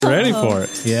ready for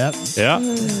it. Yep. Yeah.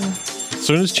 As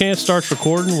soon as Chance starts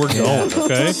recording, we're going,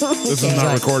 okay? This is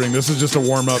not recording. This is just a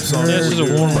warm-up song. Yeah, this is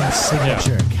a warm-up.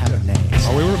 Signature Cabernet.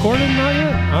 Are we recording? Not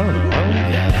yet? I don't know. Are we?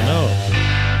 Yeah.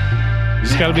 No. You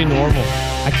just got to be normal.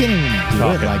 I can't even do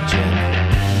it like Jen.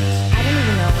 I don't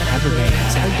even know what Cabernet.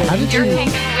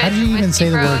 How did you even say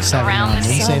the word Sauvignon?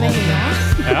 Did you say that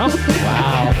again? Yeah?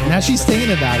 Wow. Now she's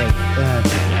thinking about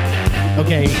it.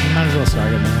 Okay, you might as well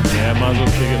start it, man. Yeah, might as well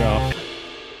kick it off.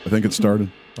 I think it started.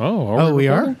 Oh, we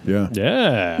are? Yeah.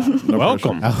 Yeah.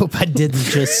 Welcome. I hope I didn't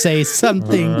just say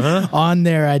something on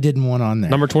there I didn't want on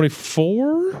there. Number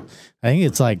 24? I think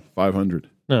it's like 500.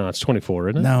 No, it's 24,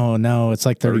 isn't it? No, it's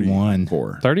like 31.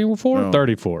 34? No.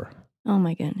 34. Oh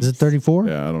my goodness. Is it 34?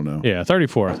 Yeah, I don't know. Yeah,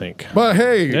 34, I think. But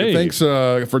hey. Thanks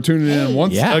for tuning in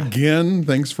once again.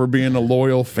 Thanks for being a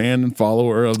loyal fan and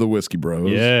follower of the Whiskey Bros.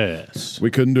 Yes.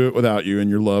 We couldn't do it without you and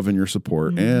your love and your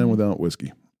support and without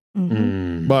whiskey.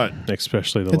 But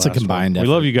especially the it's a last combined one. effort.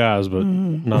 We love you guys, but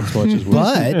not as much as we.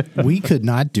 But we could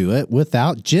not do it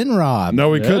without Jenn Rob. no,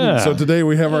 we couldn't. So today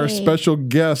we have our special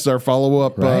guest, our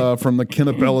follow-up from the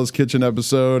Kenepela's Kitchen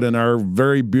episode, and our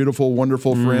very beautiful,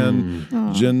 wonderful friend,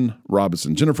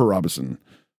 Jennifer Robinson.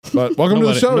 But welcome to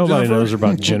the show, Nobody Jennifer. knows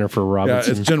about Jennifer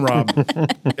Robinson. Yeah, it's Jenn Rob.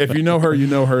 If you know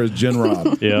her as Jenn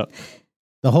Rob. Yeah.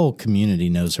 The whole community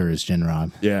knows her as Jenn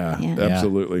Rob. Yeah,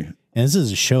 absolutely. And this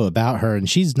is a show about her, and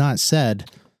she's not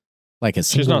said like a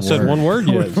single word. She's not said one word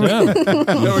yet.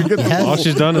 Yeah. All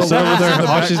she's done is sit over there.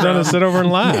 All she's done is sit over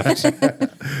and laugh.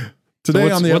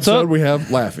 Today on the what's episode, up? we have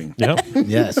laughing. Yep.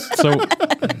 Yes. So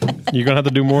you're gonna have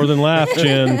to do more than laugh,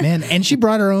 Jen. Man, and she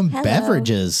brought her own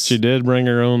beverages. She did bring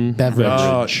her own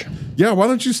Beverage. Yeah, why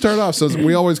don't you start off? So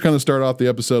we always kind of start off the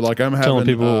episode like I'm having telling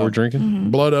people what we're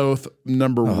drinking. Blood Oath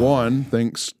number 1,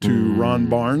 thanks to Ron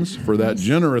Barnes for that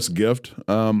generous gift.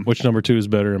 Which number 2 is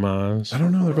better in my eyes? I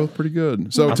don't know. They're both pretty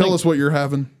good. So tell us what you're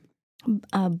having.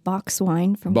 Box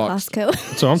wine from Costco.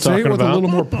 So I'm Say it talking with about a little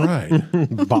more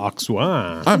pride. box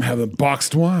wine. I'm having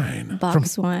boxed wine.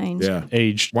 Box wine. Yeah.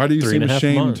 Aged Why do you seem 3.5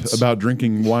 ashamed months. about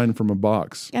drinking wine from a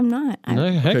box? I'm not.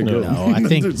 No, heck Okay, no. good. No, I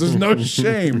think there's no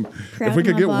shame. If we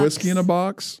could my get box. whiskey in a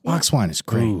box, box wine is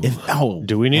great.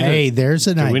 Do we need Hey, there's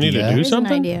an idea. Do we need to do There's an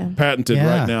something? idea. patented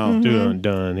Yeah. right now.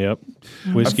 Done. Yep.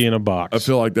 Whiskey in a box. I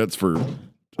feel like that's for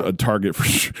a target for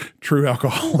true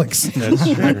alcoholics. That's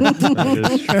true. That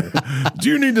is true. Do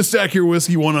you need to stack your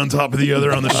whiskey one on top of the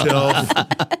other on the shelf?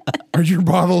 Are your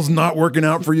bottles not working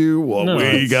out for you? Well, No,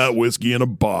 we got whiskey in a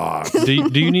box. Do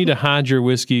you need to hide your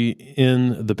whiskey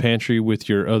in the pantry with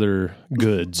your other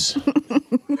goods?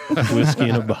 Whiskey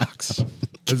in a box.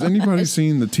 Has anybody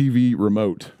seen the TV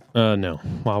remote? No.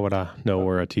 Why would I know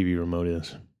where a TV remote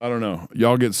is? I don't know.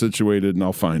 Y'all get situated and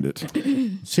I'll find it.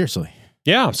 Seriously.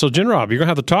 Yeah. So, Jenn Rob, you're going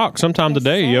to have to talk sometime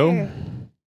today, yo.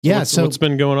 Yeah, What's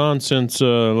been going on since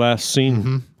last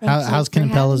scene? how's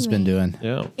Kenepela's been doing?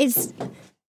 Yeah.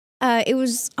 It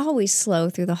was always slow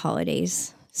through the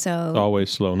holidays. So Always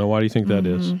slow. Now, why do you think that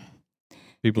is?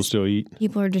 People still eat?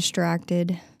 people are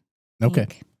distracted. I Okay.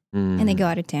 think, and they go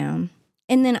out of town.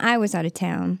 And then I was out of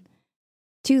town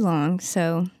too long.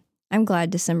 So I'm glad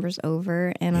December's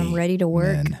over and I'm ready to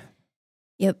work. Man.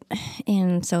 Yep.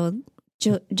 And so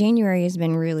January has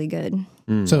been really good.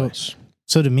 So- Nice.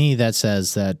 So to me, that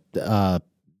says that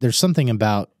there's something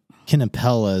about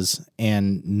Kenepela's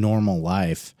and normal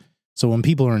life. So when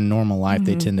people are in normal life,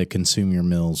 they tend to consume your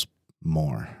meals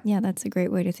more. Yeah, that's a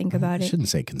great way to think about I it. shouldn't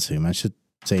say consume. I should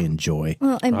say enjoy.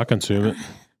 Well, I consume it.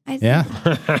 Yeah.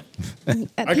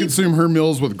 I consume her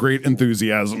meals with great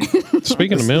enthusiasm.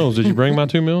 Speaking of meals, did you bring my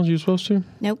 2 meals you were supposed to?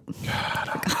 Nope.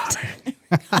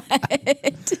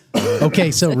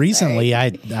 Okay, so recently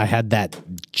I had that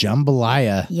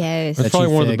jambalaya. Yes. That's that probably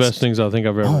you one of the fixed. best things I think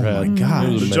I've ever Oh had. my gosh.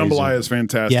 It was The amazing. jambalaya is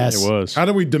fantastic. Yes. It was. How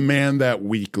do we demand that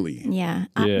weekly? Yeah.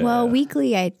 Yeah. Well,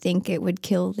 weekly, I think it would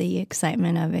kill the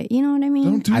excitement of it. You know what I mean?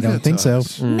 Don't do I don't that think to so.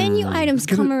 us. Menu items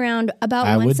come around about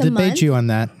I would once a debate month, you on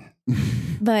that.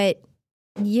 but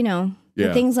you know, Yeah.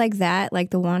 the things like that,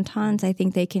 like the wontons, I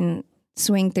think they can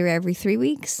swing through every 3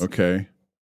 weeks. Okay.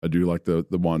 I do like the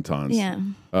wontons. Yeah.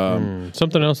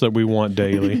 Something else that we want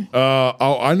daily.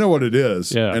 I know what it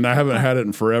is. Yeah. And I haven't had it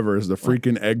in forever. Is the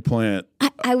freaking eggplant.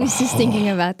 I was just thinking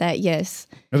about that. Yes.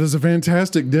 It is a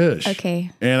fantastic dish.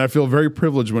 Okay. And I feel very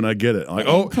privileged when I get it. Like,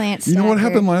 oh, Eggplant you know what stacker.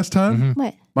 happened last time?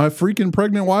 What? My freaking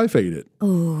pregnant wife ate it.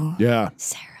 Oh, Yeah.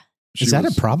 Sarah. She Is that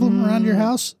was- a problem around your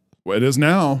house? Well, it is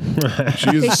now.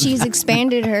 She Because is. she's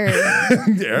expanded her.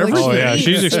 Everything. Oh, yeah.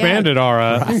 She's expanded, all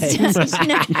right.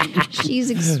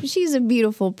 She's a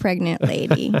beautiful pregnant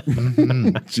lady.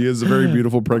 She is a very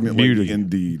beautiful pregnant Beauty. lady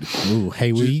indeed. Ooh,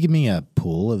 hey, will you give me a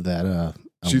pool of that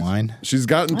wine. She's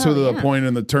gotten to the point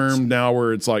in the term now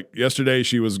where it's like yesterday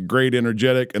she was great,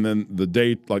 energetic, and then the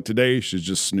day like today she's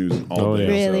just snoozing all day.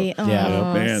 Really? So,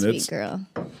 Man, sweet girl.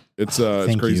 It's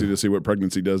crazy to see what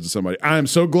pregnancy does to somebody. I am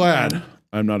so glad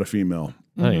I'm not a female.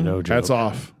 That ain't no joke. Hats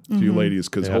off to you ladies,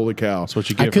 because holy cow, That's what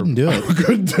you get. I couldn't do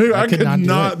it. I could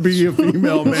not be a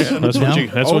female man. That's what you.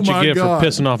 That's what you get God. for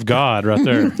pissing off God, right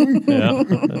there. Yeah.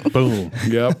 Boom.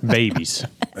 Yep. Babies.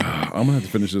 I'm gonna have to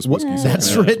finish this whiskey.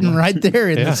 That's written right there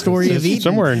in the story of Eden.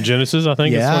 Somewhere in Genesis, I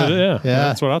think. Yeah. Yeah.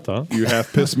 That's what I thought. You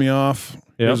have pissed me off.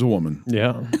 Here's a woman.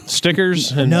 Yeah.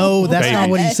 Stickers. And No, that's babies. not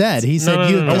what he said. He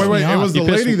said you. no. Oh, wait, me it off. was the You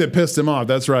pissed lady me- that pissed him off.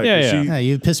 That's right. Yeah, yeah. Yeah,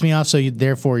 you pissed me off, so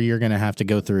therefore you're going to have to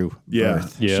go through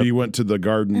birth. Yep. She went to the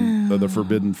garden of the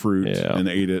forbidden fruit Yeah. and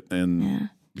ate it,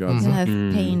 and God's You'll have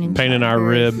pain and Pain in our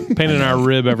rib. Pain in our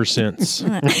rib ever since.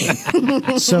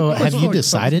 So have you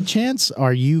decided, Chance?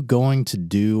 Are you going to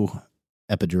do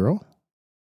epidural?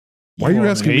 Why are you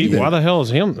asking me that? Why the hell is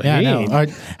him? Yeah, he no.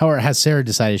 ain't- Or has Sarah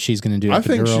decided she's going to do I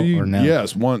think epidural she, or no?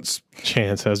 yes, once.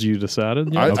 Chance, has you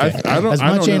decided? I Yeah. don't. As I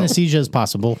much don't know. anesthesia as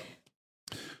possible.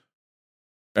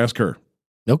 Ask her.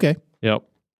 Okay. Yep.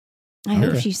 I hope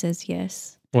Okay. she says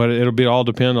yes. Well, it'll be all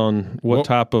depend on what Well-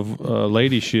 type of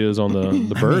lady she is on the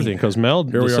birthing. Because Mel,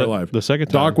 Here we are live. The second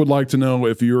time, Doc would like to know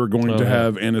if you're going to yeah.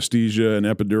 have anesthesia and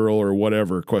epidural or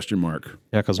whatever? Question mark.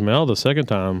 yeah, because Mel the second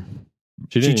time,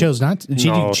 She didn't- chose not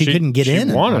to. She couldn't get she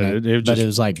in. wanted on it. It but just- it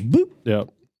was like, boop. Yep.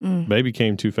 Baby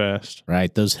came too fast.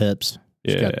 Right, those hips.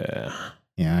 She's Yeah. got-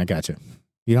 yeah, I got you.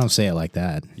 You don't say it like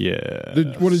that. Yeah.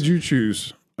 What did you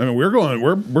choose? I mean, we're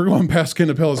going past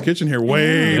Kenepela's kitchen here,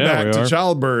 way Yeah, back we to are.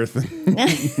 childbirth.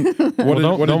 Well,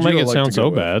 don't make you it like sound to so go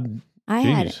with? bad. I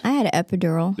Jeez. had an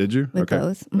epidural Did you? with Okay.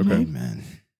 both. Okay. Mhm. Amen.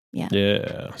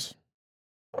 Yes.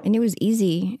 And it was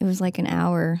easy. It was like an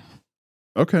hour.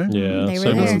 Okay. Yeah. They were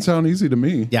That there. doesn't sound easy to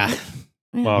me. Yeah,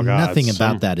 Oh, God, nothing some-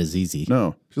 about that is easy.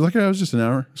 No. She's like, yeah, it was just an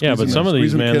hour. Yeah, but Squeezing some the- of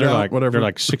these squeezing the men, kid they're out, like whatever. they're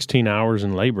like 16 hours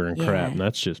in labor and Yeah. crap, and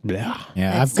that's just blah.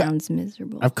 Yeah, That I've sounds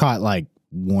miserable. I've caught like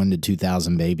 1,000 to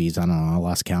 2,000 babies. I don't know. I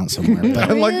lost count somewhere. I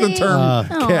But like the Really? term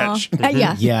Aw. catch.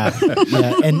 Yeah.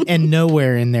 yeah, and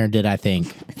nowhere in there did I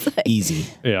think easy.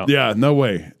 Yeah. Yeah, no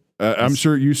way. I'm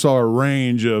sure you saw a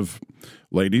range of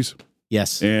ladies,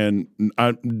 Yes. and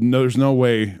there's no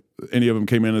way any of them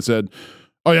came in and said,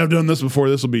 "Oh yeah, I've done this before.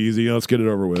 This will be easy. Let's get it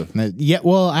over with." Yeah.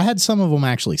 Well, I had some of them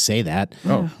actually say that.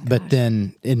 Oh. But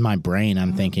then in my brain,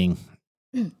 I'm thinking,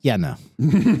 yeah, no.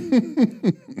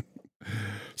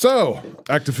 So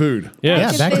back to food.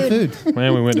 Yeah. Yeah, back to food.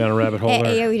 Man, we went down a rabbit hole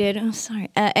there. Yeah, we did. I'm sorry.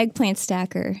 Eggplant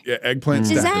stacker. Yeah, eggplant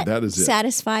Does stacker. that, That is it.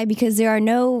 satisfy? Because there are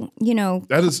no,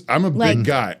 That is. I'm a like big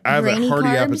guy. I have a grainy hearty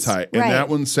carbs? appetite, and Right. that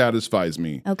one satisfies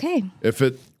me. Okay. If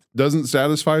it doesn't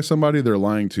satisfy somebody, they're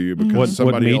lying to you because What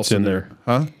somebody meat's else in there?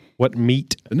 Huh? What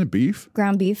meat? Isn't it beef?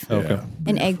 Ground beef. Okay.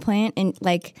 And eggplant. And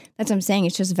like, that's what I'm saying.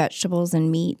 It's just vegetables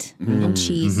and meat and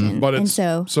cheese. But And it's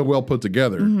so, so well put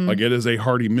together. Like it is a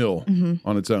hearty meal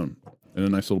on its own, in a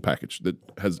nice little package that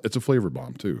has. It's a flavor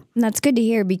bomb too. and that's good to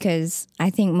hear because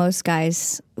I think most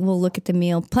guys will look at the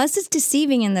meal. Plus, it's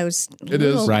deceiving in those It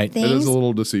little is Right. things. It is a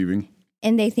little deceiving.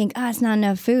 And they think, it's not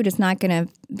enough food. It's not going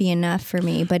to be enough for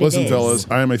me. But Listen, it is. fellas,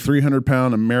 I am a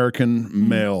 300-pound American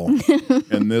male,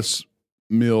 and this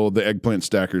meal, the eggplant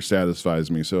stacker, satisfies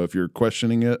me. So if you're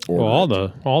questioning it, or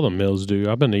Well, all the meals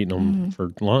do. I've been eating them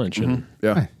for lunch, and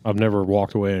yeah, I've never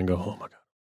walked away and go, "Oh my god!"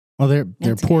 Well, they're That's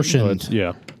good. So portioned it's,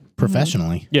 yeah,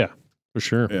 professionally. yeah, for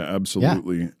sure. yeah,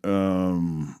 absolutely.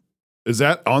 Is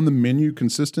that on the menu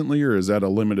consistently, or is that a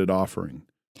limited offering?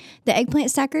 The eggplant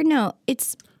stacker? No,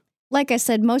 it's like I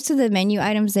said, most of the menu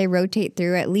items they rotate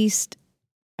through at least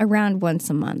around once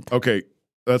a month. Okay,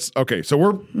 that's okay. So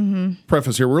we're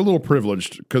preface here. We're a little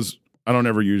privileged because I don't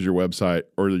ever use your website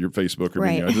or your Facebook or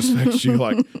Right. menu. I just text you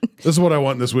like, "This is what I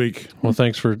want this week." Well,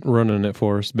 thanks for running it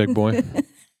for us, big boy.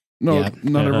 No, Yeah.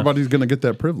 not Uh-huh. everybody's going to get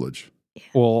that privilege.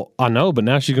 Well, I know, but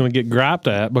now she's going to get griped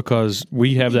at because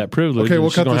we have that privilege. Okay, and we'll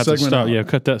she's cut gonna this have to segment stop. out. Yeah,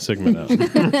 cut that segment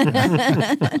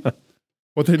out.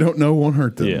 What they don't know won't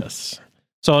hurt them. Yes.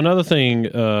 So another thing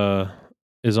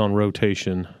is on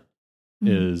rotation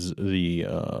is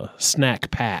the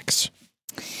snack packs.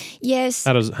 Yes.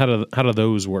 How do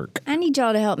those work? I need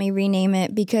y'all to help me rename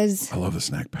it because I love the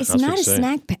snack pack. it's That's not what a you say.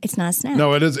 snack. It's not a snack.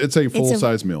 No, it is. It's a full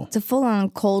size meal. It's a full-on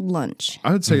cold lunch.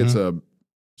 I would say it's a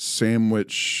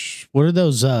sandwich, What are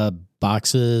those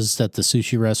boxes that the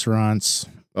sushi restaurants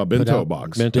a bento out-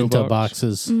 box. Bento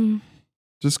boxes?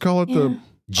 Just call it the.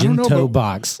 I don't know, Gento but-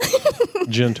 box.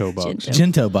 Gento box.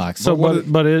 Gento box. So, But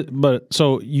what but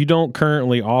so you don't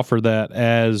currently offer that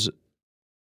as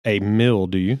a meal,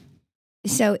 do you?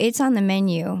 So it's on the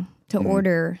menu to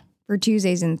order for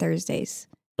Tuesdays and Thursdays.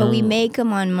 But we make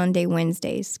them on Monday,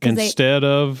 Wednesdays. Instead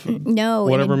of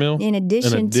whatever meal? In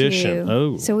addition to.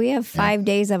 Oh. So we have 5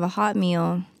 days of a hot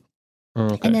meal.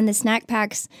 Okay. And then the snack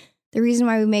packs, the reason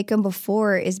why we make them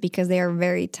before is because they are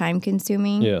very time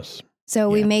consuming. Yes. So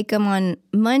we make them on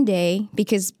Monday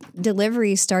because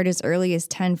deliveries start as early as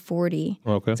 10:40.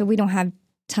 Okay. So we don't have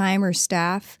time or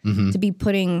staff to be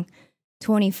putting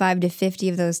 25 to 50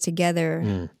 of those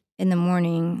together in the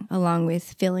morning, along with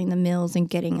filling the meals and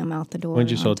getting them out the door. When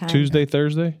you saw Tuesday,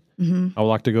 Thursday? I would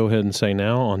like to go ahead and say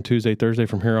now on Tuesday, Thursday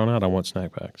from here on out, I want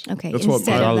snack packs. Okay. That's what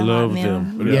instead I of the love hot meal.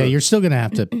 them. Yeah, you're still going to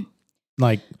have to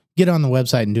get on the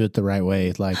website and do it the right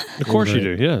way. Like, Of course you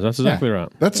do. Yeah, that's exactly right.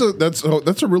 That's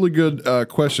a really good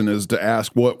question, is to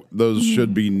ask what those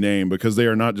should be named, because they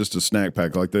are not just a snack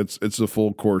pack. Like it's a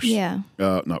full course. Yeah.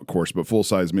 Not course, but full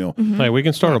size meal. Hey, we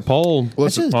can start a poll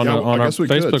Listen, on yeah, our I guess we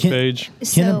could. Facebook page.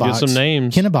 Kennepox. Get some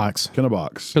names. Kennepox.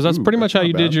 Kennepox. Because that's pretty much how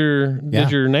you did your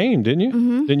name, didn't you?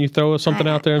 Mm-hmm. Didn't you throw something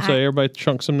out there and say everybody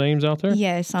chunk some names out there?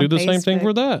 Yes. Do the same thing Facebook.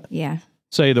 for that. Yeah.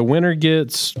 Say the winner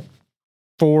gets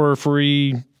 4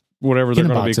 free, whatever they're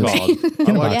going to be Kennepoxes.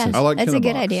 called. Yes, I like that's a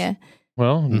good Kennepox. idea.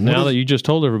 Well, now that you just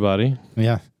told everybody,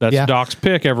 Yeah. that's Yeah. Doc's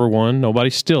pick, everyone. Nobody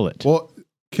steal it. Well,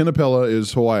 Kenepela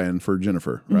is Hawaiian for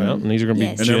Jennifer, right? Well, and these are going to be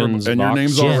Yes. And, Jen's and your box.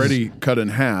 name's Jen. already cut in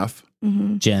half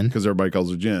Jen. because everybody calls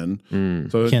her Jen.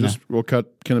 Mm. So Kenna. we'll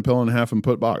cut Kenepela in half and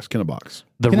put Kennebox.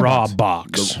 The Kennepox. raw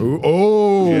box.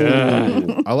 Oh,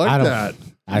 Yeah. I like I don't- that.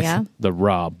 Yeah. The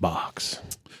raw box.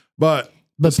 But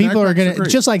But snack people are packs going to, great.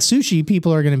 just like sushi,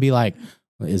 people are going to be like,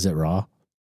 is it raw?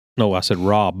 No, I said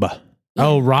Rob.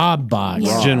 Oh, Rob box.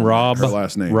 Yeah. Jen Rob. Her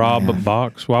last name. Rob Yeah.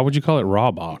 box. Why would you call it raw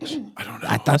box? I don't know.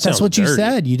 I thought That that's sounds what you dirty.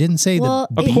 said. You didn't say Well,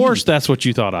 Of course, that's what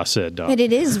you thought I said, Doc. but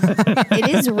it is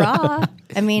raw.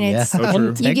 I mean, it's So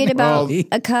true. you get about Technically.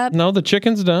 a cup. No, the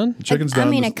chicken's done. Chicken's I done.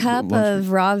 mean, a Just cup lunch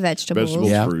of raw vegetables.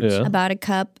 Yeah. fruits. Yeah. About a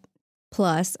cup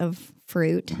plus of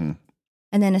fruit, Mhm.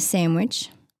 and then a sandwich.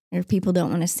 Or if people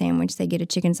don't want a sandwich, they get a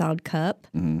chicken salad cup,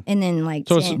 Mhm. and then like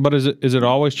So, is it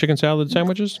always chicken salad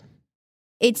sandwiches?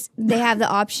 they have the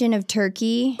option of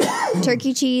turkey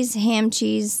cheese, ham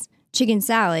cheese, chicken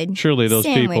salad. Surely those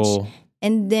sandwich. people.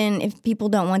 And then if people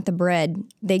don't want the bread,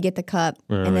 they get the cup,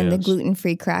 Oh, and then the yes.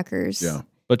 gluten-free crackers. Yeah.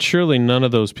 But surely none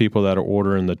of those people that are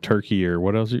ordering the turkey or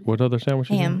what else? What other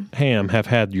sandwiches? Ham have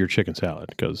had your chicken salad,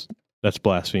 because that's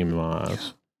blasphemy in my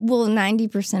eyes. Well,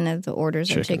 90% of the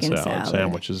orders are chicken salad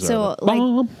sandwiches. So, are the like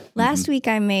bomb. last week,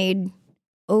 I made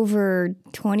over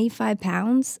 25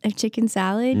 pounds of chicken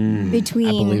salad Mm. I believe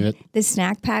between it. the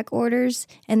snack pack orders,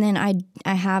 and then I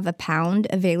have a pound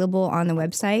available on the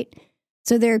website.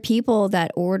 So there are people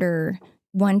that order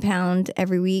 1 pound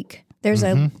every week. There's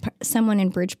someone in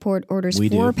Bridgeport orders We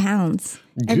 4 do. pounds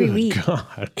every Good week.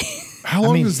 God. How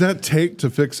long mean- does that take to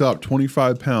fix up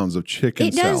 25 pounds of chicken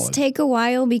It does salad? take a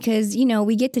while because,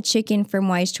 we get the chicken from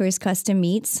Wise Choice Custom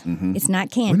Meats. It's not I've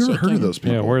canned never chicken. heard of those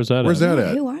people. Yeah, where's that Where's at? that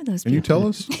at? Who are those Can you people? tell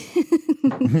us?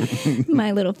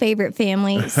 My little favorite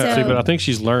family. So See, but I think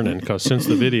she's learning, because since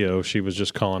the video, she was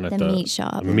just calling it The meat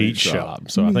shop. the meat shop.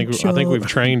 So I think we've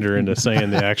trained her into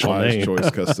saying the actual Wise name. Choice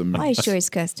Custom. Wise Choice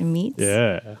Custom Meats.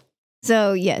 Yeah.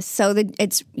 So yes, so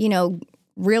it's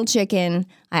real chicken.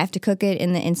 I have to cook it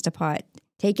in the Instapot.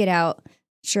 Take it out,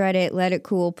 shred it, let it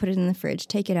cool, put it in the fridge.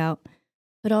 Take it out,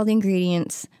 put all the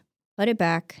ingredients, put it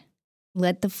back,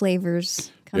 let the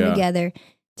flavors come Yeah. together.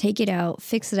 Take it out,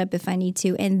 fix it up if I need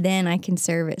to, and then I can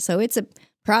serve it. So it's a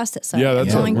process. So Yeah,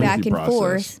 that's a going back lengthy and process.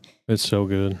 forth. It's so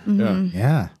good. Mhm.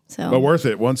 Yeah. So But worth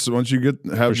it. Once you have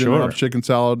For Jen sure. Rob's chicken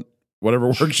salad, whatever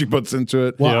work she puts into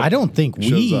it. Well, Yep. I don't think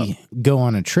Shows we go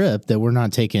on a trip that we're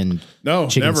not taking No,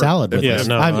 chicken never. salad with Yeah, us.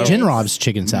 no, I have no. Jen Rob's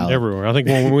chicken salad. Everywhere. I think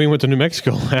when we went to New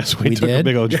Mexico last week, We took a did?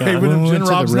 big old Yeah, giant. even When if we Jen went to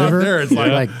the Rob's not river, there, it's Yeah.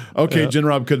 like, okay, Jen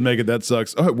Rob couldn't make it. That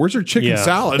sucks. Oh, where's her chicken Yeah.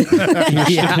 salad?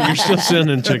 You're still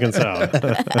sending chicken salad.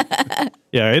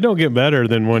 Yeah, it don't get better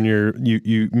than when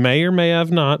you may or may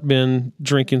have not been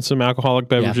drinking some alcoholic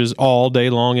beverages all day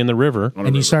long in the river,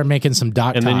 and you start making some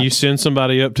dock and then you tots. send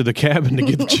somebody up to the cabin to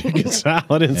get the chicken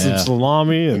salad and some Yeah.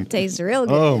 salami, and it tastes real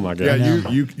good. oh my Yeah,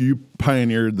 god, you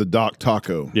pioneered the Doc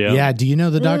Taco. Yeah. Do you know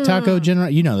the Dock Taco,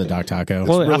 Jen? You know the Dock Taco.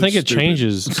 Well, I really think it stupid.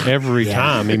 changes every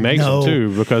time he makes No. them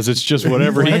too, because it's just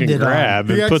whatever he can Blended on. grab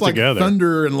He and acts put like together.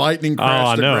 thunder and lightning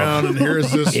crashed I know. around, and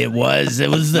here's this. it was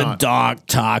the not. Dock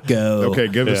Taco. Okay,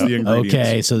 give us Yeah. the ingredients.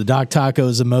 Okay, so the Dock Taco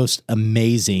is the most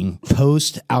amazing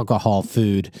post-alcohol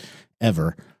food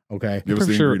ever. Okay. Give us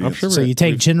the sure. I'm ingredients. sure. So you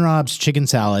take Jen Rob's chicken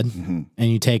salad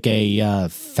and you take a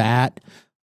fat,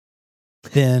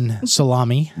 thin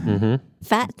salami. Mm-hmm.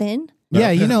 Fat thin.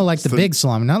 Yeah, you know, like the So- big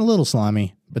salami, not a little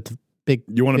salami, but the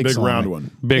big. You want a big salami. round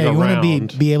one. Big Yeah, you want around.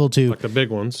 to be able to. Like the big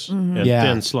ones. And Yeah.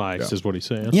 thin slice is what he's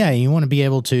saying. Yeah, you want to be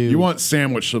able to. You want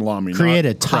sandwich salami, create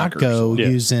not a taco crackers. Yeah.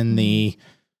 using the.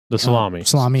 The salami.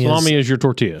 Salami is your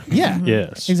tortilla. Yeah.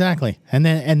 Yes. Exactly, and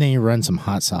then you run some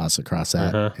hot sauce across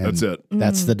that. and That's it.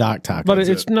 That's the dock taco. But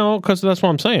it's no, because that's what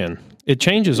I'm saying. It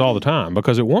changes all the time.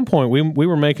 Because at one point we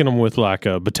were making them with like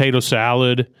a potato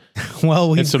salad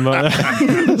well, we. and some.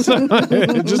 So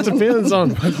it just depends on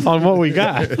what we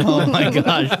got. Oh my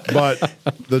gosh! But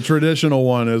the traditional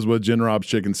one is with Jenn Rob's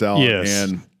chicken salad Yes.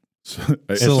 and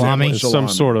Salami. Some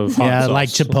sort of hot Yeah, sauce. like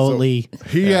Chipotle.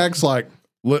 He acts like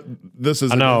this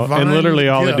is. I know, a divine and literally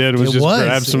all gift. they did was It just was.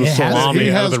 grab some It has- salami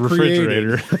He out of has the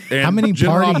refrigerator. And How many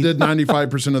Jenn Rob parties- did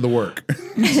 95% of the work.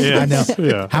 Yeah, I know.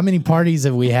 Yeah. How many parties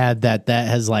have we had that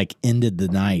has like ended the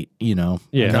night? You know.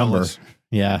 Yeah. number. Countless.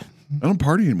 Yeah. I don't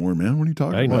party anymore, man. What are you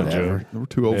talking I know, about? Joe. We're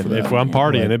too old for that. If I'm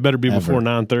partying, it better be before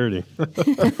 9:30.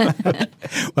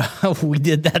 Well, we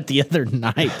did that the other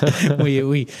night.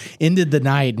 we ended the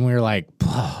night and we were like,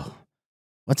 "Whoa,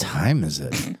 what time is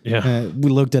it?" Yeah. We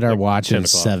looked at our watch. It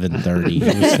was 7:30. It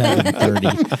was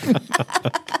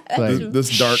 7:30.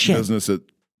 This dark business at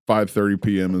 5:30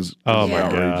 p.m. is Oh my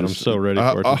outrageous. God, I'm so ready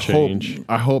for it to change.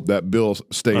 I hope that bill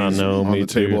stays I know, on me the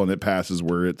table too. and it passes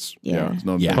where it's Yeah. it's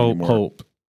not Yeah. anymore. Hope.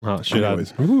 Oh, shit.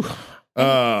 Anyways. Ooh.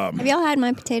 Have y'all had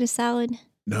my potato salad?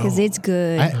 No. Because it's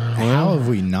good. How have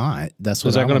we not? That's what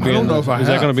Is that going to be? I don't In know the, if I is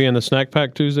that have. going to be in the snack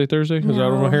pack Tuesday, Thursday? Is that what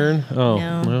I'm No. hearing? Oh,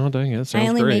 No. well, dang it, that sounds I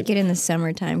only great. make it in the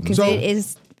summertime because So- it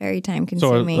is very time So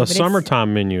consuming. a but it's-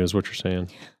 summertime menu is what you're saying.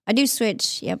 I do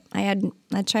switch. Yep. I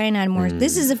try and add more.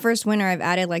 This is the first winter I've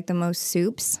added like the most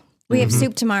soups. We have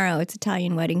soup tomorrow. It's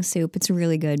Italian wedding soup. It's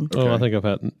really good. Oh, I think I've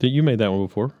had. You made that one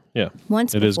before. Yeah,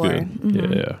 Once it is before. good.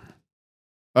 Mhm. Yeah.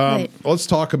 Right. Let's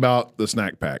talk about the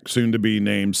snack pack, soon to be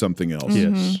named something else.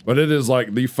 Yes. But it is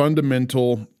like the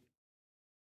fundamental,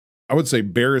 I would say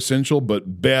bare essential,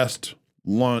 but best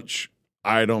lunch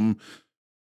item.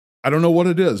 I don't know what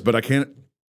it is, but I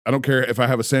don't care if I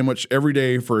have a sandwich every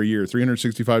day for a year,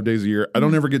 365 days a year. I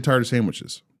don't ever get tired of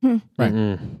sandwiches. Right.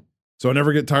 Mm-mm. So I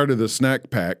never get tired of the snack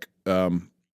pack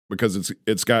because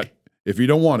it's got, if you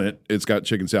don't want it, it's got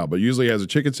chicken salad. But usually it has a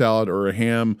chicken salad or a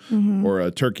ham or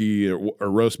a turkey or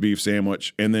roast beef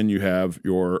sandwich. And then you have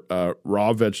your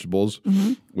raw vegetables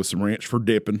with some ranch for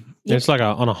dipping. It's like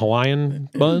on a Hawaiian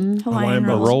bun, Hawaiian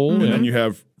a rolls. roll. And Yeah. then you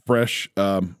have fresh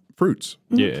fruits.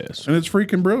 Yes. And it's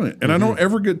freaking brilliant. And I don't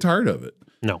ever get tired of it.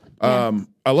 No.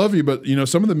 I love you, but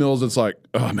some of the meals, it's like,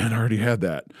 oh man, I already had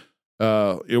that.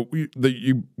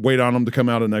 You wait on them to come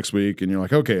out of next week, and you're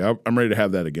like, okay, I'm ready to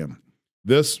have that again.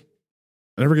 This,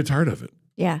 I never get tired of it.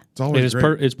 Yeah. It's always It is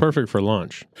great. it's perfect for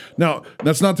lunch. Now,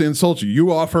 that's not to insult you.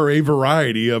 You offer a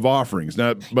variety of offerings,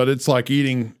 but it's like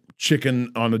eating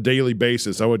chicken on a daily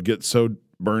basis. I would get so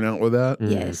burnt out with that.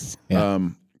 Yes.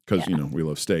 Because we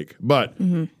love steak, but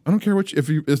I don't care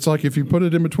it's like if you put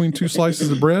it in between two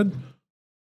slices of bread.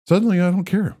 Suddenly, I don't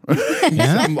care.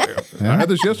 I'm like, I had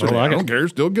this yesterday. I like I don't it. care.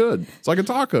 It's still good. It's like a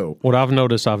taco. What I've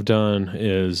noticed I've done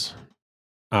is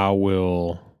I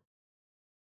will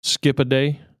skip a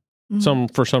day.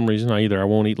 For some reason, I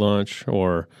won't eat lunch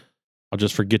or I'll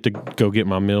just forget to go get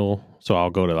my meal. So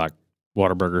I'll go to like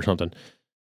Whataburger or something.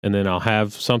 And then I'll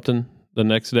have something the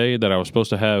next day that I was supposed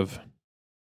to have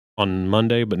on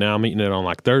Monday, but now I'm eating it on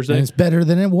like Thursday. And it's better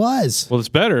than it was. Well, it's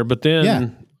better, but then Yeah.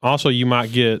 also you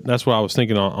might get, that's what I was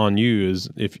thinking on you is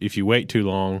if you wait too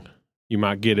long, you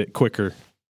might get it quicker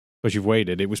because you've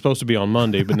waited. It was supposed to be on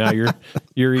Monday, but now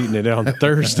you're eating it on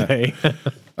Thursday.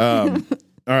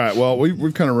 All right. Well,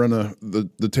 we've kind of run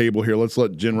the table here. Let's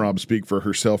let Jenn Rob speak for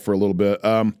herself for a little bit.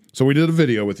 So we did a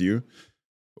video with you.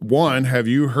 One, have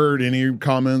you heard any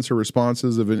comments or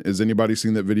responses? Has anybody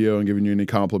seen that video and given you any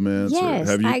compliments? Yes,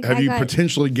 Or have you I got-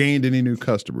 potentially gained any new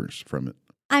customers from it?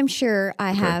 I'm sure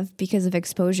I have because of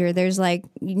exposure. There's like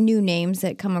new names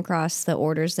that come across the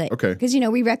orders that, Okay. because,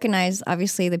 we recognize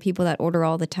obviously the people that order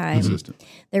all the time. Consistent.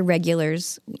 They're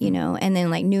regulars, and then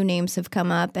like new names have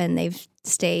come up and they've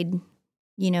stayed,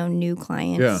 new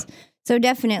clients. Yeah. So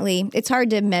definitely it's hard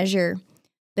to measure.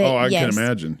 But I yes, can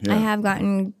imagine. Yeah. I have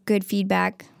gotten good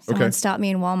feedback. Someone Okay. stopped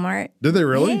me in Walmart. Did they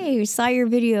really? Hey, we saw your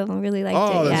video and really liked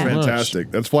Oh, it. that's Yeah.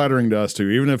 fantastic. That's flattering to us too.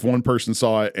 Even if one person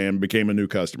saw it and became a new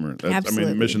customer,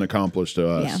 Absolutely. mission accomplished to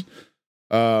us.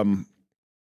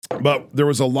 But there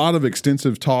was a lot of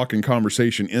extensive talk and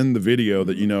conversation in the video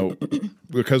that,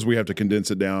 because we have to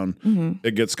condense it down,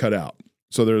 it gets cut out.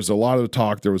 So there's a lot of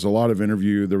talk. There was a lot of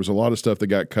interview. There was a lot of stuff that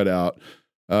got cut out,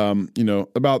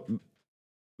 about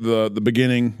the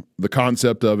beginning, the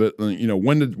concept of it.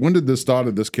 When did this thought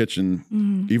of this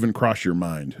kitchen even cross your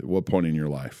mind? At what point in your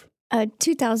life?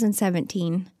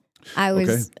 2017. I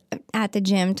was at the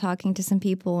gym talking to some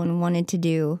people and wanted to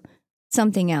do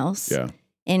something else. Yeah.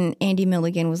 And Andy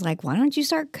Milligan was like, why don't you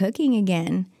start cooking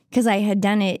again? Because I had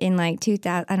done it in like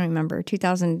 2000, I don't remember,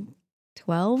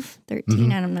 2012,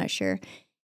 13, I'm not sure.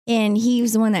 And he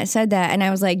was the one that said that. And I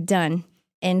was like, done.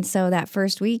 And so that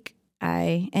first week,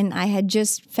 I had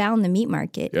just found the meat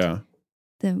market. Yeah.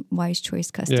 The Wise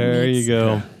Choice Custom There Meats. you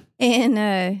go.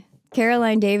 And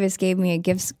Caroline Davis gave me a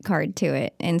gift card to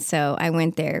it. And so I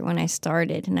went there when I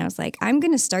started. And I was like, I'm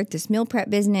going to start this meal prep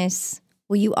business.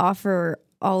 Will you offer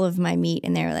all of my meat?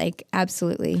 And they were like,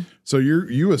 absolutely. So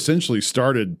you essentially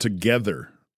started together.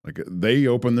 Like they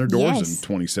opened their doors in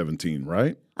 2017,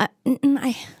 right?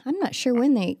 I'm not sure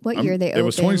what year they opened. It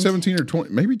was 2017 or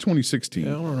maybe 2016.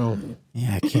 I don't know.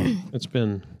 Yeah, I can't. It's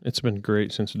been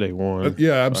great since day one.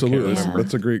 Yeah, absolutely. I can't remember.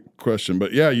 That's a great question.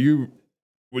 But yeah, you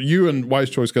and Wise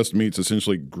Choice Custom Meats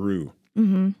essentially grew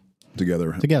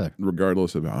together,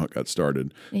 regardless of how it got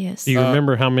started. Yes. Do you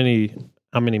remember how many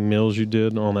meals you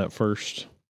did on that first?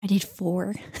 I did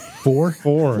 4.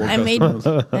 4? I made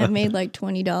like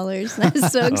 $20. I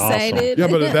was so excited. Yeah,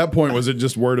 but at that point, was it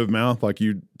just word of mouth? Like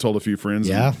you told a few friends?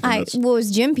 Yeah. And it was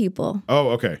gym people. Oh,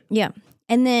 okay. Yeah.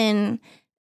 And then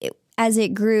as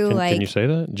it grew, can you say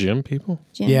that? Gym people?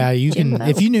 Yeah, you can.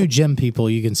 If you knew gym people,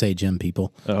 you can say gym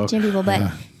people. Oh, okay. Gym people.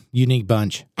 But unique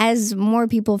bunch. as more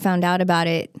people found out about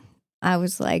it, I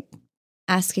was like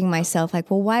asking myself,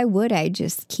 like, well, why would I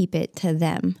just keep it to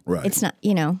them? Right. It's not,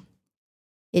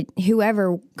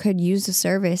 whoever could use the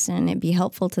service and it'd be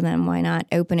helpful to them, why not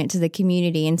open it to the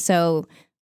community? And so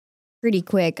pretty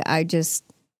quick, I just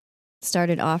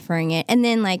started offering it, and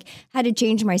then like had to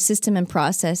change my system and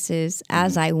processes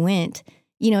as I went.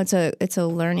 It's a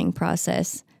learning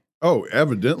process. Oh,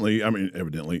 evidently.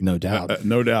 No doubt.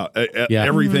 No doubt.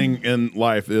 Everything in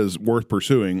life is worth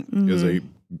pursuing is a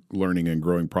learning and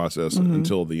growing process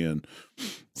until the end.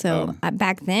 So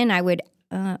back then I would,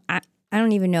 I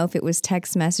don't even know if it was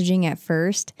text messaging at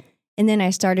first. And then I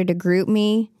started a group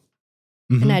me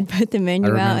and I'd put the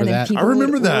menu out and then people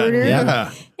would order.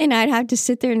 Yeah. And I'd have to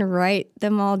sit there and write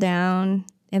them all down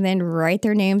and then write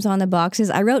their names on the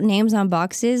boxes. I wrote names on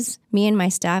boxes, me and my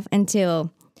staff,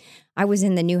 until I was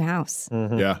in the new house.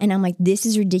 Yeah. And I'm like, this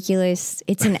is ridiculous.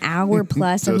 It's an hour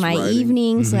plus of my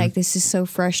evenings. Like, this is so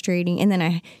frustrating. And then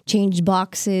I changed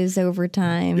boxes over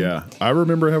time. Yeah. I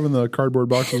remember having the cardboard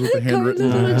boxes with the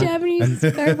handwritten. Little Japanese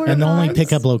cardboard And the only box.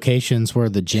 pickup locations were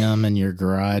the gym and your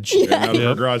garage. Out of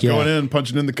our garage, going in,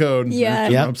 punching in the code. Yeah.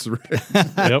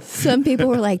 Yep. Some people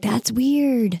were like, that's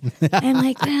weird. I'm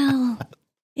like, well,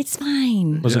 it's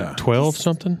fine. Was it 12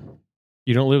 something?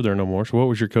 You don't live there no more. So what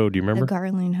was your code? Do you remember? The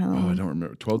Garland home. Oh, I don't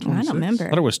remember. 12, I don't remember. I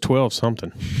thought it was 12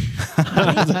 something.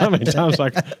 How many times?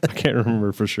 I can't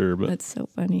remember for sure. But That's so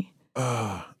funny.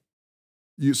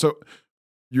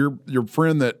 Your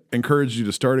friend that encouraged you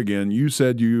to start again, you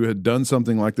said you had done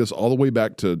something like this all the way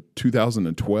back to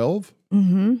 2012?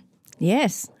 Mm-hmm.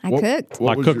 Yes, I cooked.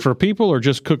 cooked for people or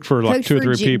just cooked for like Cooked 2 or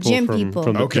for 3 people gym from people.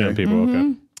 the gym people?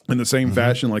 Okay. In the same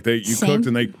fashion, like you cooked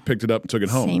and they picked it up and took it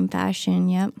home. Same fashion,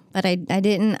 yep. But I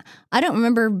don't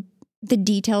remember the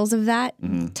details of that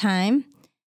time.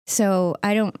 So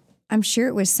I'm sure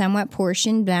it was somewhat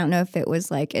portioned, but I don't know if it was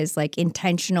like as like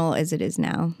intentional as it is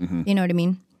now. You know what I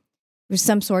mean? It was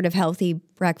some sort of healthy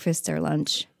breakfast or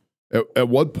lunch. At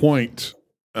what point,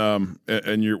 when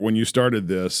you started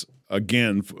this,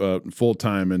 again, full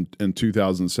time in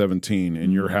 2017,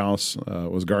 and your house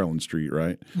was Garland Street,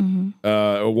 right?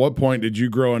 At what point did you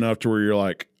grow enough to where you're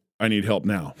like, I need help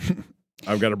now?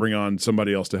 I've got to bring on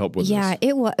somebody else to help with this. Yeah,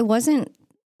 it wasn't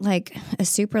like a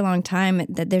super long time.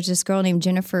 That there's this girl named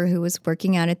Jennifer who was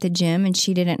working out at the gym, and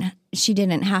she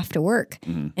didn't have to work,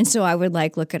 and so I would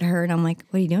like look at her, and I'm like,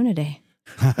 what are you doing today?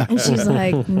 And she's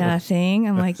like, nothing.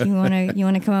 I'm like, you want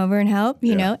to come over and help,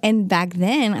 you know? And back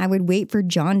then I would wait for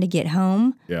John to get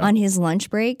home on his lunch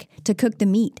break to cook the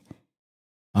meat.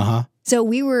 So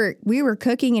we were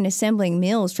cooking and assembling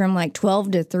meals from like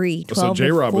 12 to 3, 12 so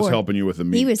J. Rob to 4. was helping you with the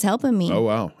meat. He was helping me. Oh,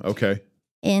 wow. Okay.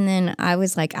 And then I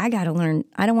was like, I got to learn.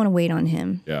 I don't want to wait on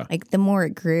him. Yeah. Like the more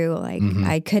it grew, like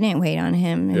I couldn't wait on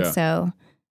him. And so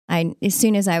as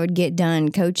soon as I would get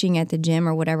done coaching at the gym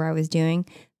or whatever I was doing,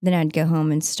 then I'd go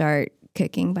home and start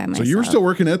cooking by myself. So you were still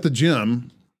working at the gym,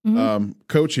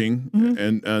 coaching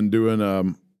and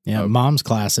doing mom's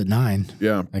class at 9.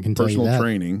 Yeah, I can tell you personal that.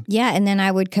 training. Yeah, and then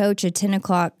I would coach a 10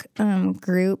 o'clock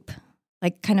group,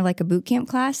 like kind of like a boot camp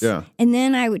class. Yeah. And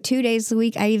then I would 2 days a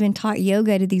week, I even taught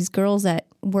yoga to these girls that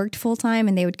worked full time,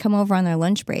 and they would come over on their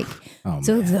lunch break.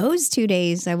 So those 2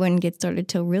 days, I wouldn't get started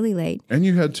till really late. And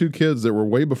you had 2 kids that were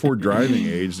way before driving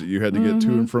age that you had to get to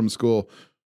and from school.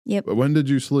 Yep. But when did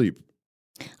you sleep?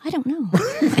 I don't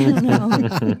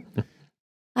know.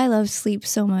 I love sleep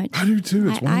so much. I do too.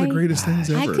 It's one of the greatest things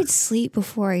ever. I could sleep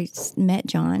before I met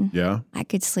John. Yeah. I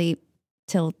could sleep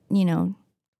till,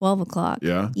 12 o'clock.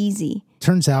 Yeah. Easy.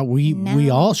 Turns out we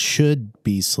all should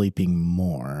be sleeping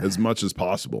more. As much as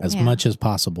possible. As much as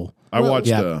possible. I watched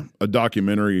a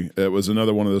documentary. It was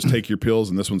another one of those take your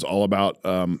pills, and this one's all about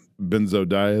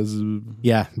benzodiazepines.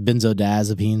 Yeah,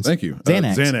 benzodiazepines. Thank you.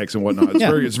 Xanax. Xanax and whatnot.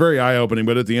 It's very eye-opening,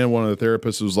 but at the end, one of the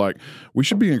therapists was like, we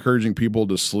should be encouraging people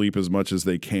to sleep as much as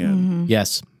they can. Mm-hmm.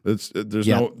 Yes.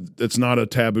 It's not a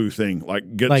taboo thing.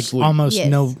 Like, get sleep. Almost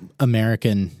no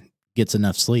American gets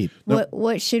enough sleep.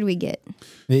 What should we get?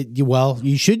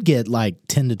 You should get like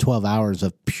 10 to 12 hours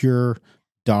of pure,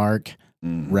 dark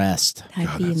rest.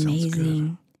 That'd be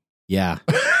amazing. Yeah.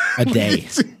 A day.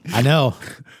 I know.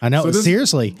 So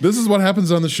seriously. This is what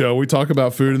happens on the show. We talk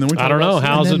about food and then we talk I don't know. about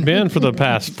How's it been for the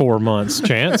past 4 months,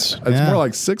 Chance? It's more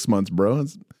like 6 months, bro.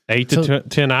 8 to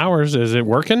 10 hours. Is it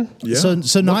working? Yeah.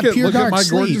 So not pure dark look at my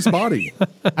sleep. gorgeous body.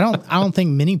 I don't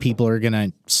think many people are going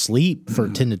to sleep for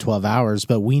 10 to 12 hours,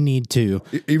 but we need to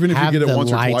even if have you get it the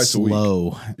once or lights twice a week.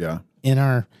 low in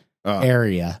our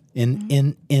area,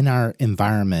 in our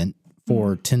environment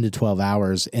for 10 to 12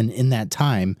 hours, and in that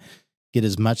time get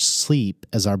as much sleep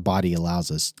as our body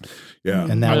allows us. Yeah.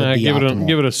 And that would be optimal.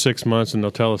 give it 6 months and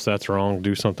they'll tell us that's wrong.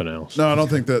 Do something else. No, I don't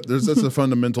think that's a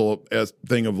fundamental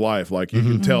thing of life. Like you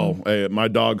can tell, hey, my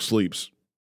dog sleeps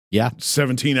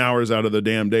 17 hours out of the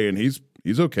damn day and he's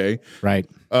okay. Right.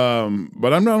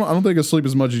 But I don't think I sleep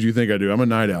as much as you think I do. I'm a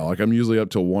night owl. Like I'm usually up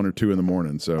till 1 or 2 in the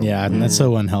morning. So yeah, and that's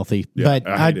so unhealthy. Yeah, but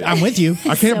I'm with you.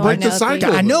 I can't So break the unhealthy.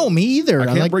 cycle. I know, me either. I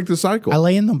can't break the cycle. I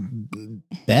lay in the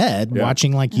bed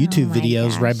watching like YouTube my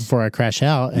videos right gosh. before I crash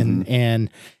out, and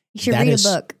You should that read is-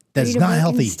 a book. That's Read a not book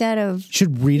healthy. Instead of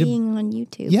should read being on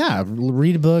YouTube. Yeah,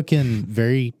 read a book in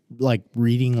very low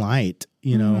light.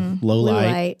 Blue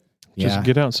light. Just Yeah.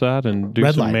 get outside and do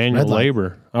Red some light, manual red light.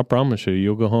 labor. I promise you,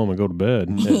 you'll go home and go to bed.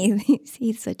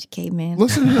 He's such a caveman.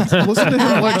 Listen to him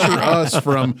lecture us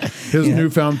from his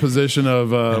newfound position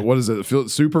of what is it, field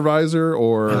supervisor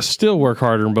or? I still work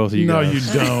harder than both of you No,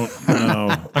 guys. you don't.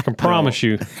 No, I can promise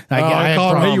you. I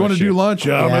call him. Hey, you want to do lunch?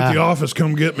 Yeah, I'm at Yeah. the office.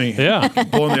 Come get me. Yeah.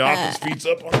 Pulling the office feet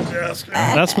up on the desk.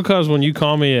 That's because when you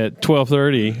call me at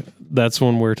 12:30, that's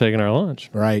when we're taking our lunch.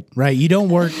 Right. You don't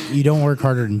work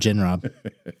harder than Jenn Rob.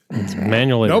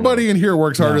 Manual labor. Nobody in here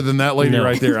works harder than that lady No.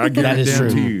 right there. I That is true.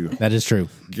 guarantee you. That is true.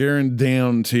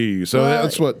 Guarantee you. So Well,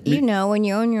 that's what when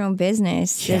you own your own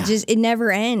business, it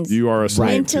never ends. you are a slave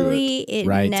Mentally, it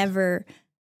Right. never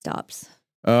stops.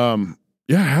 to it.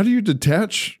 Yeah. How do you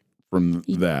detach from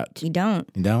that? You don't.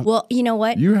 You don't. Well, you know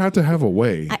what? You have to have a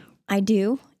way. I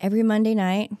do every Monday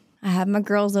night. I have my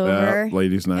girls over,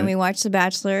 ladies' night, and we watch The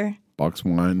Bachelor. box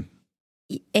wine.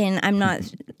 And I'm not.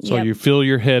 So yep. you fill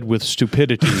your head with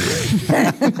stupidity.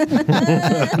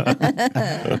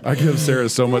 I give Sarah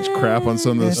so much crap on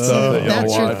some of the stuff that y'all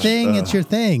That's your watch. thing. It's your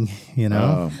thing.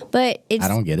 But it's I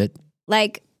don't get it.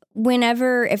 like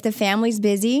if the family's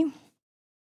busy,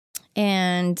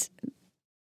 and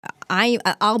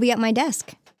I'll be at my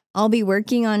desk. I'll be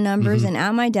working on numbers and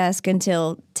at my desk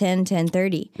until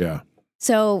 10:30. Yeah.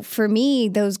 So for me,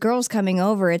 those girls coming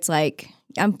over, it's like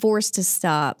I'm forced to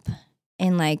stop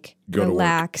and like Go to work.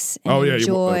 relax and Oh, yeah,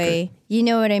 enjoy. okay. You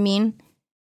know what I mean?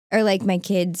 Or like my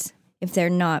kids, if they're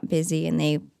not busy and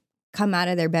they come out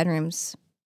of their bedrooms,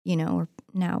 or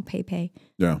now pay.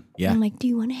 Yeah. Yeah. I'm like, do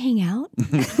you want to hang out?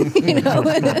 You know?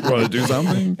 Want to do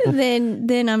something?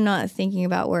 then I'm not thinking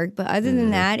about work. But other than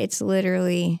that, it's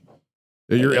literally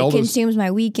Your it eldest, consumes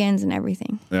my weekends and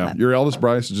everything. yeah. But Your eldest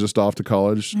Bryce is just off to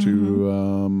college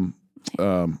to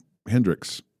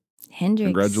Hendrix.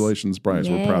 Congratulations, Bryce.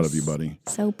 We're proud of you, Yes. buddy.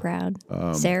 So proud.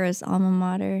 Sarah's alma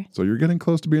mater. So you're getting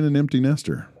close to being an empty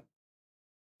nester.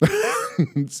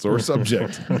 Sore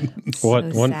subject.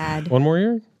 What? So sad. One more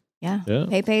year? Yeah. Yeah.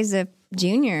 Pepe's a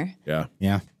junior. Yeah.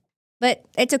 Yeah. But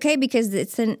it's okay because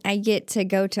I get to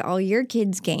go to all your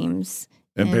kids' games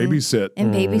And babysit.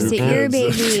 and babysit your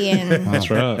kids. baby. And That's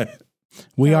right.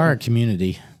 We are a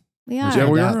community, we are. Yeah,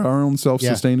 we doubt. are our own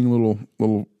self-sustaining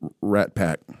little rat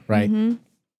pack. right? Mhm.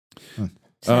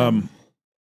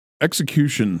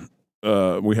 Execution.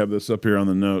 We have this up here on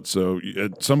the note. So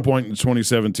at some point in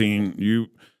 2017,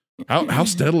 how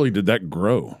steadily did that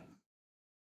grow?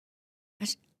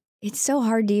 It's so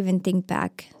hard to even think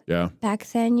back then,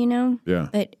 Yeah.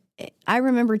 But I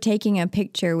remember taking a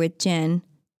picture with Jen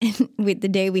with the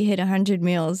day we hit 100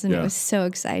 meals, and it was so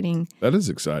exciting. That is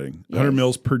exciting. Yes. 100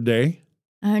 meals per day.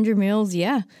 100 meals,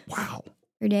 yeah, Wow.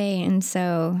 per day. And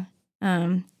so,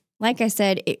 like I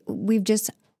said,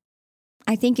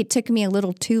 I think it took me a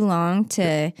little too long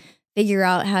to figure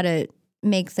out how to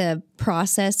make the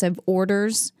process of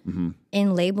orders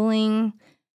and labeling.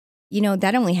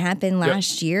 That only happened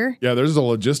last year. Yeah, there's a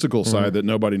logistical side that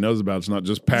nobody knows about. It's not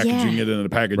just packaging it in a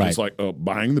package. Right. It's like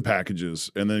buying the packages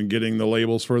and then getting the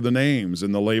labels for the names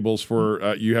and the labels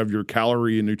for you have your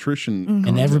calorie and nutrition.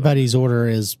 And everybody's order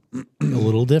is a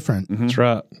little different. That's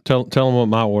right. Tell them what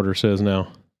my order says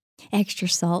now. Extra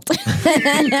salt.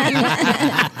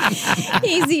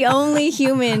 He's the only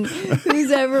human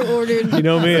who's ever ordered. You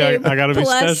know me, I got to be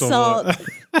plus special. salt.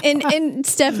 And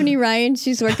Stephanie Ryan,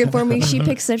 she's working for me. She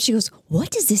picks it up. She goes,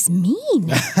 "What does this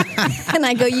mean?" And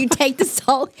I go, "You take the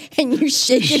salt and you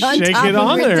shake it on Shake top it of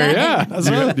on it." there,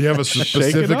 yeah. Do you have a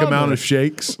specific on amount there. of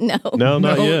shakes? No, No,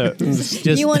 not yet. Just,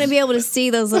 you want to be able to see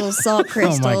those little salt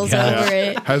crystals God. over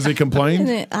it. Has he complained?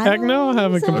 Heck no, I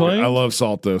haven't complained. I love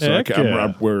salt though, so Heck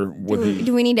yeah. we're with you.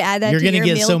 Do we need to add that you're to going to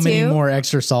your get meal so many too? more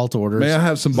extra salt orders. May I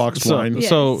have some boxed wine?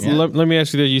 So Yes. let me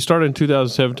ask you this: you started in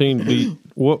 2017.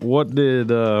 What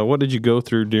did you go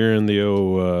through during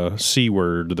the C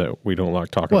word that we don't like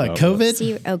talking What, about?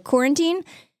 COVID? Quarantine?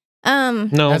 No,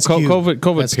 That's cute.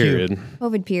 COVID That's period. cute.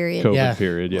 COVID period. COVID Yeah.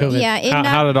 period. Yeah. COVID. Yeah,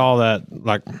 How did all that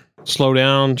like slow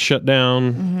down, shut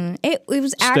down? It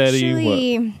was Steady,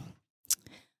 actually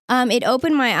it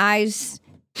opened my eyes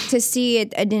to see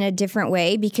it in a different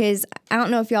way, because I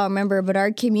don't know if y'all remember, but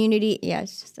our community,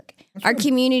 it's just okay. Our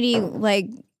community like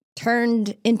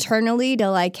turned internally to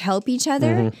like help each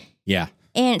other. Yeah.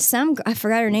 And I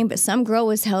forgot her name, but some girl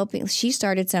was helping. She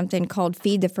started something called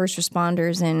Feed the First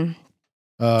Responders, and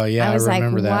Yeah, I was like,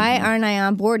 remember that. why aren't I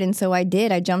on board? And so I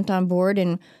did. I jumped on board,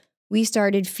 and we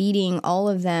started feeding all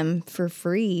of them for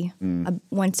free.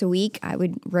 Once a week, I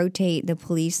would rotate the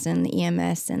police and the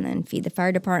EMS and then feed the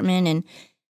fire department.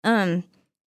 And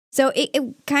so it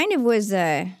kind of was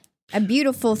a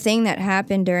beautiful thing that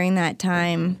happened during that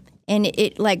time. And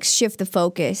it like shift the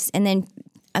focus. And then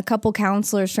a couple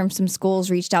counselors from some schools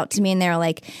reached out to me, and they're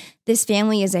like, this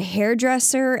family is a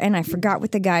hairdresser, and I forgot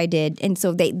what the guy did. And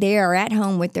so they are at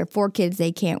home with their 4 kids.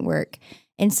 They can't work.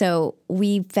 And so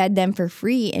we fed them for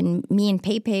free, and me and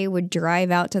Pepe would drive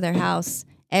out to their house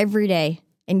every day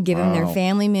and give them their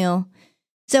family meal.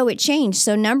 So it changed.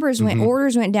 So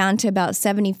orders went down to about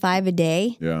 75 a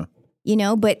day. Yeah.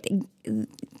 But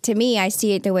to me, I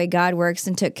see it the way God works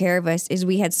and took care of us is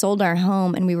we had sold our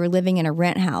home and we were living in a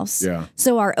rent house. Yeah.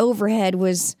 So our overhead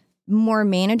was more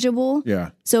manageable. Yeah.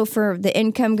 So for the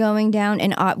income going down,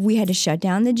 and we had to shut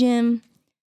down the gym.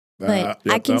 But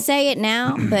I can say it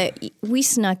now, but we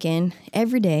snuck in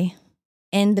every day.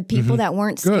 And the people that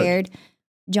weren't scared,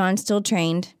 John still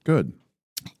trained. Good.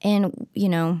 And,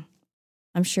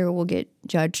 I'm sure we'll get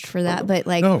judged for that. But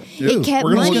like, No, it kept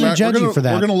We're money. gonna judge you for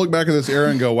that. We're going to look back at this era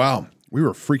and go, wow, we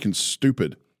were freaking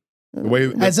stupid. The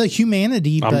way As a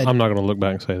humanity, but I'm not going to look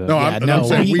back and say that. no, Yeah, I'm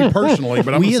saying we personally,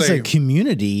 but I'm we as saying a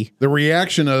community, the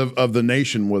reaction of the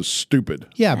nation was stupid.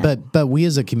 but we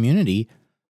as a community,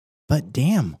 but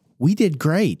damn, we did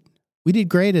great. We did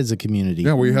great as a community.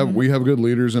 Yeah, we have good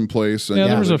leaders in place. And Yeah,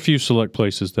 there was a few select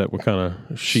places that were kind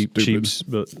of sheeps,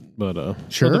 but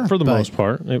Sure, for the but- most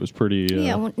part, it was pretty.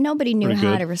 Nobody knew pretty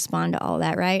how good. to respond to all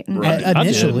that, right? And- Right. I did.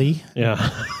 Initially, Yeah,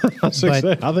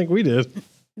 I think we did.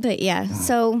 But yeah,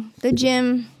 so the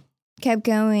gym kept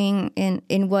going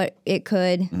in what it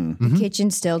could. The kitchen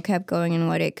still kept going in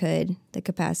what it could, the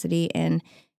capacity, and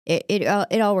it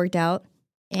all worked out.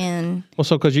 And Well,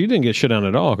 so because you didn't get shut down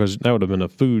at all, because that would have been a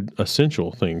food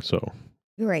essential thing. So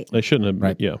right. they shouldn't have.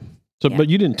 Right. Yeah. So, Yeah. but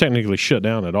you didn't technically shut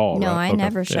down at all. No, right? I Okay.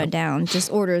 never Yeah. shut down. Just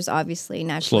orders obviously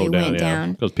naturally Slowed down, went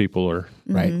down. because people are.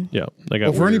 right? Yeah, they got.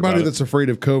 Well, for weird anybody about it. that's afraid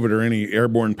of COVID or any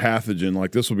airborne pathogen,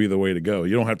 like this will be the way to go.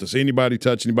 You don't have to see anybody,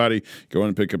 touch anybody. Go in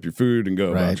and pick up your food and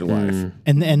go Right. about your life.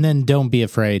 And then don't be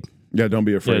afraid. Yeah, don't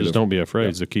be Yeah, afraid. just don't be afraid.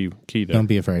 Is the key there. Don't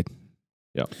be afraid.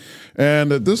 Yeah.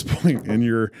 And at this point in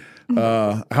your,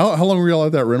 how long were y'all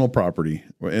at that rental property?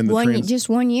 In the Just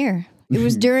 1 year. It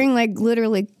was during like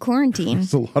literally quarantine.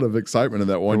 There's a lot of excitement in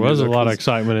that one. There was year, a lot of because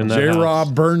excitement in that. J. house.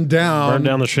 Rob burned down.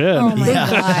 the shed. Oh my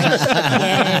gosh.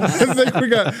 Yes. I think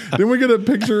didn't we get a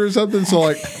picture or something? So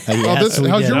like, yes, we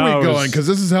how's did. your No, week it was- going? Because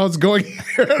this is how it's going here.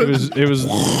 It was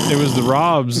the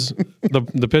Robs.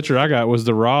 The picture I got was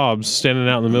the Robs standing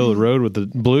out in the middle of the road with the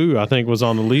Blue. I think was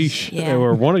on the leash, Yeah.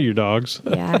 or one of your dogs.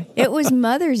 Yeah. It was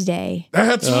Mother's Day.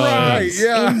 That's right.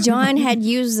 Yeah. And John had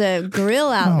used the grill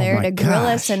out Oh there my to grill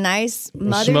gosh. us a nice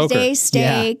Mother's smoker. Day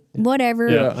steak, whatever.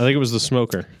 Yeah, I think it was the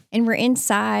smoker. And we're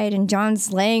inside, and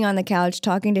John's laying on the couch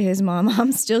talking to his mom.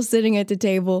 I'm still sitting at the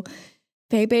table.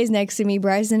 Pepe's next to me,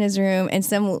 Bryce in his room, and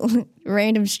some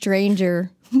random stranger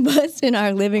busts in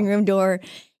our living room door.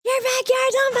 your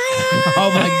backyard's on fire.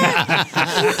 Oh my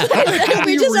God.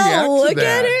 We you just react all to look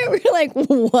that? at her. We're like,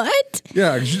 what?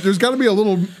 Yeah, there's got to be a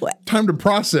little time to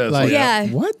process. Like, Yeah.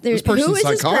 what? This person's Who is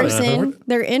this psychotic. person?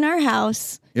 They're in our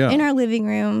house, Yeah. in our living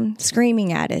room,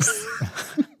 screaming at us.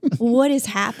 What is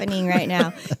happening right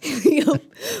now?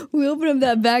 we open up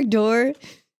that back door.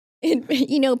 And,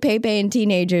 Pepe and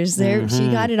teenagers, there she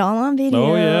got it all on video.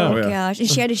 Oh, yeah. Oh, yeah. Gosh. And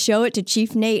she had to show it to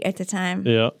Chief Nate at the time.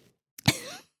 Yeah.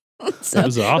 So That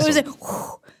was awesome. It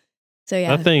was so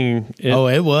yeah. That thing,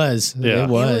 It was. Yeah. It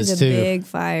was a too. big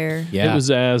fire. Yeah. it was,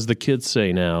 as the kids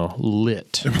say now,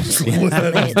 lit.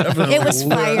 It was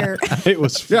fire. It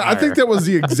was fire. Yeah, I think that was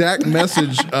the exact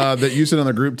message that you sent on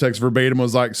the group text verbatim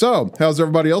was like, so, how's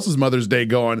everybody else's Mother's Day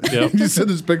going? Yep. You sent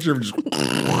this picture of just,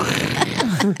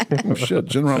 oh shit,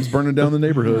 Jenn Rob's burning down the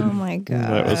neighborhood. Oh my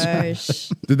gosh.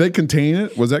 Did they contain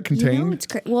it? Was that contained? It's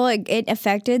well, it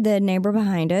affected the neighbor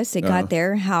behind us. It got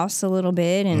their house a little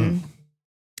bit, and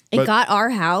it But- got our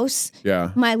house.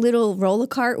 Yeah. My little roller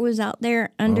cart was out there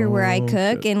under where I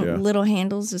cook, and yeah. little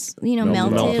handles just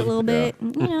melted a little bit.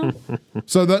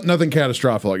 So that nothing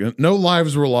catastrophic. Like, no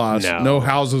lives were lost. No. No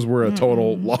houses were a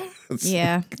total loss.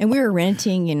 Yeah, and we were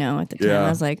renting. At the time, Yeah. I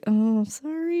was like, "Oh,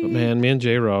 sorry." But man, me and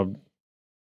J Rob,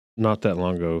 not that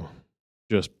long ago,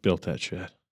 just built that shed.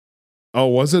 Oh,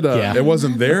 was it? Yeah. It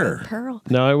wasn't there. Pearl.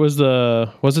 No, it was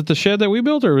it the shed that we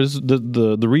built, or was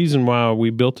the reason why we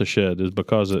built the shed is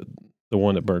because the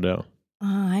one that burned out? Oh,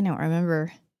 I don't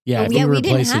remember. Yeah, Oh, we we didn't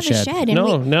replaced have the a shed.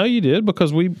 And No, you did,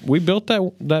 because we built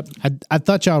that. I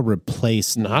thought y'all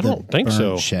replaced. No, I don't think burnt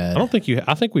so. Shed. I don't think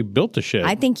I think we built the shed.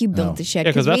 I think you built Oh. the shed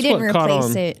Yeah, 'cause because we that's didn't what caught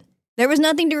replace on. it. There was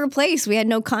nothing to replace. We had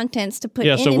no contents to put.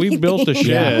 Yeah, in so we built the anything.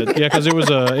 shed. Yeah, because it was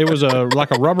a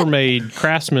like a Rubbermaid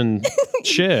Craftsman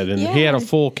shed, and he had a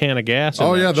full can of gas. In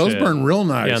Oh that yeah, those shed. burn real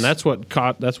nice. Yeah, and that's why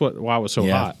it was so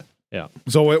Yeah. hot. Yeah,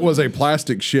 so it was a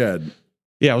plastic shed.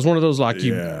 yeah, it was one of those like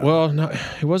Yeah. no,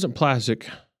 it wasn't plastic.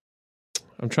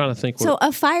 I'm trying to think. So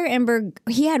a fire ember,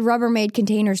 he had Rubbermaid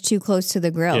containers too close to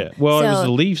the grill. Yeah. Well, it was So the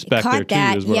leaves back caught there too.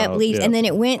 that. Is what Yep, leaves, and then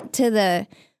it went to the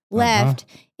left.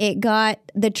 It got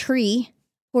the tree,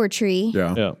 poor tree,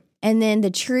 Yeah. yeah, and then the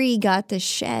tree got the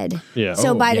shed. yeah.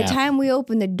 So by yeah. the time we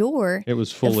opened the door, it was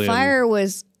the fully fire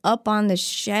was up on the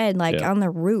shed, like Yeah. on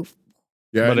the roof,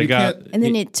 Yeah. but you it got can't- and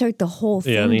then it took the whole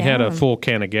thing. yeah, and he had a down. full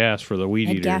can of gas for the weed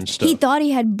Had eater gas. and stuff. He thought he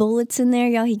had bullets in there,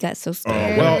 y'all. He got so Oh,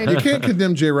 scared. well, you can't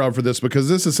condemn J. Rob for this because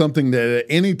this is something that at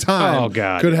any time Oh,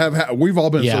 God, could yeah. have. We've all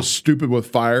been Yeah. so stupid with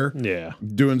fire, yeah.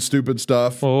 doing stupid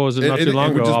stuff. Well, what was it not too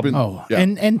long would ago? just been- Oh, yeah.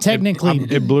 and technically,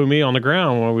 It blew me on the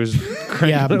ground when I was cranking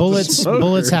yeah, up the bullets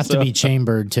smoker, have so- to be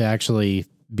chambered to actually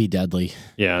be deadly.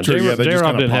 Yeah, True, yeah, they just J-Rob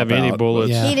kinda didn't have pop any out,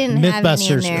 bullets. Yeah. He didn't have any in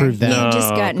Mythbusters there. proved that. He just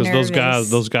got nervous.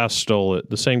 those guys stole it.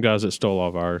 The same guys that stole all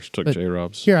of ours took But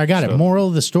J-Rob's. Here, I got it. stuff. Moral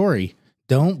of the story: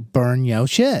 don't burn your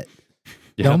shit.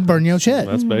 Yeah. Don't burn your shit.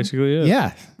 That's basically it.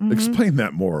 Yeah, Explain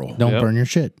that moral. don't Yep. burn your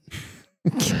shit.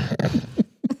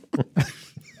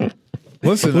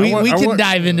 Listen, We I can want-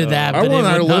 dive into that, I but it want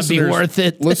would our not be listeners, worth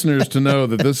it. listeners to know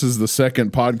that this is the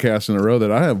second podcast in a row that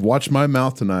I have watched my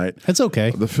mouth tonight. That's okay.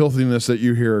 The filthiness that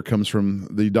you hear comes from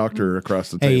the doctor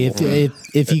across the Hey, table.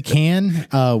 if you can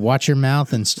watch your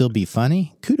mouth and still be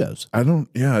funny, kudos. I don't.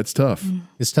 Yeah, it's tough.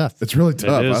 It's tough. It's really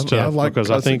tough. It is I tough like because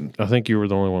cussing. I think you were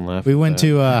the only one laughing. We at went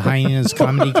that. to Hyenas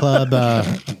Comedy Club.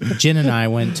 Jen and I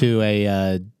went to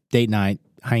a date night,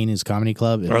 Hyenas Comedy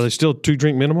Club. Are they still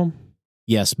 2-drink minimum?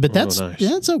 Yes, but that's nice.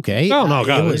 that's okay. Oh no,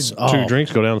 God! it was 2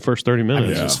 drinks go down the first 30 I minutes.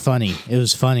 mean, it was funny. It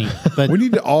was funny, but We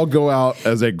need to all go out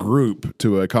as a group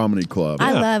to a comedy club.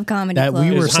 I love comedy That clubs.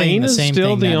 we were Is saying the Hyenas same still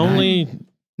thing the that only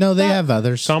no, they have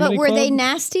others. comedy But were they club?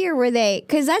 nasty or were they?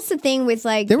 Because that's the thing with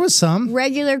like There was some.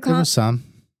 regular There was some.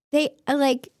 they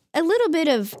like a little bit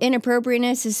of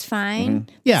inappropriateness is fine.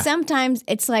 Yeah. Sometimes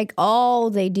it's like all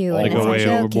they do, They and go it's way like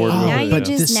overboard okay, with now it, you're yeah. But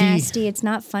to just see- nasty. It's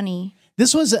not funny.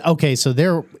 This was okay. So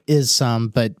there is some,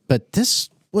 but this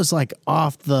was like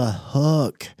off the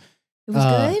hook. It was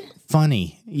good.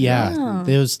 Funny. Yeah. Oh.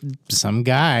 There was some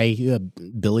guy,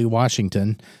 Billy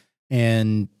Washington,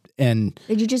 and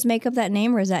Did you just make up that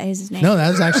name or is that his name? no, that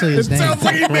was actually his name. Sounds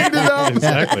like he made it up.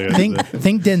 exactly.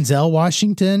 Think Denzel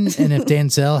Washington, and if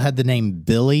Denzel had the name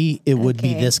Billy, it would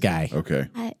be Okay. this guy. Okay.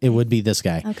 It would be this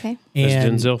guy. Okay. Is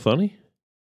And Denzel funny?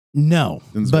 no,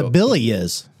 Denzel. but Billy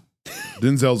is.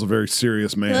 Denzel's a very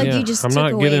serious I feel man. like Yeah, you just I'm took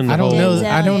not away getting from the I don't whole- know.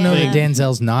 Denzel, I don't know yeah. that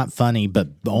Denzel's not funny, but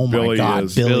oh my Billy God,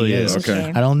 is. Billy is.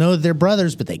 Okay. I don't know that they're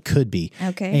brothers, but they could be.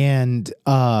 Okay. And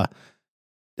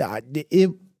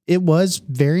it was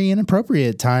very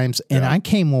inappropriate at times, and Yeah. I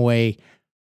came away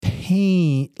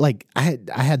pain. Like I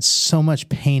had so much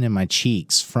pain in my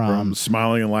cheeks from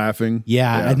smiling and laughing.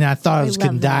 Yeah, and I thought I was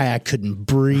going to die. I couldn't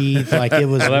breathe. Like it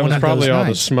was. Well, that one was of probably those all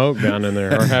nights. the smoke down in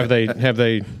there, or have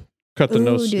they cut the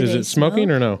nose? do Is they it smoking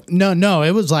smoke? or no? No,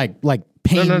 it was like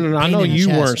pain. No. I pain know in the you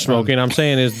chest weren't smoking. I'm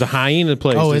saying is the hyena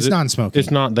place. Oh, is it's non-smoking. It's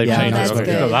not. They've Yeah, changed that's it. Okay.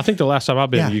 good. Because I think the last time I've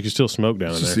been, Yeah. you can still smoke down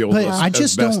in It's just there. the old But I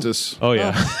just don't- asbestos. Oh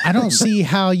yeah. I don't see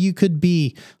how you could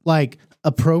be like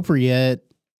appropriate,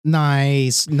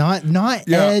 nice, not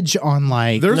edge on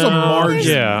like. There's a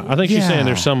margin. Yeah, I think she's saying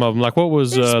there's some of them. Like what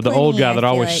was There's the old plenty, guy that I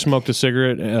feel always like. smoked a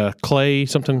cigarette? Clay,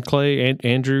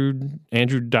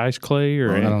 Andrew Dice Clay,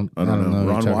 or I don't know. Ron what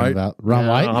you're talking White? about. Ron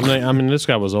White. I mean, this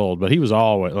guy was old, but he was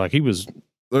always like he was.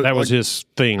 That was his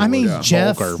thing. I mean, was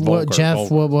Jeff, Volker.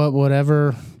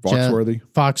 whatever. Foxworthy.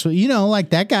 Fox, like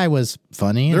that guy was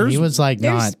funny. And he was like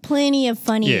There's not. plenty of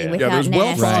funny Yeah. without Yeah, there's well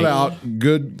nasty. thought out,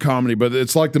 good comedy, but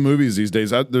it's like the movies these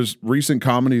days. There's recent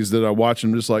comedies that I watch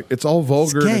and I'm just like, it's all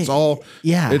vulgar. It's And gay. it's all,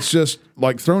 Yeah. it's just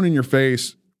like thrown in your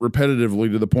face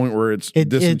repetitively to the point where it's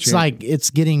disenchanting. It's like it's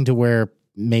getting to where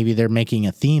maybe they're making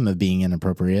a theme of being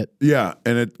inappropriate. yeah,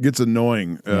 and it gets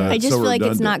annoying. I It's just so feel like it's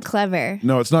redundant. not clever.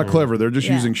 No, it's not clever. They're just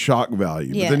Yeah. using shock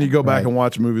value. Yeah. But then you go back Right. and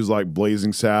watch movies like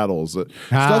Blazing Saddles, stuff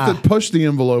Ah. that pushed the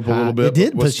envelope a little bit. It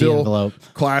did but was push the still envelope.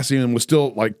 classy and was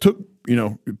still like took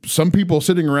some people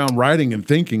sitting around writing and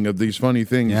thinking of these funny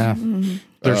things. Yeah.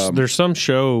 There's some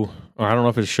show, or I don't know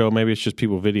if it's a show, maybe it's just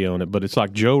people videoing it, but it's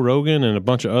like Joe Rogan and a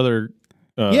bunch of other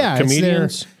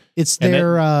comedians. It's And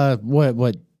their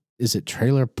what is it?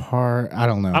 Trailer park? I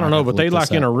don't know. I don't know, but they like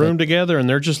in a room together and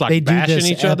they're just like They do bashing this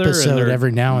each other. And episode they're,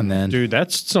 every now and then. dude,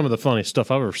 that's some of the funniest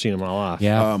stuff I've ever seen in my life.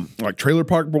 Yeah. Like Trailer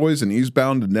Park Boys and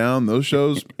Eastbound and Down, those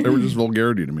shows, they were just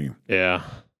vulgarity to me. Yeah.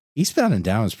 Eastbound and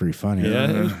Down is pretty funny.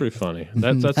 Yeah, it was pretty funny.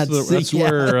 That's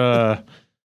Yeah.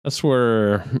 that's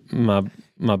where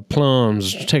my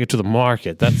plums take it to the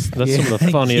market. That's some of the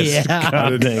funniest. Yeah. I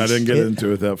didn't get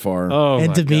into it that far. Oh, And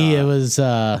my to me, God. it was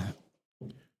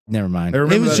never mind. I It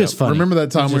remember was just funny. Remember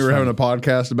that time It we was were just having a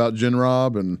podcast about Jenn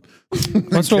Rob and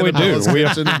That's what we do.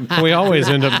 We always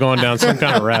end up going down some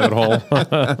kind of rabbit hole.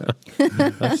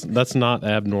 that's not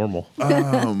abnormal.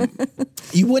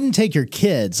 You wouldn't take your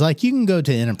kids. Like you can go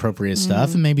to inappropriate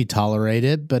stuff and maybe tolerate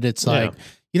it, but it's like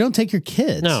you don't take your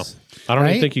kids. No, I don't Right?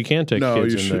 even think you can take No,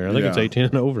 kids you in there. I think it's yeah. 18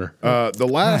 and over.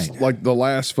 the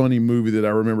last funny movie that I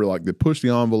remember, like that pushed the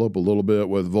envelope a little bit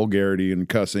with vulgarity and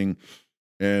cussing,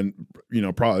 and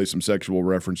probably some sexual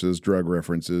references, drug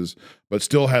references, but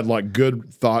still had like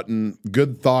good thought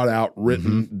out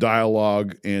written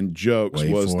dialogue and jokes.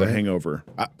 Wait Was for The it. Hangover?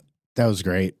 That was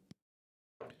great.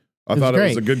 I It thought was it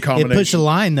was a great. good combination. It pushed a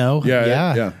line though.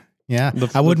 Yeah.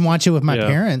 I wouldn't watch it with my yeah.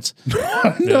 parents.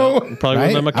 No. Probably Right?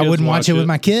 wouldn't let my I kids wouldn't watch it with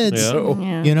my kids. Yeah.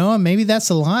 Yeah. You know, and maybe that's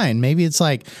the line. Maybe it's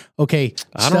like, okay,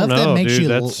 I stuff don't know, that makes dude. you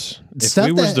That's if stuff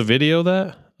we was that- to video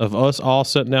that of us all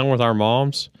sitting down with our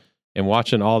moms and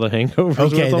watching all the hangovers.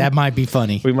 okay, with them, that might be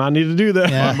funny. we might need to do that.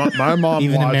 Yeah. My mom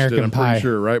Even watched American it. I'm Pie. pretty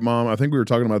sure, right, Mom? I think we were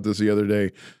talking about this the other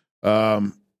day.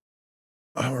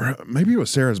 Or maybe it was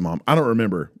Sarah's mom. I don't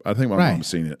remember. I think my Right. mom's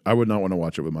seen it. I would not want to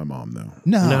watch it with my mom, though.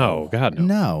 No, God, no.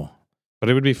 no. But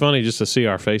it would be funny just to see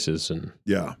our faces and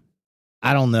Yeah.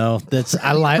 I don't know.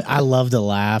 I love to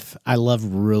laugh. I love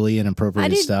really inappropriate I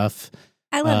did- stuff.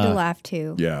 I love to Uh, laugh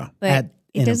too. Yeah. But At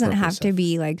it doesn't inappropriate have to stuff.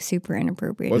 be like super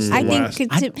inappropriate. What's the I last-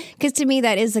 think because to me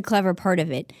that is the clever part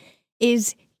of it.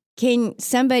 Is can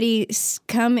somebody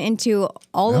come into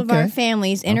all of our Okay.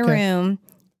 families in a Okay. room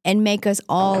and make us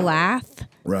all laugh?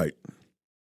 Right.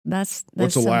 That's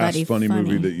What's the last somebody funny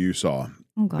movie that you saw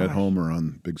oh, gosh. at home or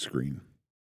on big screen?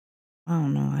 I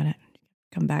don't know. I don't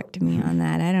come back to me on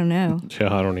that. I don't know.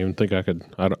 yeah, I don't even think I could.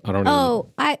 I don't. Oh,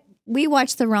 we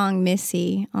watched The Wrong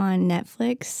Missy on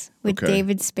Netflix with Okay.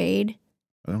 David Spade.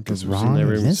 I don't It's think wrong. Even,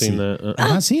 never even Missy. seen that. I've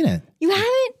not seen it. You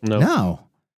haven't? No. No.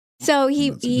 So he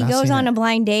Not goes seen on it. a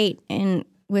blind date and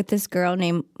with this girl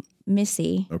named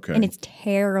Missy. Okay. And it's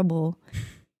terrible.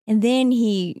 And then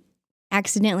he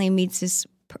accidentally meets this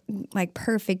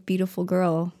perfect, beautiful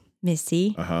girl,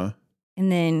 Missy. Uh-huh.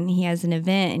 And then he has an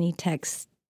event and he texts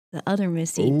the other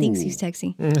Missy, thinks Ooh. he's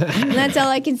texting. And that's all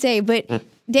I can say. But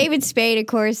David Spade, of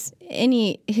course,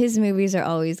 his movies are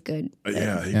always good.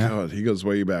 Yeah, he goes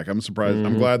way back. I'm surprised.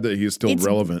 I'm glad that he's still It's-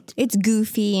 relevant. It's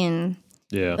goofy and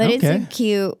Yeah. but it's a Okay.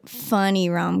 cute, funny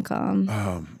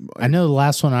rom-com. I know the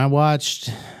last one I watched,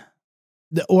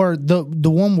 the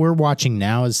one we're watching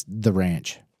now is The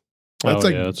Ranch. That's oh,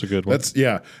 a- yeah, that's a good one. That's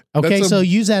yeah. Okay, That's so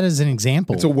use that as an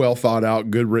example. it's a well thought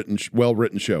out, good written, well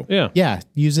written show. yeah. yeah,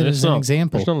 use it And as it's an not-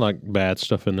 example. There's no like bad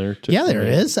stuff in there. Too. Yeah, there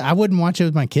is. I wouldn't watch it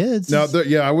with my kids. Now,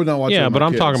 I would not watch. it Yeah, with but my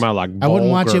I'm kids. talking about like. I wouldn't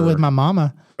watch it vulgar- with my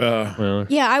mama.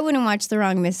 Yeah, I wouldn't watch The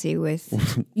Wrong Missy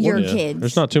with your kids.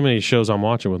 There's not too many shows I'm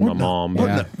watching with my mom.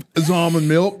 What is almond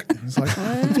milk? It's like,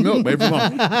 it's milk made from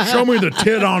almond. Show me the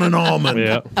tit on an almond.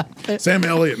 Yeah. Sam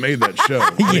Elliott made that show.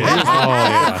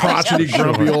 Yeah. Crotchety,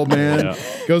 grumpy old man. Yeah.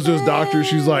 Goes to his doctor.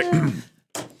 She's like,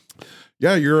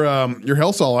 yeah, your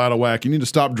health's all out of whack. You need to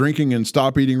stop drinking and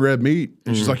stop eating red meat.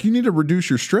 And she's like, you need to reduce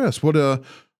your stress. What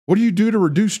do you do to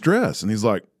reduce stress? And he's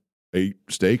like, eat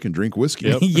steak and drink whiskey.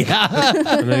 Yep. Yeah.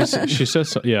 And then she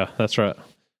says, yeah, that's right.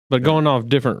 But going off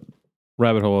different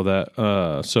rabbit hole of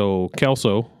that. So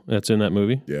Kelso, that's in that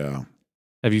movie. Yeah.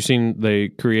 Have you seen they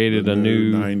created a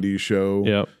new 90s show?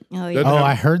 Yep. Oh, yeah. Oh,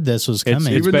 I heard this was coming.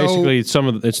 It's Even basically some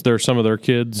of their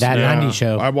kids. That 90s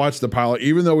show. I watched the pilot.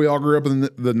 Even though we all grew up in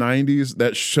the 90s,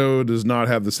 that show does not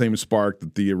have the same spark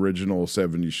that the original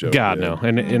 70s show God, did. no.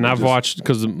 And I've watched,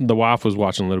 because the wife was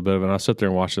watching a little bit of it, and I sat there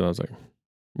and watched it, and I was like,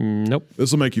 nope.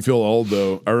 This will make you feel old,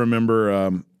 though. I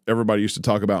remember everybody used to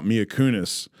talk about Mia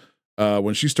Kunis.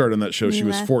 When she started on that show, she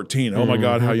was 14. Oh, my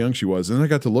God, how young she was. And then I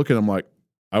got to look at him like,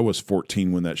 I was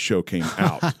 14 when that show came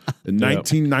out in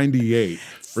 1998.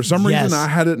 For some reason, I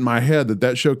had it in my head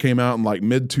that show came out in like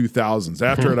mid 2000s.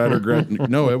 After it, I regret.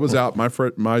 No, it was out my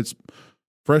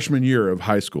freshman year of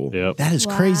high school. Yep. That is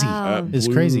crazy. It's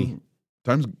crazy.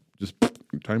 Time goes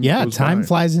time by.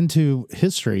 flies into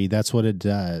history. That's what it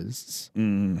does.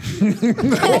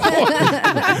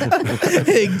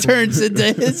 It turns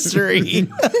into history.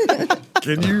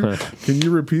 Can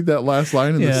you repeat that last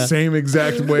line in the same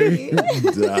exact way?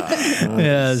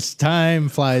 Yes, time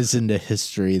flies into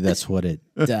history. That's what it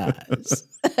does.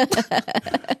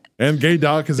 And Gay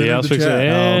Doc is in the chat.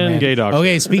 And Gay Doc.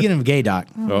 Okay, speaking of Gay Doc.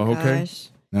 Oh, okay. Gosh.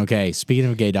 Okay, speaking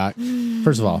of Gay Doc.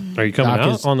 First of all, Are you coming Doc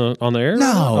out is- on the air?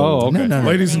 No. Oh, okay. No.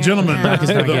 Ladies and gentlemen, Doc is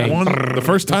not gay. the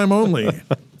first time only.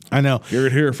 I know. Hear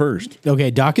it here first. Okay,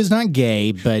 Doc is not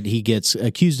gay, but he gets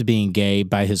accused of being gay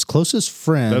by his closest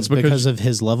friends That's because- because of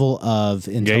his level of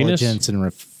intelligence and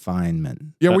refinement.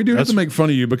 Yeah, we do have to make fun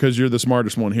of you because you're the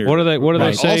smartest one here. What do they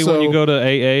Right. say when Also- you go to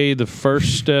AA? The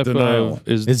first step Denial.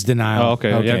 is Denial. Oh,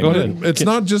 okay. Yeah, go ahead. It's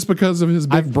not just because of his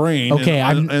big brain. okay,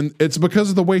 and it's because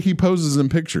of the way he poses in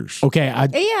pictures. Okay, Yeah, I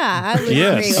would agree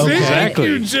Yes, with that.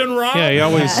 exactly. Jenn Rob. Yeah, he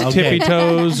always tippy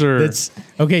toes or.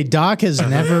 okay. Doc has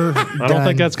never. I don't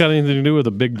think that's got anything to do with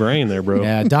a big brain there, bro.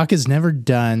 Yeah, Doc has never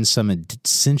done some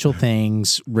essential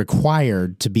things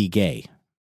required to be gay.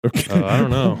 I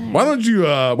don't know. Why don't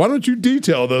you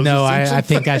detail those? No, essential I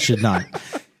think I should not,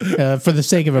 for the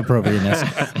sake of appropriateness.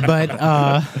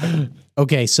 But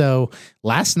okay, so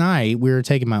last night we were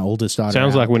taking my oldest daughter.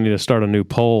 Sounds out. like we need to start a new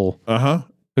poll.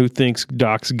 Who thinks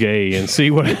Doc's gay and see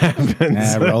what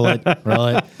happens. roll it.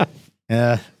 Roll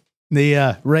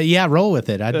with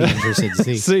it. I'd be interested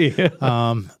to see.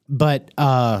 But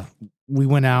we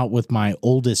went out with my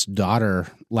oldest daughter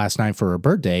last night for her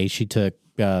birthday. She took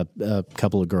a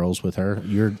couple of girls with her.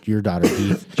 Your daughter,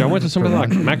 Eve. I went to something like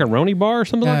Macaroni Bar or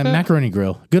something like that? Macaroni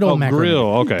Grill. Good old macaroni. Grill.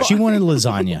 Okay. She wanted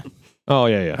lasagna. Oh,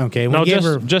 yeah. Okay, we No, gave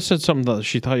her- just said something that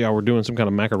she thought y'all were doing some kind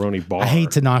of macaroni bar. I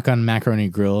hate to knock on Macaroni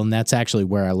Grill, and that's actually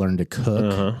where I learned to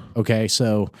cook. Okay,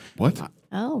 so What?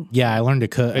 Oh. yeah, I learned to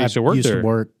cook. I used to work used there. to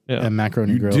work Yeah. at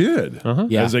Macaroni You Grill. did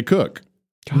Yeah. as a cook.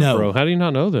 God, No. bro, how do you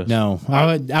not know this? No,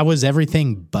 I was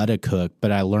everything but a cook,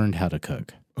 but I learned how to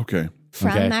cook Okay.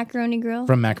 From Okay. Macaroni Grill?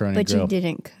 from Macaroni But Grill. you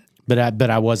didn't cook. But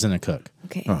I wasn't a cook.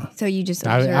 Okay. So you just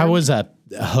I observed. was a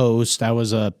host. I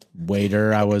was a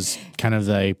waiter. I was kind of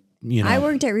the I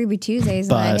worked at Ruby Tuesdays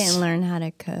and I Bus. didn't learn how to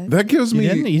cook. That gives You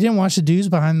me. didn't watch the dudes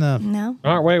behind the. No.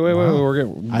 All right, wait. We're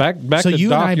getting back so to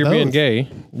you and I Doc. You're being both- gay.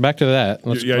 Back to that.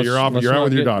 You're out with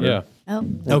not your daughter. Yeah. Oh.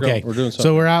 Okay, we're doing something.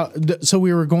 So we're out. So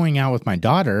we were going out with my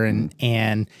daughter, and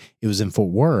it was in Fort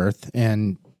Worth,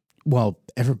 and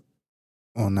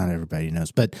not everybody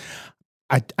knows, but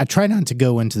I try not to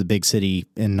go into the big city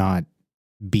and not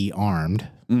be armed,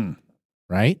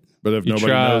 right? But if You nobody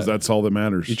try- knows, that's all that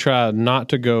matters. You try not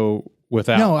to go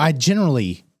without. No, I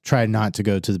generally try not to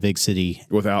go to the big city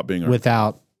Without being armed.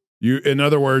 without You, in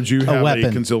other words, you have a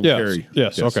weapon. concealed Yes. carry.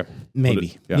 Yes. Okay.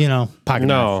 maybe yeah. pocket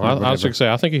No, knife or I was whatever. going to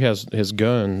say I think he has his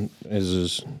gun is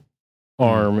his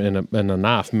arm and a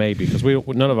knife maybe because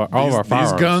all of our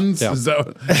firearms. These guns. Yeah. Is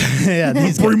that, yeah,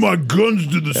 these bring my guns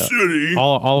to the city.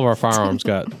 all of our firearms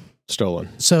got stolen.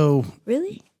 So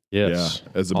Really? Yes,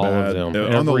 Yeah, as a all bad of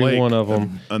them. on the Every lake, one of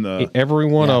them. on the Every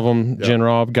one of them, Jenn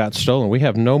Rob, got stolen. We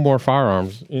have no more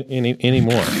firearms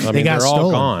anymore. I mean, got they're all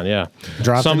stolen. gone. Yeah,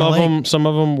 Dropped in some the of lake. them. Some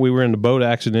of them, we were in the boat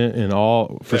accident, and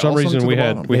for They some all sunk reason to we the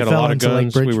had bottom. we They had a fell lot of into Lake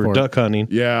guns. We were Bridgeport. duck hunting.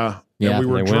 yeah. Yeah. And we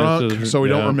were They went drunk, to- so we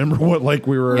don't yeah. remember what lake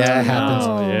we were Yeah, at. it happens.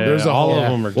 Oh, yeah. There's a all whole-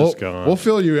 of them are just gone. We'll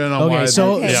fill you in on why. Okay,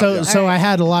 so Okay. so Yeah. so All I right.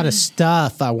 had a lot of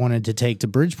stuff I wanted to take to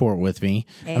Bridgeport with me.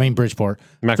 I mean Bridgeport,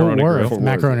 Macaroni Fort Worth, Grill. Fort Worth.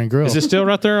 Macaroni Grill. Is it still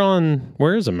right there on?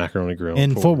 Where is a macaroni grill?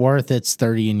 in Fort Worth? It's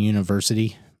 30 in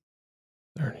University.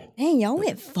 Dang, y'all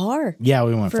went far. Yeah,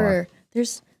 we went far.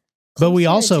 There's. But we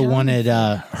closer also to town. wanted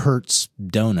Hertz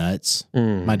Donuts.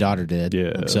 Mm. My daughter did.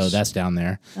 Yes. So that's down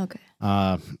there. Okay.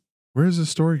 Where's this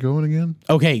story going again?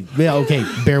 Okay. Yeah, okay.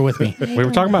 Bear with me. We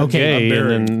were talking about Okay, gay,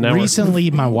 and then now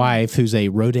Recently, my wife, who's a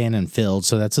Rodan and Field,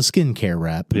 so that's a skincare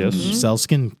rep, Yes. who sells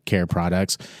skincare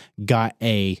products, got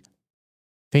a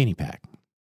fanny pack.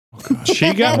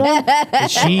 she got one.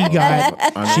 She got.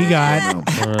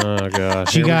 Oh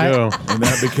gosh, She here got- we go. And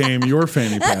that became your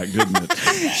fanny pack, didn't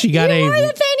it? She got You wore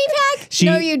the a. fanny pack? She-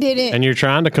 No, you didn't. And you're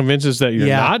trying to convince us that you're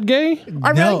Yeah. not gay?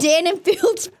 A No. Rodan and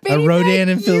Fields fanny Rodan pack?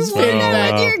 and Fields You wore fanny that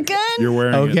pack. with your gun? You're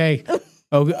wearing it.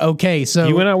 Okay. Okay. So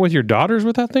You went out with your daughters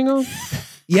with that thing on?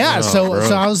 yeah. Oh, so bro.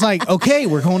 so I was like, okay,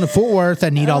 we're going to Fort Worth. I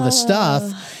need all this stuff,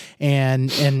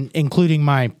 and including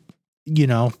my,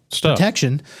 Stuff.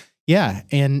 protection. Yeah.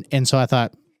 And so I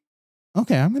thought,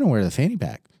 okay, I'm going to wear the fanny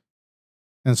pack.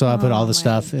 And so I put all the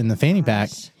stuff in the fanny pack.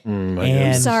 Mm, my And-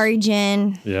 goodness. Sorry,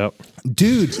 Jen. Yep.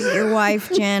 Dude, Your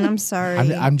wife, Jen. I'm sorry.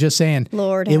 I'm just saying,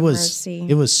 Lord it have was mercy.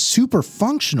 it was super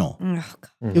functional. Oh,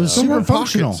 God. It was So super were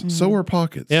functional. pockets. So were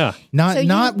pockets. Yeah. Not So you-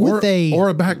 not with a or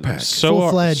a backpack. So are,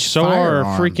 Full-fledged so are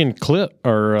firearm. freaking clip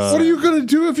or What are you gonna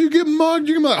do if you get mugged?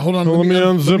 You're gonna be like, hold on, Let me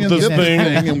unzip this thing.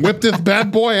 and whip this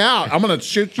bad boy out. I'm gonna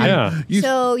shoot you. Yeah. You-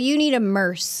 So you need a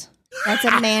merce. That's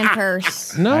a man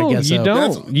purse. No, I guess you so.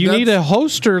 don't. That's- you need that's- a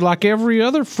holster like every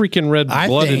other freaking I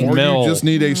red-blooded think- or male. you just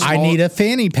need a small, I need a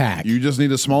fanny pack. you just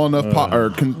need a small enough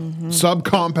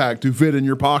subcompact to fit in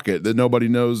your pocket that nobody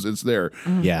knows it's there.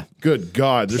 Yeah. Good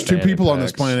God, there's two Fanny people on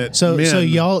this packs. planet. So men,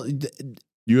 y'all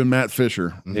you and Matt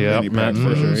Fisher. Yeah, Fanny Matt pack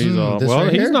Fisher. photos. He's all This well.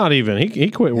 right He's here? not even.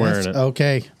 He quit wearing it.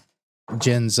 Okay.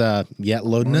 Jen's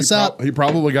loading us up. He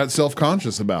probably got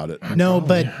self-conscious about it. No,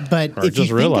 but Or if you just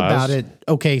think realized. about it,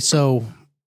 okay, so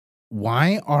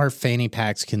why are fanny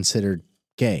packs considered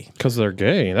gay? Because they're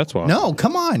gay. That's why. No,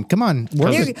 come on. Because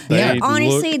They're, they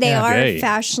honestly, look they are gay.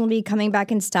 fashionably coming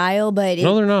back in style, but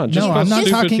No, they're not. Just No, because I'm not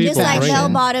stupid talking people just like Corporation. bring bell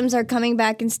them. bottoms are coming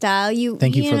back in style.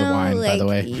 Thank you for the know, wine, by the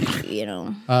way. You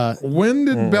know, When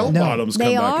did bell bottoms come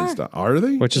They back in are. style? Are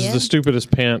they? Which is Yeah. the stupidest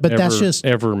pant But ever, that's just-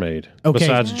 ever made. Okay.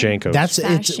 Besides Janko's. That's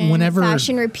it's whenever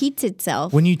fashion repeats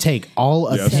itself. when you take all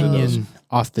Yes, it opinion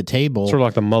off the table. sort of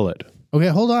like the mullet. Okay,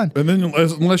 hold on. And then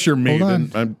unless you're me, Hold on.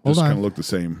 then I'm Hold just on. going to look the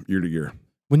same year to year.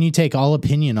 When you take all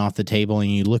opinion off the table and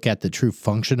you look at the true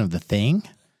function of the thing,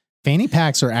 fanny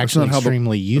packs are actually not how the-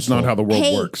 extremely That's useful. not how the world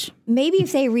Hey, works. maybe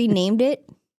if they renamed it,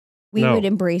 we No. would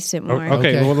embrace it more.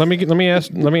 Okay, Okay. well let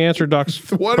me answer Doc's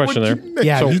What question would there. you name-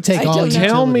 Yeah, So, you take I all don't know.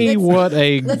 Tell me utility. what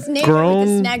a Let's name it with the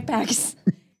grown snack packs.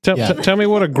 Yeah. tell me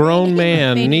what a grown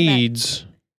man Fanny pack. needs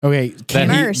Okay, that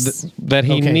Merce. he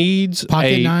Okay. needs pocket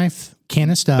a knife, can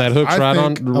of stuff. that hooks I right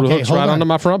think- on Okay, hooks hold right on. onto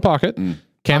my front pocket.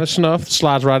 Can of snuff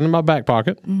slides right into my back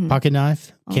pocket. Pocket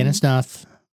knife, can of stuff,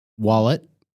 wallet.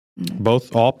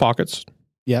 Both all pockets.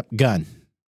 Yep, gun.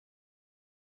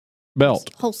 Belt.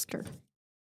 Holster.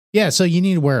 Yeah, so you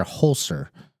need to wear a holster.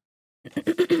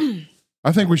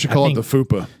 I think we should call it the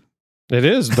FUPA. It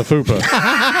is the fupa.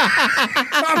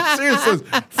 I'm serious. It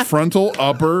says frontal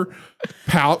upper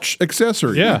pouch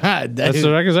accessory. Yeah, that's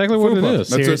exactly what it FUPA. is.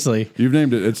 That's Seriously. it. You've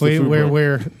named it. It's the FUPA.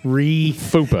 We're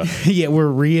Fupa. yeah, we're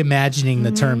reimagining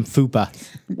the term fupa.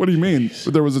 What do you mean?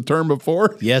 There was a term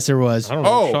before? Yes, there was. I don't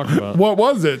know what you're talking about. What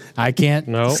was it? I can't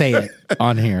No. say it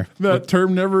on here. That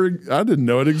term never, I didn't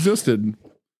know it existed.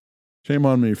 Shame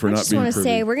on me for I not just being want to privy.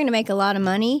 say we're going to make a lot of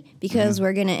money because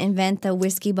we're going to invent the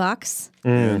whiskey box.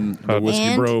 And the Whiskey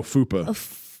And- Bro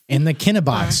FUPA. In the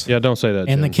Kinebox. Yeah, don't say that.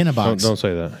 And the Jen. Kinebox. Don't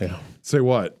say that. Yeah. Say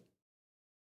what?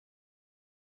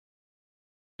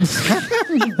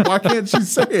 Why can't she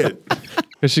say it?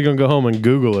 Because she's gonna go home and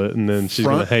Google it, and then she's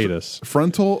gonna Front- hate us.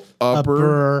 Frontal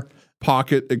upper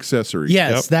pocket accessory.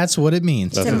 Yes, Yep. that's what it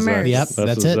means. It's a merce. Yep, That's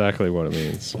that's it. exactly what it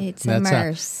means. It's That's a how-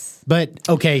 merce. But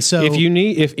okay, so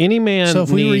If any man so if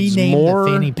we needs rename more,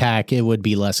 the fanny pack, it would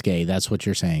be less gay. That's what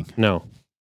you're saying. no,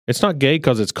 it's not gay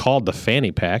because it's called the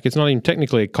fanny pack. It's not even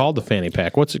technically called the fanny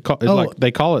pack. What's it called? Oh, Like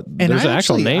they call it. And There's I an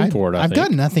actual actually- name for it. I I've think.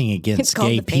 got nothing It's against called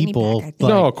gay the fanny people. pack, I think.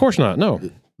 No, like- of course not. No,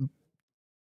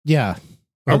 yeah.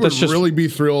 I would that's just really be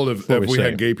thrilled if what we we say.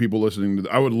 had gay people listening to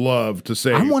I would love to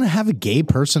say I want to have a gay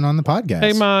person on the podcast.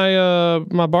 Hey,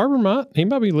 my barber might. He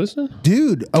might be listening.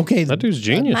 Dude, okay. That dude's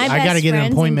genius. My I gotta best get an friends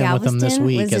in appointment with them this Galveston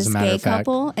week, was as a this matter gay of fact.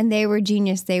 couple, and they were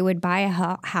genius. They would buy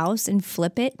a house and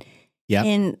flip it, Yeah.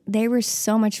 And they were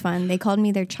so much fun. They called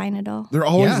me their China doll. They're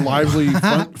always lively,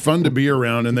 fun to be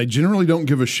around, and they generally don't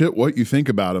give a shit what you think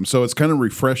about them. So it's kind of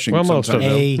refreshing. Well, most of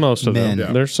them.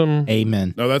 Yeah. There's some.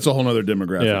 Amen. No, that's a whole other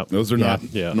demographic. Yeah. Those are not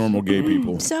normal gay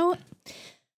people. So,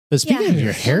 But speaking of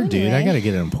your hair, dude, anyway. I got to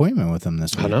get an appointment with him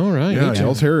this week. I know, right? Yeah,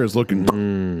 y'all's hair is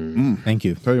looking. Thank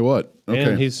you. Tell you what. Okay.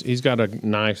 And he's got a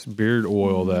nice beard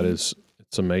oil that is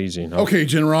it's amazing. Okay,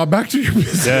 Jenn Rob, back to your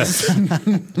business.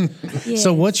 Yes.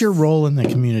 So what's your role in the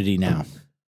community now?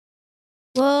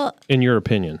 Well, In your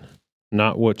opinion,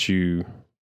 not what you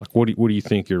like. What do you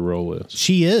think your role is?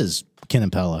 She is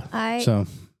Kenepela.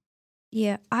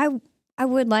 I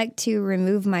would like to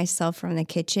remove myself from the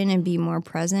kitchen and be more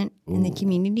present in the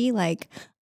community. Like,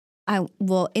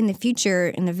 in the future,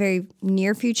 in the very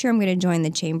near future, I'm going to join the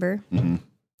chamber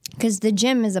because the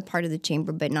gym is a part of the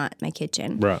chamber, but not my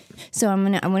kitchen. Right. So I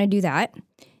want to do that,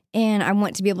 and I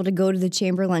want to be able to go to the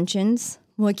chamber luncheons.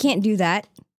 Well, I can't do that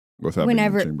Without being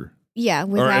in the chamber. Yeah,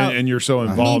 without and you're so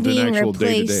involved me in being actual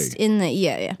day to replaced day. in the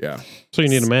yeah. So you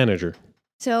need a manager.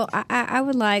 So I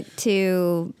would like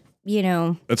to,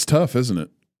 That's tough, isn't it?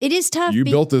 it is tough. You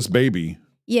built this baby.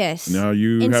 Yes. Now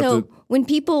you And have so to. when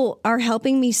people are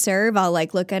helping me serve, I'll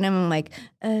like look at them and I'm like,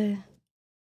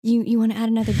 you want to add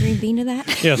another green bean to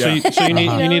that? Yeah. So you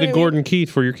need a Gordon Keith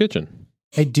for your kitchen.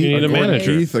 Hey, dude. You need a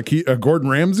manager. Keith, a Gordon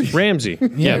Ramsay. Ramsey.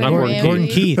 Yeah, not Gordon Gordon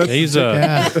Keith. He's the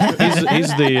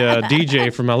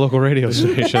DJ from my local radio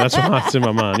station. That's what's in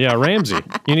my mind. Yeah, Ramsey.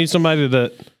 You need somebody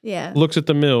that Yeah. looks at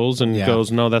the meals and goes,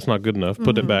 no, that's not good enough.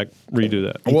 Put it back. Redo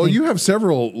that. Well, you have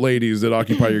several ladies that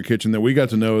occupy your kitchen that we got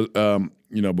to know,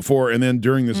 before, and then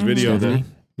during this video, that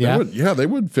they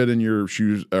would fit in your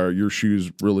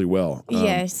shoes really well.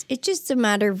 Yes. It's just a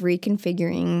matter of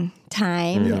reconfiguring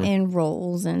time and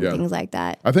roles and things like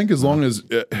that. I think as long as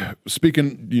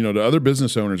speaking, to other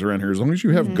business owners around here, as long as you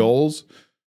have goals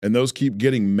and those keep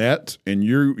getting met, and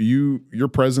your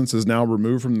presence is now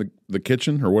removed from the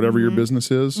kitchen or whatever your business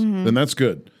is, then that's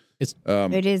good.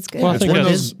 It is good. Well, I It's think when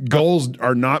that's- those goals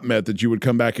are not met that you would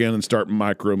come back in and start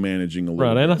micromanaging a little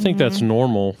Right, bit. and I think that's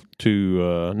normal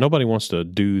to nobody wants to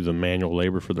do the manual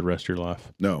labor for the rest of your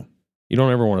life. No. You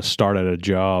don't ever want to start at a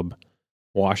job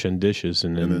washing dishes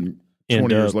and And then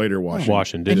 20 years later,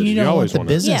 washing dishes. And you don't always want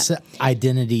the want to. business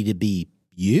identity to be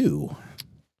you.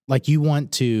 Like you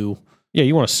want to. Yeah,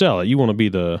 you want to sell it. You want to be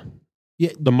the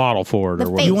model for it The or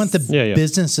face. whatever. You want the Yeah.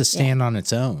 business to stand on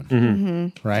its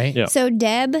own, right? Yeah. So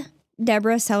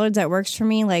Deborah Sellards that works for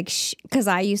me, like, because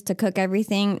I used to cook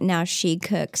everything, now she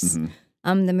cooks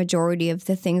the majority of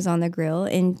the things on the grill,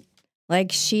 and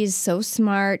like she's so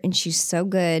smart and she's so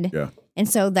good. Yeah. And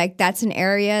so like that's an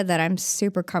area that I'm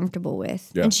super comfortable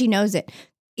with, Yeah. and she knows it.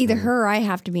 Either her or I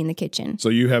have to be in the kitchen. So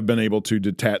you have been able to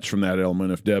detach from that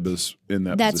element if Deb is in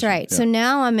that That's position. right. Yeah. So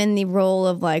now I'm in the role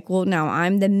of like, well, now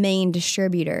I'm the main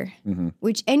distributor,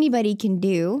 which anybody can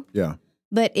do. Yeah.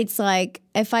 But it's like,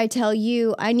 if I tell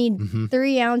you I need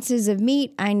 3 ounces of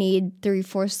meat, I need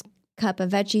 3/4 cup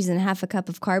of veggies and half a cup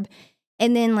of carb.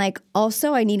 And then like,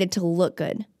 also I need it to look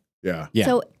good. Yeah. Yeah.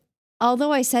 So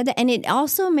although I said that, and it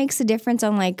also makes a difference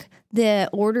on like the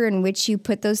order in which you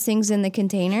put those things in the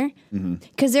container.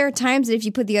 Because there are times that if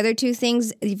you put the other 2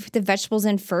 things, you put the vegetables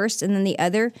in first and then the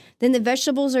other, then the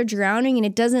vegetables are drowning and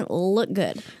it doesn't look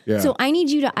good. Yeah. So I need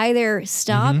you to either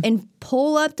stop and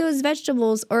pull up those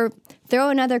vegetables or throw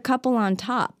another couple on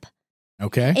top.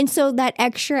 Okay. And so that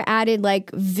extra added like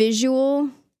visual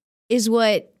is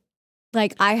what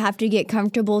like I have to get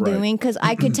comfortable Right. doing, because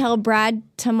I could tell Brad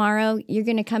tomorrow, you're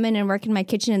going to come in and work in my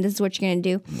kitchen and this is what you're going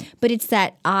to do. But it's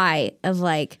that eye of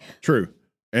like, True.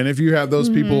 And if you have those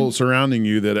people surrounding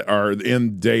you that are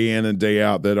in and day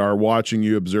out, that are watching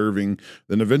you, observing,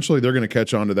 then eventually they're going to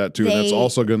catch on to that too. And that's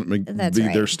also going to be right.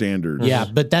 their standard. Yeah,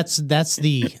 but that's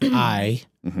the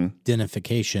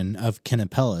identification of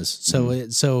Kenepela's. So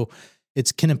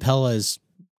it's Kenepela's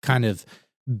kind of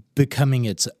becoming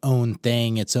its own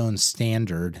thing, its own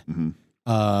standard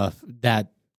that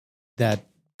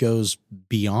goes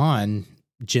beyond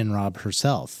Jenn Rob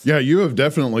herself. Yeah, you have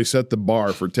definitely set the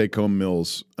bar for take-home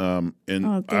meals. And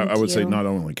thank I would say you. not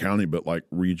only county, but like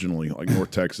regionally, like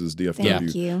North Texas, DFW.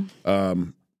 thank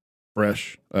you.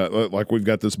 Fresh. Like we've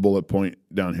got this bullet point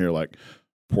down here, like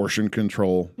portion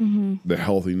control, the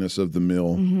healthiness of the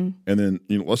meal. And then,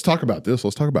 let's talk about this.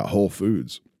 Let's talk about whole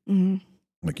foods.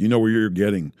 Like, where you're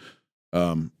getting,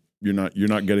 you're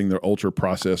not getting the ultra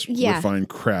processed refined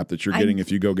crap that you're getting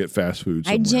if you go get fast food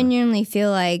somewhere. I genuinely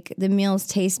feel like the meals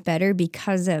taste better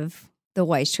because of the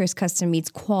White's Choice Custom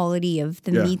Meats quality of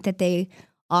the meat that they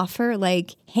offer,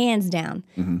 like hands down.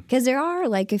 Because there are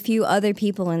like a few other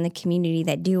people in the community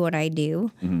that do what I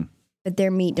do. but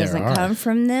their meat There doesn't are. come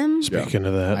from them. Speaking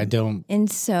of that, I don't And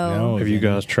so know. have you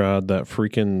guys tried that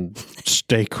freaking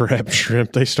steak wrap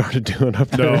shrimp they started doing up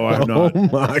there? No, I've not. Oh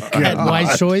my At god! Wise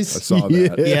I Choice? saw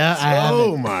that. Yeah, I haven't.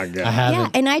 Oh my god! I haven't. yeah,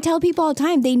 and I tell people all the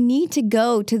time they need to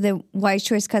go to the Wise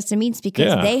Choice Custom Meats because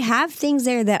Yeah. they have things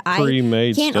there that I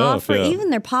Pre-made can't stuff, offer, yeah. even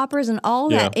their poppers and all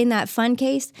that in that fun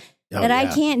case that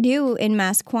I can't do in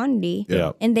mass quantity.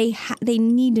 Yeah. And they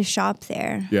need to shop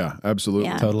there. Yeah, absolutely.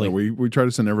 Yeah. Totally. We try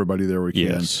to send everybody there we can.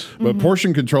 Yes. But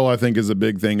portion control, I think, is a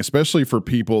big thing, especially for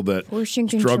people that Portion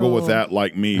struggle with control. that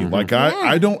like me. Mm-hmm. Like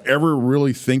I don't ever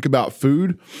really think about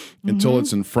food until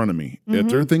it's in front of me. If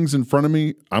there are things in front of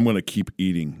me, I'm going to keep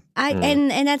eating.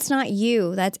 And that's not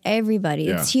you. That's everybody.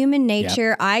 Yeah. It's human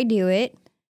nature. I do it.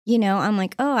 You know, I'm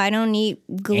like, oh, I don't eat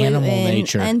gluten Animal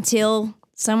nature. until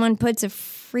someone puts a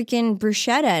freaking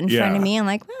bruschetta in front of me. I'm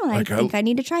like, well, I think I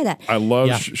need to try that. I love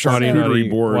Yeah. charcuterie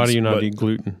boards. Why do you not but eat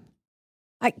gluten?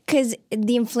 Because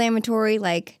the inflammatory,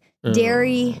 like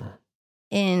dairy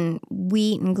and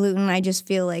wheat and gluten, I just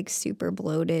feel like super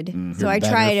bloated. So I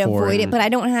Better try to for avoid it. it, but I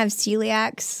don't have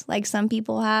celiacs like some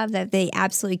people have that they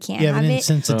absolutely can't You have have an it.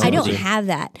 insensitivity. I don't have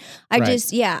that. I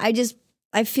Right.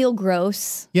 I feel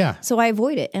gross. Yeah. So I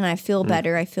avoid it and I feel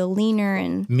better. I feel leaner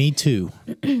and Me too.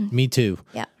 Me too.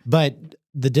 Yeah. But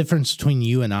the difference between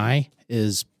you and I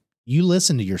is you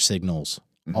listen to your signals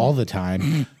all the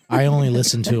time. I only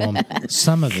listen to them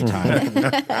some of the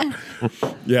time.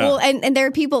 yeah. well, and there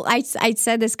are people. I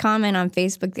said this comment on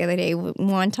Facebook the other day.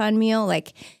 Wonton meal,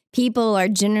 like people are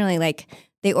generally like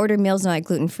they order meals and they're like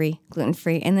gluten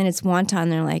free, and then it's wonton.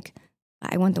 They're like,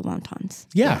 I want the wontons.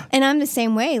 Yeah. And I'm the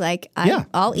same way. Like Yeah.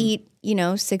 I'll eat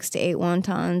 6 to 8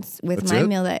 wontons with That's my it?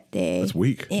 meal that day. That's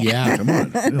weak. Yeah. Come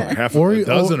on. You know, half Or- a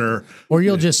dozen Or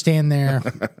you'll just stand there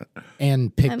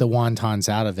and pick the wontons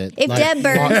out of it. If Deb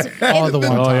burns- all the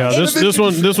wontons. Oh yeah,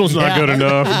 this one's not good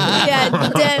enough.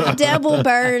 Yeah, Deb will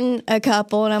burn a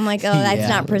couple, and I'm like, oh, that's Yeah.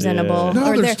 not presentable. No,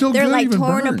 or they're still they're good like even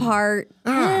torn burned. apart.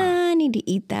 I need to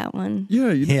eat that one.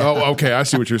 Yeah. Oh, okay. I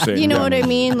see what you're saying. You know Yeah. what I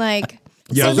mean? Like,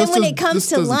 Yeah, so then this when does- it comes this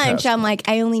to doesn't lunch, pass. I'm like,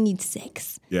 I only need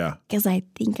 6 Yeah. because I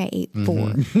think I ate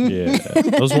 4. Yeah,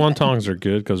 those wontons are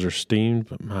good because they're steamed.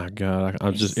 But my god,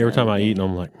 I just every time I eat them,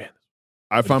 I'm like, man.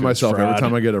 I find If it's myself every fried.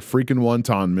 time I get a freaking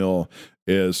wonton meal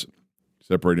is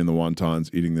separating the wontons,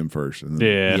 eating them first, and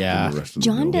then Yeah. the rest of the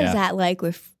John meal. does Yeah. that like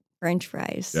with French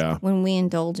fries. Yeah. When we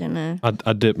indulge in a.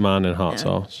 I dip mine in hot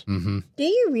sauce. Mm-hmm. Do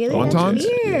you really? Wontons? That's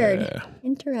weird. Yeah,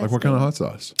 Interesting. Like what kind of hot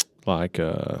sauce? like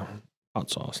hot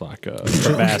sauce, like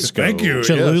Tabasco. Thank you.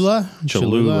 Cholula?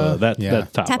 Cholula, that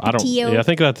type. I don't. Tapatio. Yeah,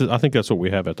 I think that's what we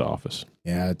have at the office.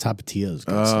 Yeah, Tapatio's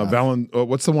good stuff.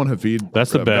 What's the one Hafid?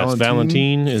 That's the best.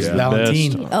 Valentine is Yeah. the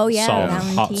Valentine. best. Oh, yeah, sauce, hot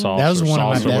Valentine. sauce. That was or one of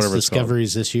my sauce or best whatever it's called.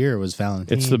 discoveries this year was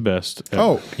Valentine. It's the best. ever.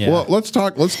 Oh, Yeah. well, let's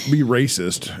be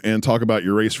racist and talk about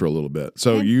your race for a little bit.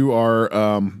 So you are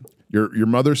your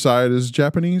mother's side is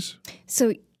Japanese?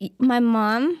 So my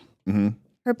mom,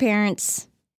 her parents,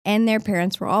 and their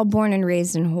parents were all born and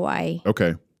raised in Hawaii.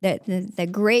 Okay. The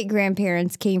great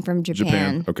grandparents came from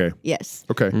Japan. Okay. Yes.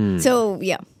 Okay. So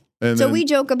yeah. And So then we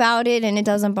joke about it, and it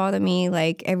doesn't bother me.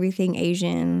 Like everything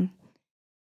Asian,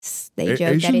 they joke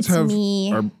that Asians it's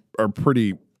me. are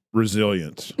pretty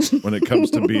resilient when it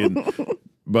comes to being.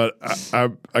 But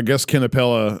I guess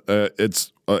Kenepela,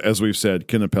 it's as we've said,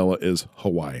 Kenepela is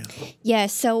Hawaiian. Yeah.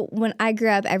 So when I grew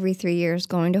up, every 3 years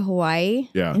going to Hawaii.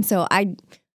 Yeah. And so I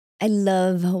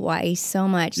love Hawaii so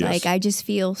much. Yes. Like I just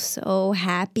feel so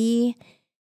happy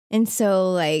and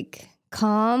so like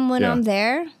calm when Yeah. I'm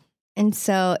there. And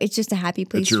so it's just a happy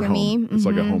place It's your for home. me. It's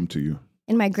like a Mhm. home to you.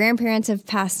 And my grandparents have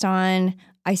passed on.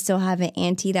 I still have an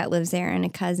auntie that lives there and a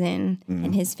cousin Mm-hmm.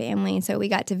 and his family. And so we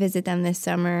got to visit them this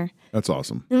summer. That's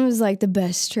awesome. It was like the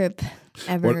best trip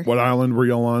ever. What island were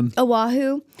y'all on?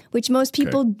 Oahu, which most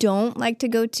people don't like to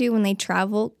go to when they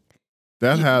travel.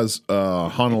 That has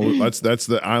Honolulu. That's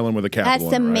the island with the capital. That's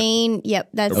the in it, right? main. Yep,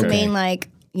 that's the Okay. main. Like,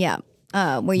 yeah,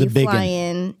 where you big fly un.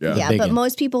 in. Yeah. Yeah, The big but un.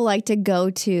 most people like to go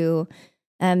to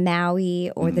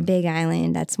Maui or the Big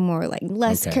Island. That's more like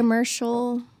less Okay.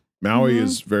 commercial. Maui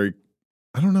is very.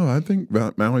 I don't know. I think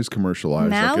Maui's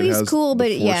commercialized. Like it Maui's has cool, the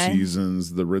but Four yeah.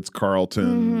 Seasons, the Ritz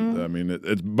Carlton. I mean,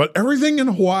 it's but everything in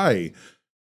Hawaii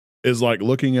is like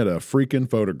looking at a freaking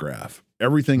photograph.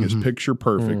 Everything is picture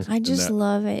perfect. I just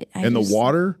love it. And the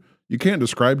water, you can't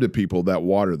describe to people that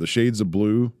water, the shades of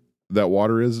blue that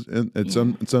water is. It's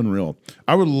it's unreal.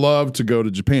 I would love to go to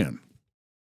Japan.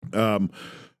 The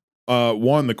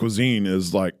cuisine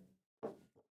is like,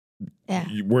 Yeah.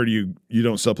 where do you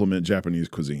don't supplement Japanese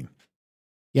cuisine?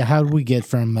 Yeah, how did we get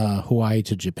from Hawaii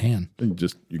to Japan?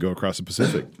 You go across the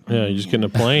Pacific. Yeah, you just get in a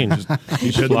plane.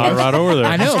 You just fly right over there.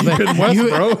 I know, but West,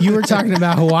 bro. you were talking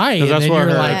about Hawaii, and that's then where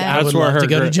you're her- like, I that's would where love her to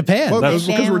go to great- Japan. Well, My that's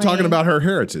because we're talking family. about her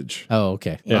heritage. Oh,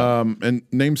 okay. Yeah. And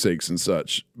namesakes and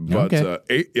such. But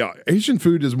Okay. Asian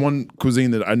food is one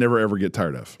cuisine that I never ever get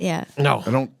tired of. Yeah. No.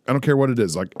 I don't care what it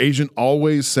is. Like Asian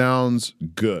always sounds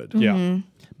good. Yeah.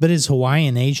 But is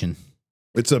Hawaiian Asian?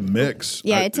 It's a mix.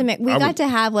 Yeah, it's a mix. We got to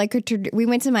have like we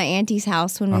went to my auntie's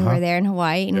house when we were there in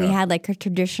Hawaii, and we had like a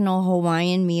traditional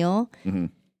Hawaiian meal. Mm-hmm.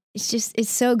 It's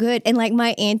so good. And like my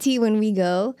auntie, when we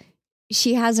go,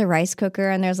 she has a rice cooker,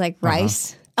 and there's like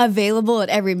rice available at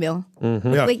every meal.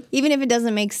 Mm-hmm. Yeah. Like even if it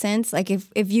doesn't make sense, like if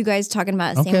you guys talking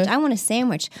about a sandwich, I want a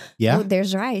sandwich. Yeah. Well,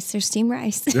 there's rice. There's steamed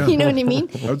rice. Yeah. You know what I mean?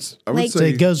 I would Like- So say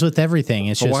it goes with everything.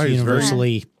 It's just Hawaii is very-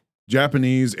 universally.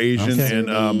 Japanese, Asian, Okay.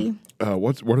 and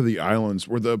what are the islands?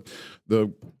 Where the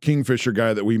kingfisher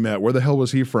guy that we met? Where the hell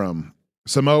was he from?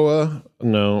 Samoa.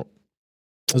 No.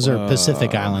 Those are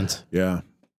Pacific Islands. Yeah.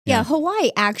 Yeah,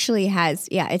 Hawaii actually has,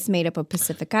 it's made up of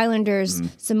Pacific Islanders,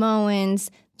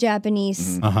 Samoans,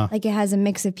 Japanese. Like it has a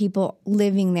mix of people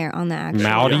living there on the actual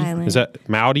Maori? island. Is that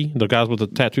Maori? The guys with the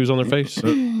tattoos on their face?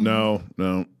 No,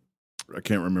 I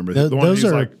can't remember. Those who's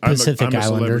are like, Pacific I'm a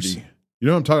Islanders. celebrity. You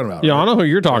know what I'm talking about? Yeah, I right? know who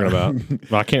you're talking about,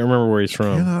 but I can't remember where he's I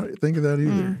from. cannot think of that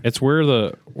either. It's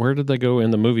where did they go in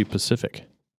the movie Pacific?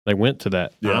 They went to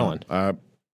that island.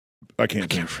 I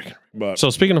can't think. But So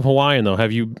speaking of Hawaiian, though,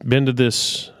 have you been to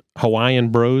this Hawaiian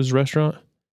Bros restaurant?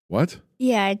 what?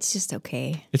 Yeah, it's just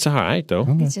okay. It's all right, though.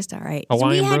 It's just all right. So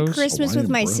Hawaiian we had Bros? Christmas with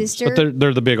Hawaiian my Bros. sister. But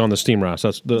they're the big on the steam rice.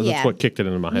 That's Yeah. what kicked it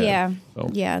into my head. Yeah. So.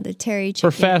 Yeah, the terry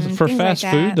chicken. For fast things like fast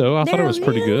that. food, though, I thought it They're- was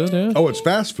pretty good. Yeah. Oh, it's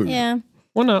fast food. Yeah.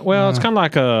 Well, not well. It's kind of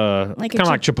like Like a kind of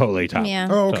like Chipotle type. Yeah.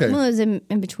 Oh, okay. Well, it was in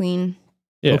between.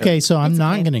 Yeah. Okay, so I'm It's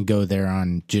not okay. going to go there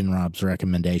on Jenn Rob's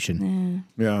recommendation.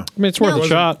 Yeah. I mean, it's worth No. a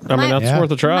shot. I mean, My- that's Yeah.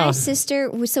 worth a try. My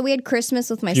sister, so we had Christmas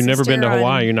with my If you've sister. never been to on,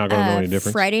 Hawaii, you're not gonna know any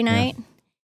difference. Friday night.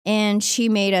 And she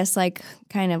made us like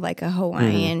kind of like a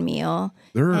Hawaiian meal.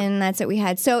 There are- And that's what we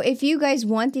had. So if you guys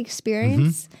want the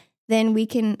experience, then we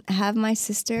can have my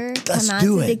sister Let's come out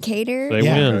do to it. Decatur. They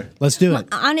Yeah. win. Okay. Let's do it.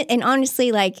 And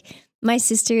honestly, like my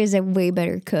sister is a way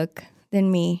better cook than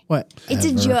me. What? It's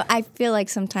a joke. I feel like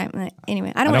sometimes,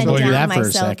 anyway, I don't I want don't to believe down that for a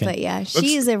myself, second. but yeah,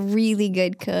 she is a really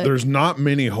good cook. There's not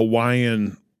many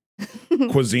Hawaiian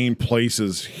cuisine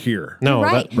places here. No,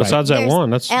 Right. besides that There's one,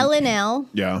 that's L&L.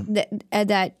 Yeah.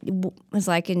 That was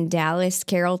like in Dallas,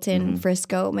 Carrollton,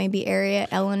 Frisco, maybe area.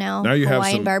 L&L Now you have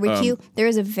Hawaiian some, barbecue. There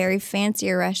is a very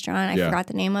fancier restaurant. I Yeah. forgot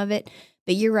the name of it,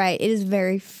 but you're right. It is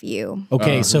very few.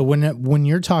 Okay, so when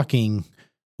you're talking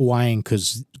Hawaiian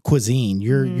cuisine,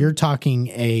 you're talking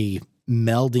a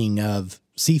melding of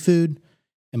seafood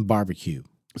and barbecue.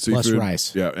 Plus Seafood.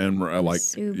 rice. Yeah. And like,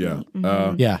 Soup. yeah.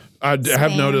 Mhm. Yeah. I have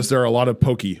Spam. noticed there are a lot of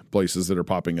poke places that are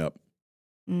popping up.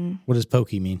 What does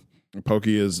poke mean? Poke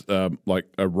is like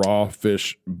a raw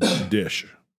fish dish.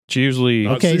 it's usually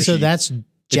Not Okay, so sushi. that's it's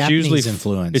Japanese usually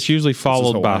influence. It's usually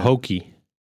followed by Hawaiian. hoki.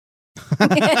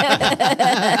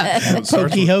 It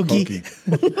starts Hokey with hokey.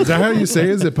 Is that how you say it?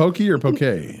 Is it pokey or poke?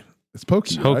 It's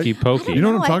pokey. Hokey right? pokey. You know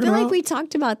what I'm I talking feel about? like we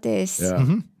talked about this. Yeah.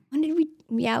 When did we?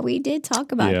 Yeah, we did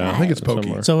talk about Yeah, that. I think it's poke.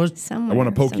 Somewhere. So it's, Somewhere, I want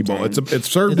a poke bowl. sometime. It's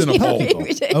served in a bowl.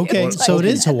 okay, It's so it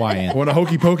is I Hawaiian. want a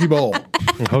hokey pokey bowl.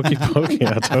 Hokey pokey.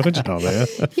 I told y'all, man.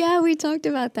 Yeah, we talked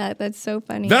about that. That's so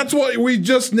funny. That's what we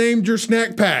just named your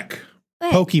snack pack.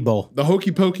 Poke bowl. The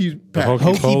hokey pokey pack. hokey-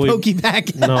 Hokey Holy- pokey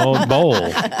pack. No bowl.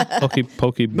 Hokey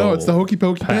pokey bowl. No, it's the hokey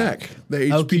pokey pack. The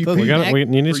Hokey HPP. pokey We got. pack. We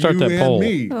need to for start you that and poll.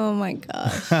 me. Oh my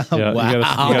gosh, Yeah, Wow.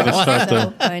 you gotta start so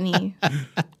the. funny.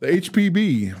 The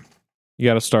HPB. You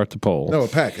gotta start the poll. No, a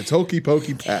pack. It's hokey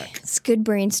pokey pack. It's good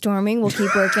brainstorming. We'll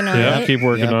keep working on Yeah, it. keep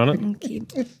working Yeah. on it. We'll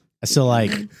keep- I still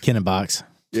like Kennepox.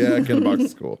 Yeah, Ken Box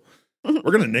is cool.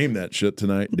 We're gonna name that shit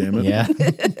tonight. Damn it. Yeah.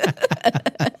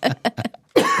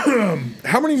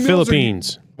 How many meals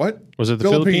Philippines. What Was it the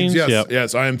Philippines? Yes, Yep.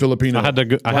 yes. I am Filipino. I had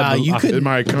to. I Wow, had to. you I, could- in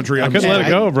my country. I I'm couldn't let it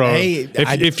go, bro. Hey,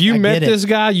 if you I met get it. this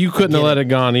guy, you couldn't have get let it. it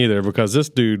gone either because this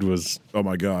dude was Oh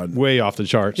my god. way off the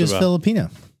charts. Just about- Filipino.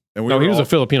 And we no, were he was all- a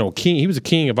Filipino king. He was a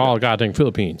king of all goddamn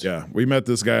Philippines. Yeah, we met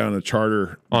this guy on a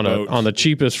charter On boat. on the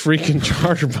cheapest freaking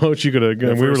charter boat you could have. Yeah,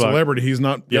 And for we a were like, celebrity. He's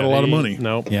not got a lot of money.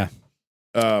 No. Yeah.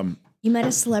 You met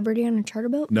a celebrity on a charter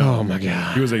boat? No. Oh my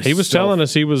god. He was He was telling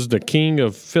us he was the king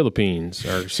of Philippines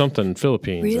or something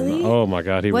Philippines. Really? And, oh my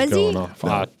god, he was Was he? going off.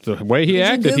 The way he you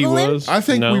acted, he Google him? was. I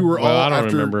think No. we were Well, all I don't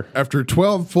after, remember. after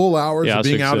 12 full hours Yeah, I of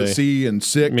being was out at sick. sea and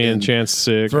sick Me and and Chance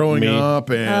sick. throwing me.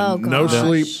 up and Oh, no gosh.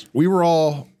 sleep. We were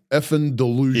all effing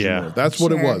delusional. Yeah. That's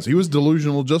what it was. He was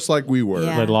delusional just like we were.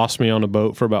 Yeah. They lost me on a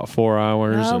boat for about 4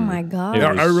 hours. Oh and my God. it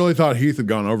Yeah, was- I really thought Heath had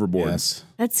gone overboard. Yes.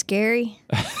 That's scary.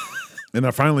 And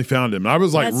I finally found him. I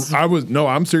was like,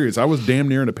 I'm serious. I was damn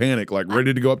near in a panic, like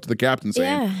ready to go up to the captain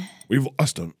saying, Yeah. we've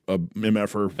lost a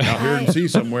MFer out here in sea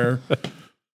somewhere.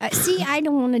 See, I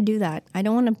don't want to do that. I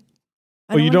don't want to.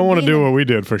 Well, you don't want to do what we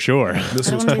did for sure.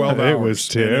 This was I don't 12 wanna- hours. It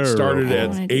was and it started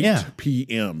terrible. at Yeah. 8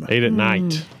 p.m. 8 at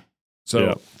night. So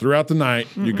Yeah. throughout the night,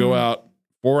 you go out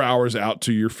 4 hours out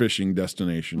to your fishing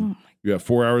destination. You have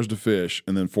 4 hours to fish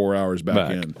and then 4 hours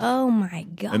back in. Oh my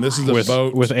God. And this is a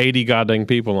boat. With 80 goddamn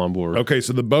people on board. Okay,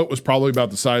 so the boat was probably about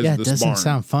the size Yeah, of it this doesn't barn.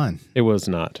 sound fun. It was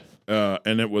not.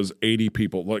 And it was 80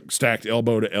 people, like stacked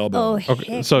elbow to elbow. Oh,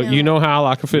 Okay, heck so no. you know how I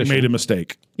like a They fish. made a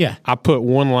mistake. Yeah. I put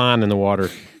one line in the water.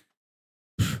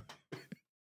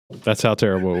 That's how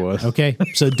terrible it was. Okay.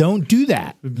 So don't do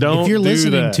that. Don't if you're do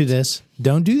listening that. to this,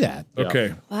 don't do that. Yeah.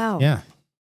 Okay. Wow. Yeah.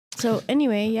 So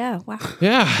anyway, yeah. Wow.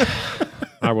 Yeah.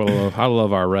 I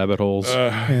love our rabbit holes.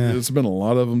 It's been a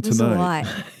lot of them This is a tonight.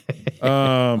 lot.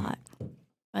 Um,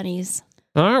 Bunnies.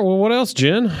 All right. Well, what else,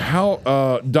 Jen?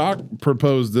 how Doc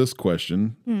proposed this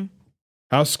question.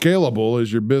 How scalable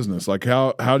is your business? Like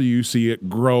how do you see it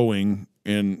growing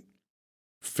and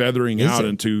feathering Is out it?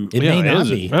 into It may not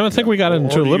is it? be. I think we got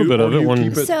into a little bit of it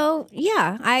when So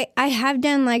yeah, I have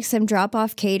done like some drop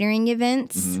off catering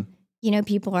events. You know,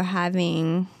 people are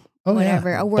having Oh,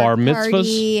 whatever a work Bar mitzvahs?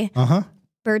 party, Uh-huh.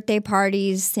 birthday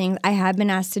parties, things. I have been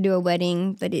asked to do a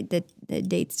wedding, but the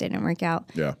dates didn't work out.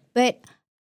 Yeah. But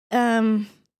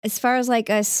as far as like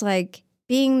us like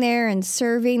being there and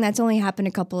serving, that's only happened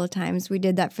a couple of times. We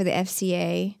did that for the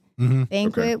FCA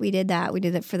banquet. Okay. We did that. We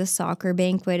did it for the soccer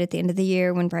banquet at the end of the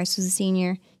year when Bryce was a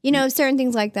senior. You know, certain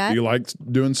things like that. Do you like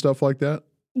doing stuff like that?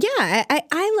 Yeah,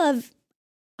 I love.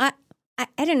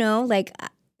 I don't know, like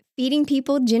feeding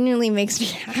people genuinely makes me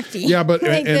happy. Yeah, but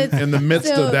Like in the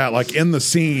midst so- of that, like in the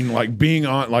scene, like being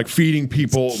on, like feeding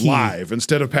people live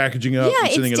instead of packaging up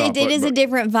and sending it off. it is a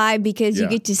different vibe because Yeah. you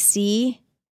get to see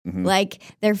like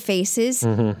their faces.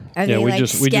 Are yeah, they we like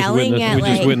just scowling at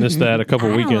like, witnessed that a couple I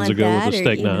don't weekends want ago with that, the or,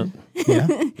 steak you know. night.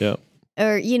 Yeah. Yeah.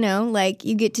 Or you know, like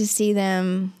you get to see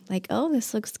them like, oh,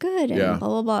 this looks good, and Yeah. blah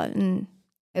blah blah, and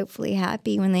hopefully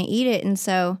happy when they eat it. And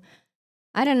so,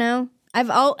 I don't know. I've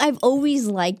always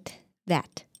liked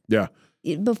that. Yeah.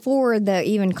 Before the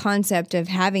even concept of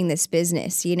having this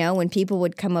business, you know, when people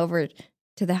would come over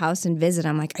to the house and visit,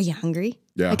 I'm like, are you hungry?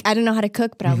 Yeah. Like, I don't know how to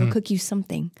cook, but I will cook you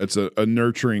something. It's a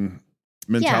nurturing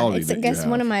mentality. Yeah, it's, I that guess, you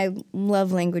have. one of my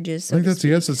love languages. So I think to that's the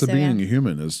speak. essence of So, being yeah. a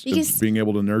human is Because- being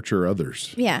able to nurture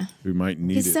others Yeah. who might need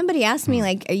Because it. somebody asked me,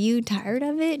 like, are you tired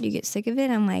of it? Do you get sick of it?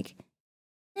 I'm like,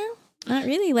 no, not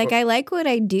really. Like, I like what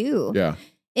I do. Yeah.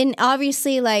 And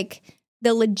obviously, like,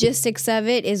 the logistics of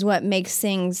it is what makes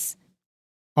things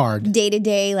Hard. day to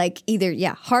day, like, either,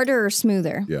 harder or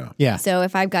smoother. Yeah. Yeah. So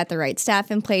if I've got the right staff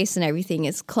in place and everything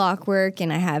is clockwork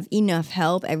and I have enough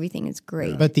help, everything is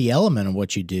great. But the element of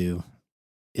what you do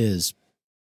is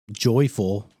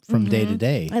joyful from day to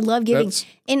day. I love giving. That's-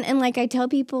 And like I tell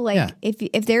people, like, Yeah.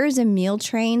 if there is a meal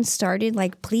train started,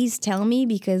 like, please tell me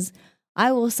because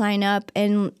I will sign up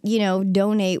and, you know,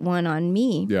 donate one on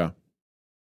me. Yeah.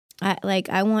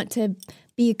 I want to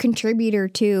be a contributor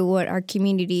to what our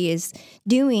community is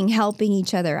doing, helping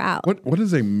each other out. What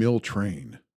is a mill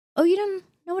train? Oh, you don't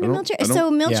know what I a meal don't- train I is? don't- So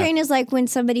a meal Yeah. train is like when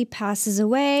somebody passes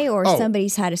away or Oh.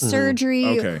 somebody's had a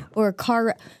surgery Okay. or a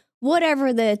car,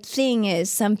 whatever the thing is,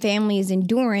 some family is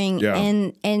enduring Yeah.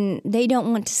 and they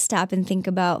don't want to stop and think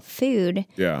about food.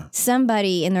 Yeah.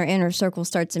 Somebody in their inner circle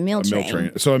starts a meal A train. mill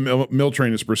train. So a mill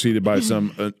train is preceded by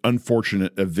some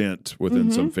unfortunate event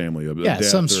within some family. A Yeah, death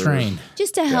some or- strain.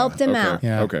 Just to help them okay. out.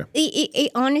 Yeah. Okay.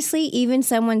 Honestly, even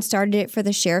someone started it for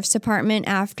the sheriff's department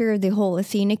after the whole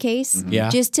Athena case. Yeah.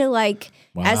 Just to like,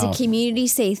 as a Wow. community,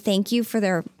 say thank you for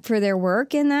their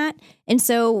work in that. And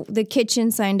so the kitchen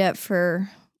signed up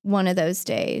for one of those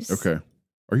days. Okay.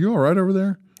 Are you all right over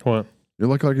there? What? You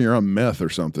look like you're on meth or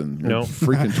something. You're No.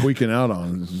 freaking tweaking out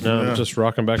on. No, Yeah. I'm just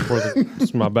rocking back and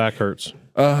forth. My back hurts.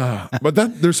 But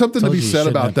there's something to Told be you you said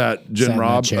shouldn't about have that, sat Jenn in that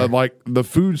Rob. chair. Like the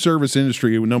food service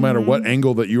industry, no matter Mm-hmm. what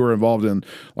angle that you were involved in,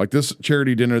 like this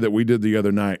charity dinner that we did the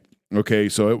other night. Okay,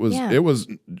 so it was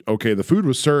okay. The food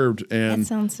was served, and That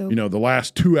sounds so- you know the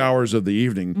last 2 hours of the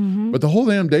evening, Mm-hmm. but the whole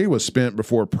damn day was spent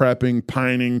before prepping,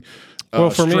 pining. Well,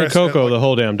 for me and stress, Coco, like- the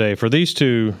whole damn day. For these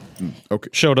two, okay,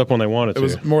 showed up when they wanted it to.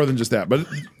 was more than just that. But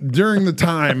during the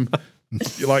time,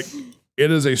 like it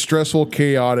is a stressful,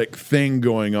 chaotic thing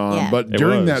going on. Yeah. But It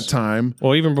during was. that time,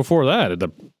 Well, even before that, the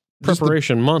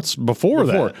preparation months before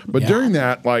that. but during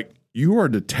that, like you are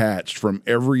detached from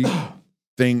everything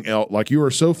anything else. Like you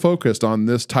are so focused on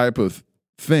this type of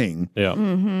thing. Yeah.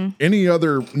 Any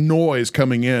other noise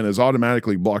coming in is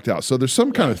automatically blocked out. So there's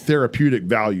some kind of therapeutic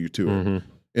value to it,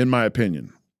 in my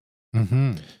opinion.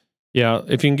 Yeah.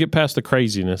 If you can get past the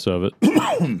craziness of it.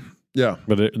 Yeah.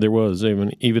 But there was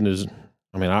even as,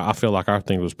 I mean, I feel like our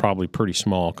thing was probably pretty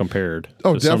small compared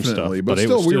to some stuff. But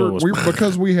still, we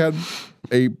because we had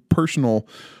a personal,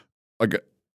 like,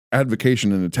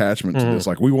 advocation and attachment to this.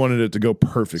 Like, we wanted it to go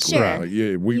perfectly. Sure. Like,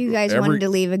 you guys wanted to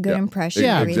leave a good impression.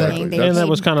 Yeah, and everything. exactly. And that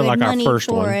was kind of like our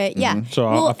first one. It. Yeah. So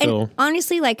I feel. And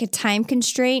honestly, like a time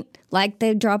constraint, like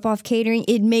the drop off catering,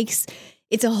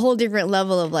 it's a whole different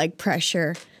level of like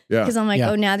pressure. Yeah. Because I'm like,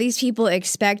 oh, now these people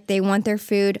they want their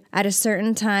food at a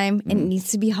certain time and it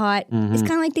needs to be hot. It's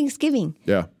kind of like Thanksgiving.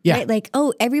 Yeah. Yeah. Right? Like,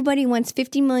 oh, everybody wants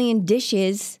 50 million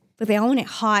dishes, but they all want it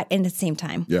hot and at the same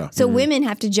time. Yeah. So women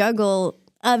have to juggle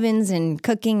ovens and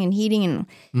cooking and heating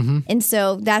and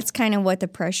so that's kind of what the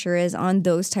pressure is on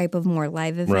those type of more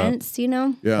live events, you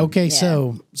know? Yeah. Okay,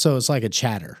 so it's like a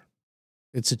chatter.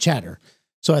 It's a chatter.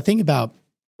 So I think about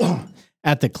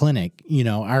at the clinic, you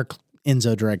know, our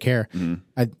Enzo Direct Care.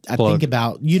 I think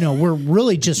about, you know, we're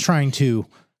really just trying to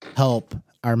help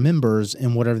our members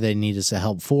in whatever they need us to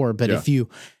help for. But if you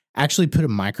actually put a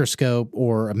microscope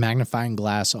or a magnifying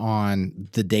glass on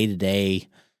the day-to-day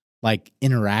like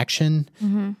interaction,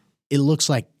 it looks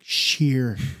like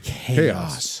sheer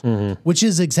chaos. Which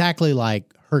is exactly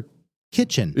like her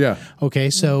kitchen. Yeah.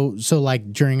 Okay, so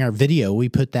like during our video, we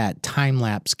put that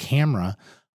time-lapse camera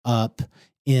up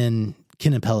in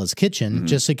Kenepela's kitchen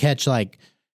just to catch like,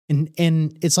 and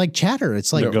it's like chatter.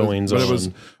 It's like goings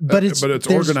on. But it's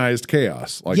organized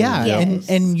chaos. Like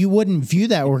and you wouldn't view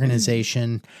that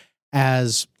organization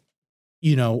as,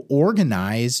 you know,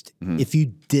 organized if you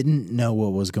didn't know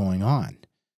what was going on.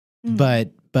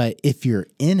 But if you're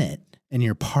in it and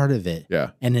you're part of it,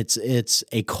 and it's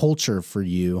a culture for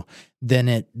you, then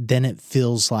it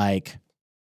feels like.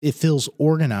 It feels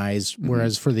organized,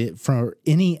 whereas for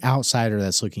any outsider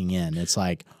that's looking in, it's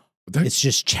like it's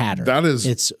just chatter.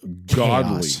 It's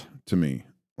godly to me.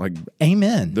 Like,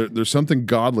 amen. There's something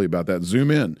godly about that. Zoom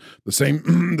in. The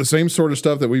same sort of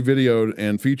stuff that we videoed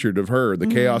and featured of her, the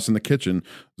chaos in the kitchen.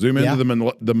 Zoom into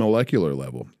the molecular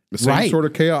level. The same sort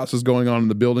of chaos is going on in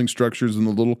the building structures and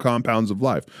the little compounds of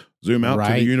life. Zoom out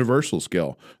to the universal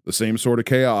scale. The same sort of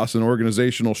chaos and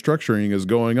organizational structuring is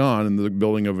going on in the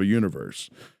building of a universe.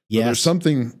 So there's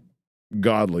something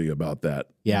godly about that.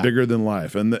 Yeah. Bigger than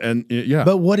life. And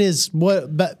But what is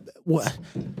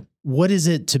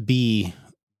it to be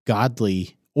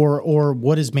godly, or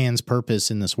what is man's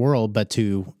purpose in this world but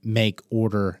to make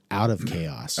order out of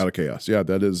chaos? Out of chaos. Yeah,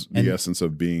 that is the essence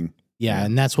of being. Yeah,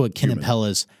 and that's what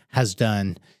Kenepela's has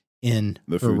done in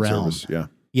the food realm. Service.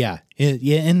 Yeah,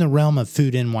 in the realm of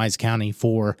food in Wise County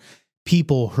for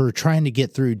people who are trying to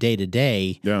get through day to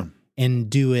day. Yeah. And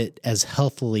do it as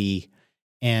healthily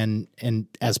and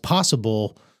as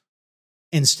possible,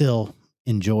 and still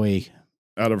enjoy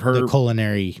out of her the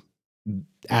culinary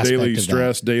aspect daily of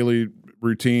stress, that. Daily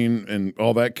routine, and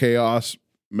all that chaos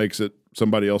makes it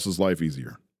somebody else's life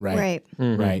easier. Right.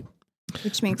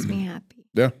 Which makes me happy.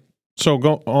 Yeah. So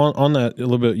go on that a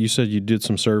little bit. You said you did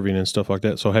some serving and stuff like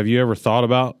that. So have you ever thought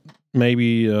about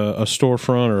maybe a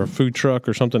storefront or a food truck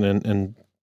or something and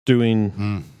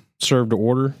doing serve to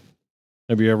order?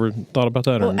 Have you ever thought about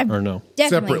that or no?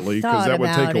 Separately, because that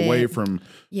would take away from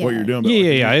what you're doing. But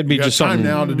yeah. It'd be just something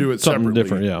now to do it something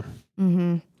separately. different.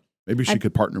 Yeah. Maybe she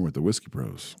could partner with the Whiskey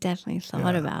Pros. Definitely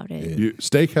thought about it.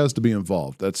 Steak has to be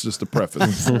involved. That's just a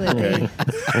preface. Absolutely.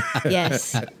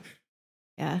 Yes.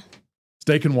 Yeah.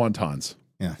 Steak and wontons.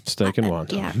 Yeah. Steak and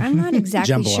wontons. Yeah. I'm not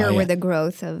exactly sure where the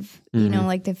growth of, you know,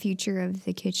 like the future of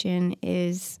the kitchen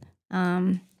is.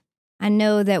 I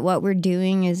know that what we're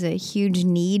doing is a huge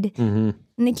need in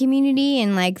the community,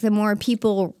 and like the more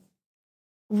people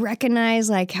recognize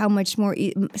like how much more,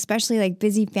 especially like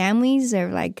busy families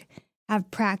are like have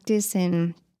practice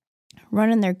and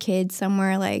running their kids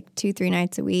somewhere like 2-3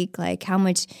 nights a week, like how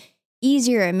much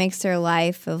easier it makes their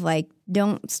life of like,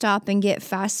 don't stop and get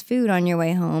fast food on your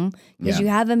way home because you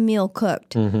have a meal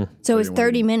cooked. So it's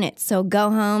 30 minutes. So go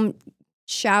home,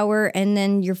 shower, and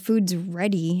then your food's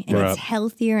ready and it's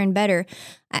healthier and better.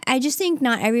 I just think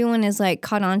not everyone is like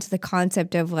caught on to the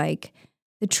concept of like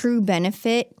the true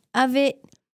benefit of it,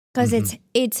 because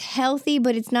it's healthy,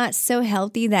 but it's not so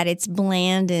healthy that it's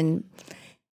bland and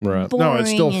boring. No,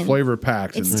 it's still flavor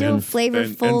packed. It's still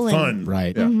flavorful and fun.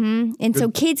 Right. Yeah. And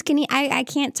so kids can eat. I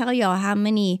can't tell y'all how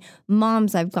many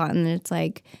moms I've gotten. It's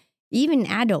like, Even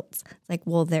adults. It's like,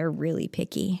 well, they're really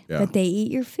picky, Yeah. but they eat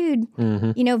your food.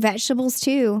 You know, vegetables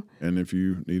too. And if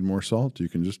you need more salt, you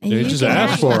can just... You just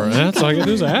ask for it. That's all you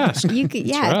do is ask. You could,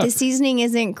 yeah, if the seasoning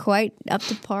isn't quite up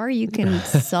to par, you can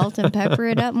salt and pepper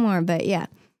it up more. But yeah.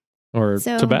 Or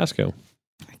Tabasco.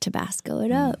 Tabasco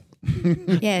it up.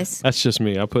 Yes. That's just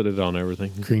me. I put it on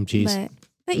everything. Cream cheese.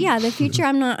 But yeah, the future,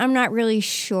 I'm not really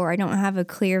sure. I don't have a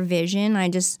clear vision. I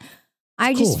just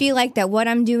feel like that what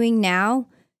I'm doing now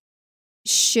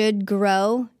should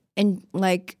grow, and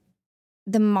like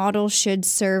the model should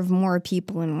serve more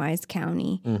people in Wise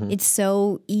County. It's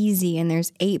so easy, and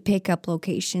there's 8 pickup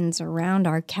locations around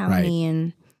our county,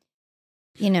 and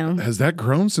you know, has that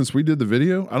grown since we did the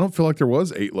video? I don't feel like there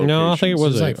was 8 locations. No, I think it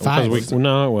was 8. like 5.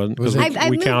 No, it wasn't. Was Because I've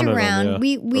we moved counted around. them,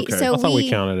 yeah. So I thought we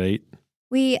counted 8.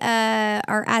 We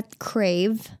are at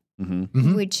Crave,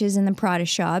 which is in the Prada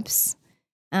shops,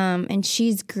 and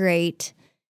she's great,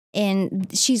 and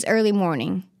she's early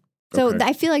morning. So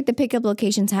I feel like the pickup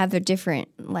locations have their different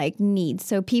like needs.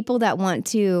 So people that want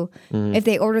to, if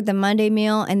they order the Monday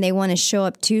meal and they want to show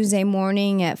up Tuesday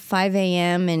morning at 5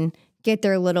 a.m. and get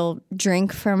their little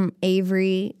drink from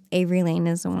Avery Lane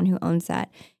is the one who owns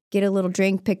that. Get a little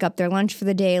drink, pick up their lunch for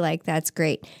the day. Like that's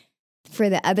great. For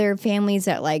the other families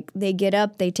that like they get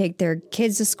up, they take their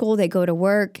kids to school, they go to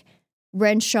work.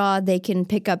 Renshaw, they can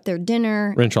pick up their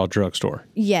dinner. Renshaw drugstore.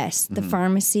 Yes, the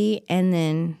pharmacy, and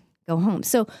then go home.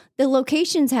 So the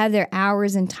locations have their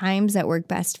hours and times that work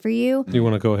best for you. Do you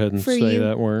want to go ahead and say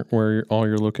that where all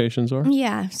your locations are?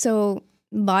 Yeah. So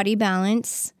Body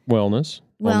Balance, Wellness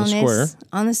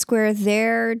on the square.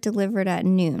 They're delivered at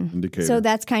noon. Indicator. So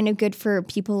that's kind of good for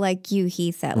people like you,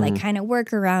 Heath, that like kind of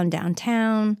work around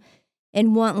downtown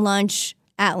and want lunch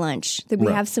at lunch.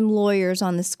 We have some lawyers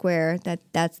on the square.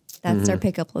 That's our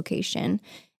pickup location.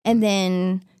 And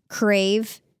then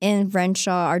Crave and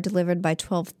Renshaw are delivered by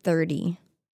 12:30.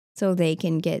 So they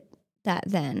can get that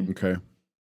then. Okay.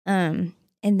 And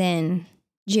then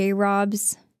J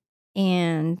Rob's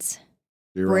and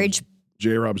Bridge.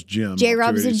 J Rob's Gym. J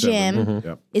Rob's a gym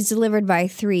Yep. is delivered by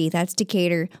 3. That's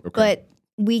Decatur. Okay. But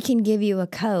we can give you a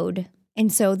code.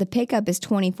 And so the pickup is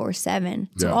 24/7.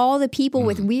 So Yeah. all the people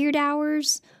with weird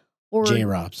hours or J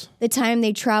Rob's. the time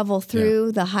they travel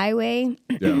through the highway,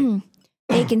 Yeah.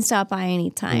 they can stop by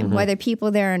anytime, whether people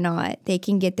there or not. They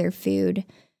can get their food.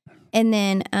 And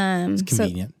then It's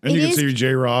convenient. And It you can is- see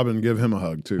J Rob and give him a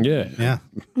hug too. Yeah. Yeah.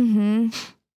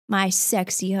 my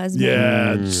sexy husband.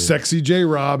 Yeah. Sexy J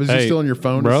Rob. Is he Hey, still on your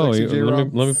phone? Bro, Sexy J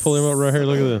Rob? let me pull him up right here.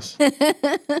 Look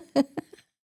at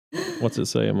this. What's it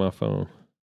say on my phone?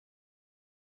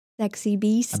 Sexy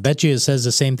beast. I bet you it says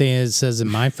the same thing as it says in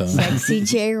my phone. Sexy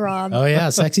J Rob. Oh, yeah.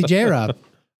 Sexy J Rob.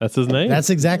 That's his name. That's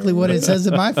exactly what it says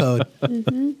in my phone.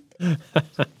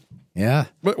 Yeah.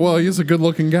 But, well, he's a good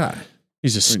looking guy.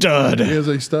 He's a stud. He is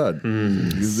a stud.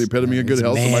 He's the epitome of good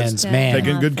health. Man's Somebody's man.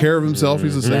 taking good care of himself.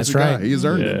 He's a That's sexy guy. right. He's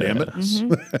earned it, Yeah. damn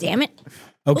it. Damn it.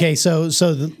 Okay, so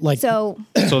Mm-hmm. the,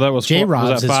 So that was J was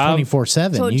Rob's that is 5?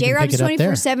 24/7. So You J can Rob's pick it up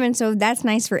there. 24/7. So that's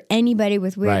nice for anybody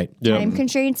with weird Right. Yeah. time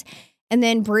constraints. And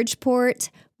then Bridgeport,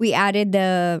 we added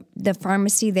the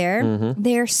pharmacy there. Mm-hmm.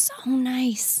 They're so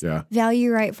nice. Yeah.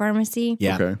 Value Right Pharmacy.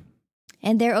 Yeah. Okay.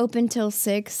 And they're open till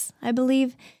 6, I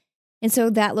believe. And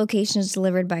so that location is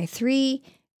delivered by 3.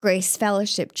 Grace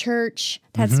Fellowship Church.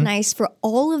 That's nice for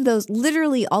all of those,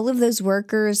 literally all of those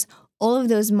workers, all of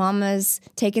those mamas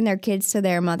taking their kids to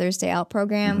their Mother's Day Out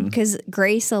program. Because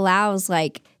Grace allows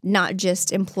like not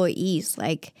just employees.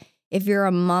 Like if you're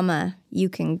a mama, you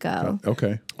can go.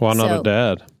 Okay. Well, I'm not So- a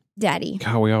dad. Daddy.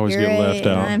 God, we always You're get left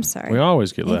out. I'm sorry. We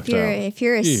always get If left you're, out. if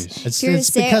you're a, Jeez. It's, if you're a it's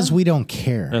because sale- we don't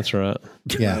care. That's right.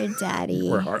 Yeah. You're daddy.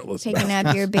 We're heartless. Taking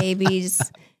up your babies.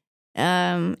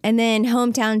 And then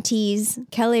Hometown Teas,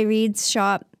 Kelly Reed's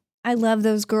shop. I love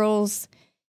those girls.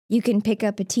 You can pick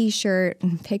up a T-shirt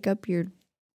and pick up your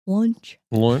lunch.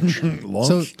 Lunch.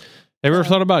 So Have you ever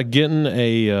thought about getting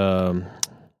a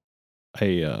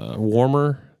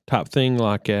warmer type thing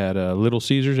like at Little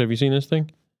Caesars? Have you seen this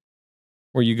thing?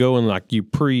 Where you go and like you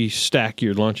pre-stack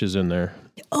your lunches in there.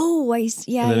 Oh,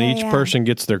 yeah. And then yeah, each yeah. person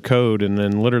gets their code, and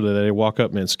then literally they walk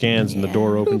up and it scans, and the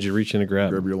door opens. You reach in and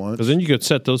grab Grab them. your lunch. Because then you could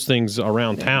set those things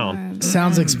around town.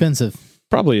 sounds expensive.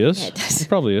 Probably is. Yeah, it does. It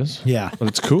probably is. Yeah. But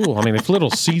it's cool. I mean, if Little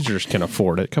Caesars can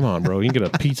afford it, come on, bro. You can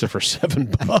get a pizza for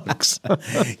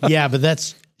 $7. Yeah, but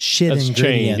that's shit That's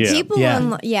ingredients. chain, yeah. People,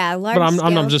 Yeah. large But I'm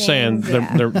scale just saying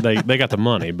things, they got the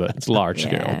money, but it's large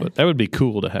scale. Yeah. But that would be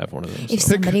cool to have one of those. If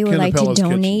so. somebody would like to Kenepela's Kitchen.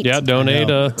 donate Yeah, donate.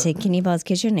 to Kenepela's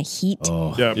Kitchen, a heat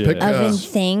Oh. Yeah. Yeah. Pick oven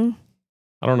thing,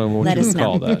 I don't know what Let you us would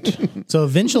call know. that. So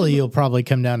eventually you'll probably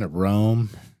come down to Rome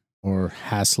or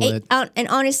Haslett. and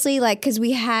honestly, like, because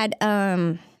we had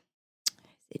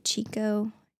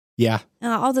Chico. Yeah.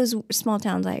 All those small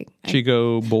towns.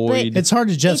 Chico, Boyd. It's hard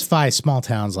to justify small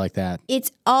towns like that.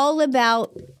 It's all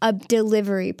about a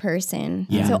delivery person.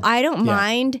 Yeah. So I don't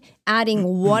mind adding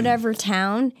whatever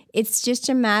town. It's just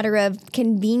a matter of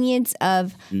convenience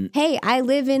of, hey, I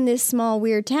live in this small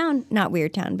weird town. Not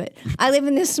weird town, but I live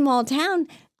in this small town.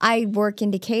 I work in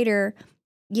Decatur.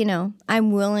 You know,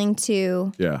 I'm willing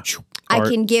to. Yeah. I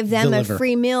can give them deliver. a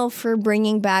free meal for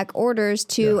bringing back orders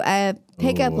to a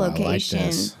pickup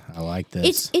location. I like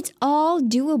this. It's all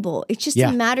doable. It's just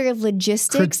a matter of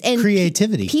logistics and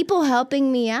creativity. People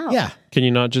helping me out. Yeah. Can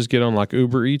you not just get on like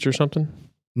Uber Eats or something?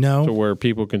 No. To where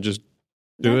people can just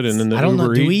do it and then the I don't Uber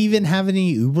know. Do we Eats- even have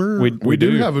any Uber? We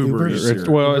do have Uber Eats It's,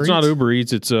 here. well, it's not Eats? Uber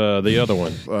Eats. It's the other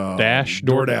one,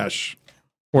 DoorDash.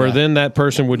 Where then that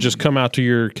person would just come out to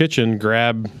your kitchen,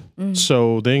 grab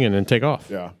thing, and then take off.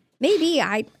 Yeah. Maybe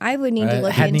I would need to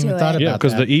look hadn't into even it. thought about Yeah,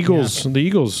 because that. the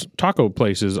Eagles taco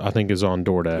places I think is on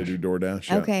They DoorDash. do DoorDash.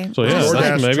 Yeah. Okay. So yeah, DoorDash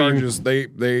that's maybe charges,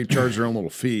 they charge their own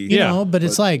little fee. You Yeah. know, but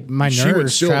it's like my she would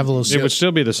nurse still- travels it would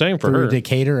still be the same for through her.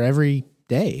 Decatur every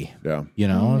day. Yeah. You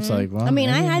know, it's like, well, I mean,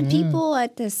 I maybe, had people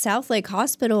at the South Lake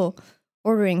Hospital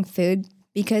ordering food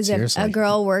because Seriously? a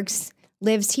girl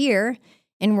lives here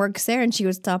and works there, and she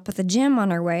would stop at the gym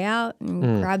on her way out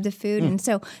and grab the food. And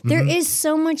so there is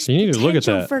so much You need to look at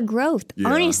potential that. for growth. Yeah.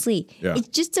 Honestly, Yeah. it's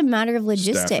just a matter of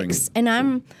logistics, Staffing.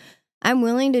 and I'm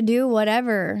willing to do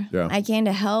whatever Yeah. I can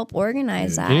to help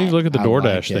organize that. You need to look at the I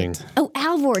DoorDash like thing. it. Oh,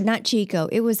 Alvord, not Chico.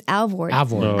 It was Alvord.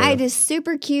 Alvord. Oh, I had this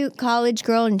super cute college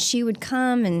girl, and she would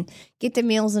come and get the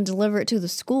meals and deliver it to the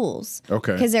schools.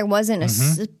 Okay. Because there wasn't a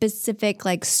specific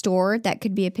like store that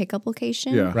could be a pickup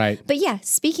location. Yeah. Right. But yeah,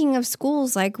 speaking of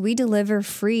schools, like we deliver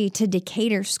free to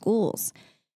Decatur schools.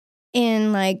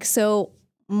 And like, so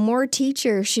more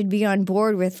teachers should be on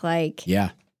board with like Yeah.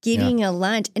 getting a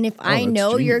lunch. And if I that's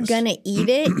know you're genius. going to eat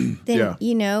it, then, Yeah.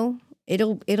 you know,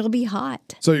 it'll be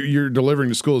hot. So you're delivering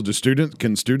to schools. Do students?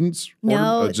 Can students order?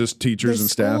 No, Just teachers The and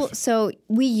school- staff. So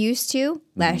we used to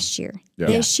last year. Yeah.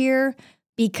 This year,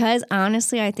 because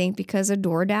honestly, I think because of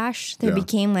DoorDash, there Yeah.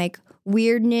 became like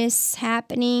weirdness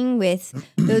happening with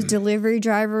those delivery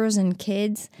drivers and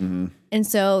kids. And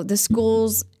so the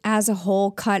schools as a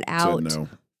whole cut out no.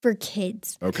 for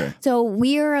kids. Okay. So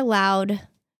we are allowed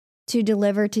to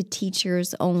deliver to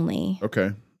teachers only.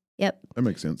 Okay. Yep. That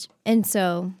makes sense. And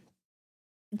so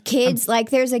kids, like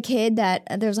there's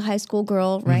a high school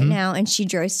girl right now, and she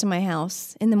drives to my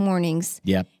house in the mornings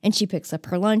Yep. and she picks up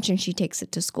her lunch and she takes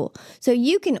it to school. So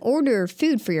you can order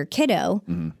food for your kiddo.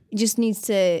 It just needs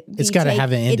to be It's gotta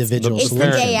have an individual It's the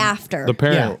solution. day after. The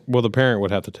parent, the parent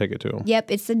would have to take it to him.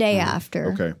 Yep, it's the day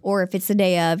after. Okay. Or if it's the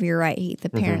day of, you're right. The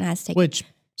parent has to take it. Which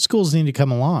schools need to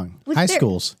come along. Which High they're-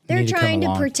 schools. They're need to come trying to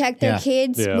along. protect their Yeah.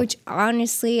 kids, Yeah. which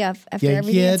honestly, after Yeah,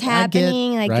 everything that's I get,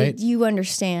 happening, like right? you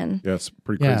understand. Yeah, it's a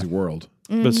pretty Yeah. crazy world.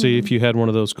 But see, if you had one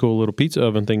of those cool little pizza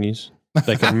oven thingies,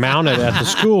 they could mount it at the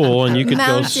school, and you could go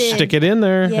Mounted. stick it in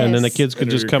there, and then the Yes. kids could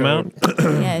Under just your come coat. out.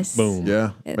 Yes. Boom.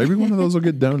 Yeah. Maybe one of those will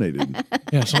get donated.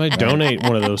 Yeah, somebody donate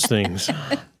one of those things.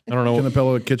 I don't know.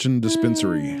 Kenepela Kitchen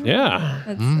Dispensary. Yeah,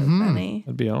 That's so funny.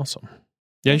 that'd be awesome.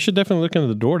 Yeah, you should definitely look into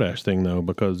the DoorDash thing though,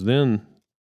 because then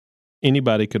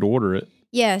anybody could order it.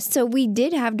 Yeah, so we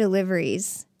did have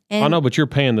deliveries. And I know, but you're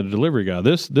paying the delivery guy.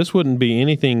 This wouldn't be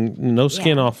anything, no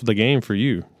skin off the game for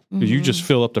you. Because you just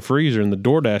fill up the freezer and the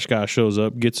DoorDash guy shows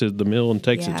up, gets it the meal, and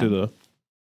takes it Yeah. to the.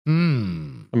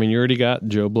 Mm. I mean, you already got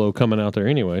Joe Blow coming out there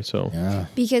anyway, so Yeah.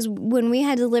 because when we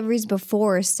had deliveries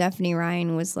before, Stephanie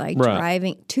Ryan was like Right.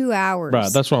 driving 2 hours.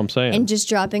 right. That's what I'm saying. and just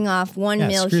dropping off one Yeah,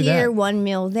 meal screw here, that. one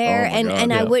meal there. Oh my and God,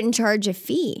 and I yeah. wouldn't charge a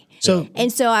fee. So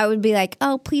And so I would be like,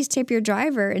 oh, please tip your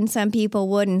driver. And some people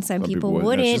would and some people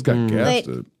wouldn't. Yeah, she's wouldn't. got gas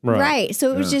But- to- Right.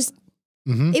 So it was Yeah. just,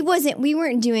 mhm. we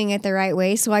weren't doing it the right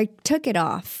way. So I took it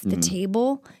off the Mm-hmm.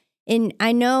 table. And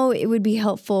I know it would be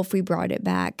helpful if we brought it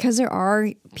back because there are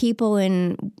people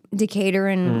in Decatur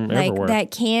and like everywhere.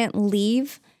 that can't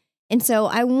leave. And so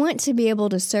I want to be able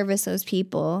to service those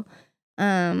people.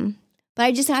 But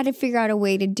I just had to figure out a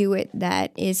way to do it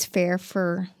that is fair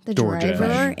for the DoorDash.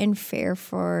 driver and fair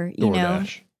for, you know.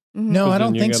 DoorDash. No, I then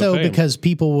don't you think gotta so pay 'em. because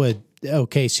people would.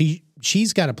 Okay, so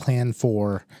she's got a plan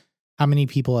for how many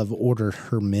people have ordered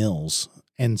her meals,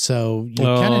 and so you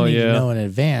kind of need to yeah. know in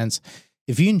advance.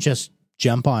 If you can just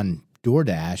jump on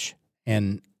DoorDash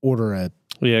and order a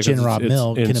Yeah, 'cause Jenn Rob it's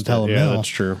meal, instant. Kenepela Yeah, meal. that's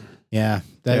true. yeah,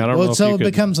 I don't know well, if so you it could-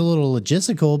 becomes a little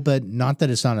logistical, but not that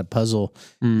it's not a puzzle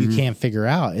you can't figure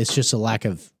out. It's just a lack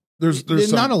of There's not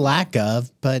some, a lack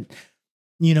of, but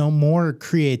more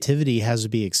creativity has to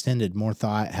be extended, more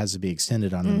thought has to be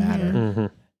extended on the matter. Mhm.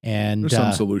 And there's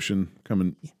some solution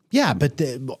coming. yeah, but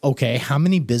okay, how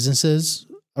many businesses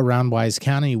around Wise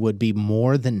County would be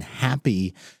more than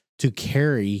happy to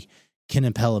carry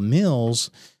Kenepela meals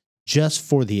just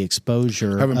for the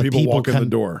exposure. Having of people walk in the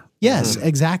door. Yes,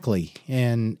 exactly.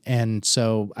 And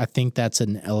so I think that's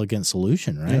an elegant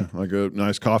solution, right? Yeah, like a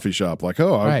nice coffee shop. Like,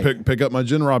 oh, I Right. pick up my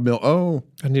Jenn Rob meal. Oh,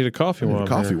 I need a coffee I need while I'm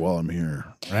coffee here. while I'm here.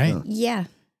 Right? Yeah,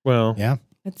 Well, Yeah.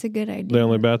 that's a good idea. the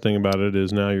only bad thing about it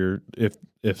is now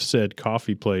if said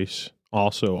coffee place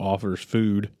also offers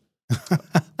food.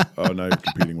 Oh, now you're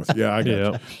competing with. Yeah, I got you.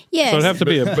 Yeah. Yes. So it'd have to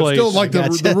be a But place. still, like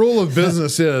Gotcha. the rule of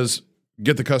business is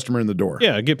get the customer in the door.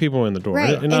 yeah, get people in the door. Right.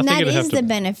 I And think that it'd have is to, the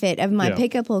benefit of my Yeah.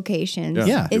 pickup locations.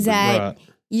 Yeah. Is that Right.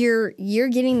 you're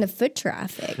getting the foot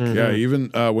traffic. Mhm. Yeah, even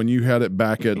when you had it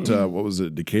back at what was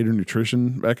it, Decatur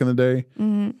Nutrition back in the day,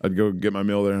 I'd go get my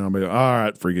meal there, and I'll be all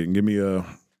right, freak it, give me a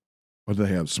what do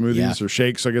they have, smoothies or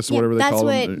shakes, I guess, Yeah, whatever they call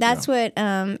them. That's what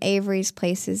Avery's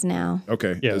place is now.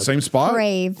 Okay, Yeah. the same spot.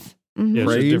 Crave. Yeah, it's just a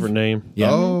Crave? different name.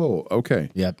 Yeah. Oh, okay,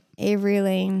 Yep. Avery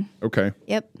Lane. okay.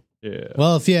 Yep. Yeah.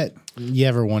 Well, if you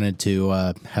ever wanted to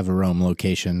have a Rome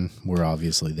location, we're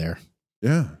obviously there.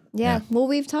 Yeah, Yeah. Well,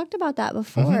 we've talked about that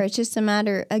before. Mhm. It's just a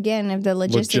matter, again, of the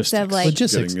logistics of like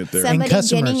Logistics. getting it there. somebody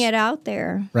customers. getting it out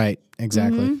there. Right.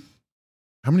 Exactly. Mhm.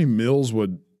 How many meals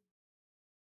would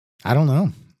I don't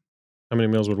know. How many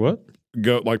meals would what?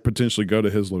 go potentially go to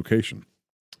his location?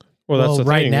 Well, that's the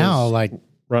right thing now, is, like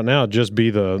right now, it'd just be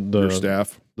Your the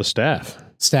staff. the staff.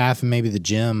 staff and maybe the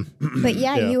gym. But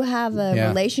yeah, Yeah. you have a Yeah.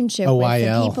 relationship with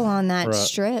OYL. the people on that Right.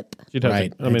 strip. You'd have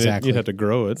Right, to. I mean, exactly. you'd have to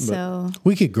grow it. But So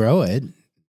We could grow it,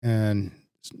 and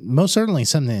most certainly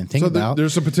something to think So about.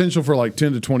 there's a potential for like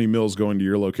 10 to 20 meals going to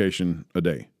your location a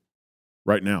day,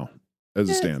 right now, as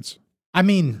it stands. I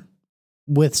mean,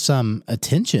 with some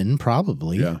attention,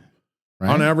 probably. Yeah. Right?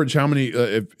 On average, how many?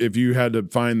 If you had to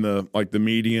find the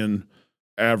median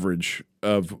average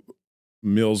of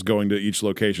meals going to each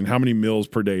location, how many meals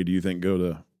per day do you think go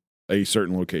to a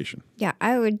certain location? yeah,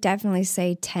 I would definitely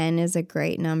say 10 is a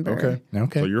great number. Okay,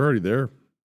 Okay. so you're already there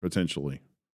potentially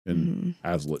in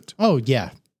Hazlitt. Oh yeah,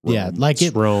 yeah. Rome. Like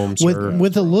it Rome's with or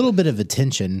with a little bit of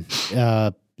attention,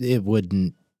 it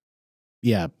wouldn't.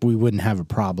 Yeah, we wouldn't have a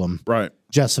problem Right.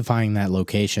 justifying that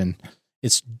location.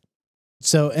 It's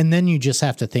so, and then you just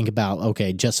have to think about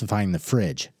justifying the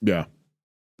fridge. Yeah,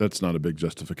 that's not a big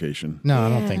justification. No, I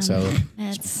don't think so.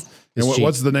 That's It's And cheap.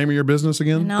 what's the name of your business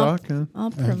again, And I'll- Doc?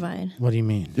 I'll provide. What do you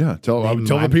mean? Yeah, tell Name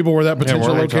the mine. people where that potential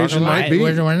what are we location talking might be.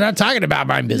 We're not talking about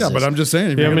my business. Yeah, but I'm just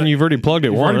saying. if yeah. I you're mean, gonna- you've already plugged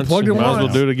it You've already once. plugged it Might as well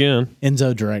once. do it again.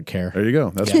 Enzo Direct Care. there you go.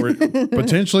 That's where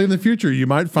potentially in the future you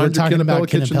might We're find your talking Kenepela about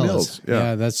kitchen Kenepelas. meals.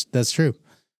 Yeah, that's true.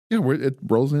 Yeah, it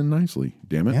rolls in nicely.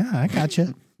 Damn it. Yeah, I got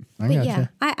you. I But got yeah,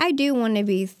 I do want to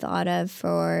be thought of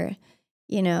for,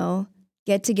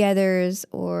 get-togethers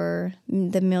or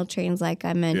the meal trains, like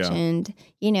I mentioned.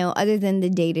 Other than the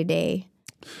day-to-day.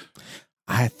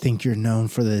 I think you're known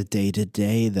for the day to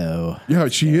day, though. Yeah,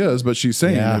 she is, but she's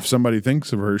saying Yeah. if somebody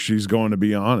thinks of her, she's going to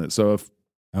be on it. So if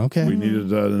Okay. we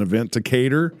needed an event to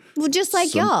cater, Well, just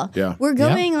like y'all. yeah. We're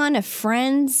going on a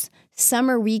friend's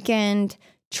summer weekend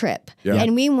trip. Yeah.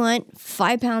 And we want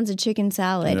 5 pounds of chicken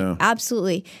salad. Yeah.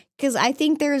 Absolutely. Because I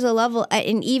think there's a level,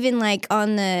 and even like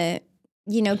on the,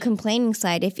 complaining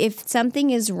side, if something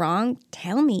is wrong,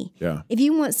 tell me. Yeah. If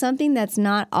you want something that's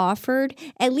not offered,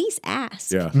 at least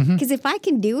ask. Yeah. Because if I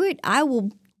can do it, I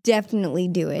will definitely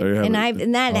do it. There you have And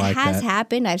it. that I like has that.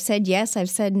 happened. I've said yes, I've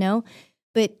said no.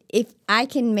 But if I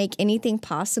can make anything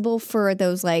possible for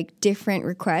those like different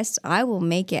requests, I will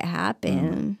make it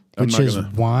happen. I'm Which not is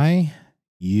gonna- why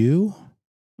you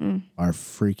Mm. are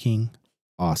freaking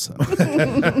awesome.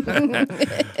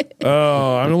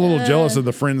 Oh, I'm a little jealous of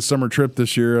the friend's summer trip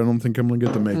this year. I don't think I'm going to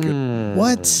get to make it.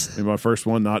 What? It's my first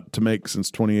one not to make since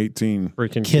 2018.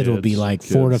 Freaking Kid will be kids. like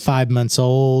 4 to 5 months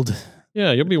old.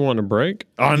 Yeah, you'll be wanting a break.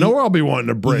 I know I'll be wanting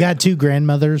to break. You got 2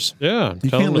 grandmothers. Yeah, You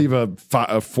tell can't them. leave a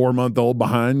 4-month-old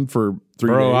behind for 3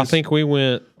 Bro, days. I think we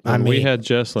went when I we mean- had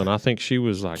Jesslyn. I think she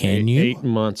was like Can you? 8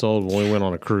 months old when we went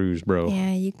on a cruise, bro.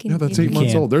 Yeah, you can. Yeah, that's you 8 can-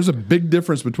 months can't. old. There's a big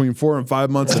difference between 4 and 5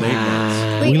 months and 8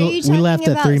 months. Wait, We- are you we talking left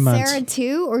at about 3 months. Sarah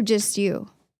too, or just you?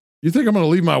 You think I'm going to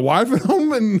leave my wife at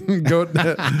home and go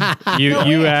You No,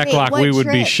 you wait, act wait, like what we would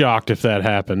be trip? shocked if that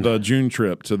happened. the June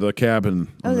trip to the cabin?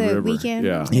 Oh, on the the river. weekend?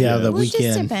 Yeah. Yeah, the Well, it just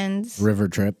weekend depends. river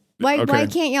trip. Why Okay.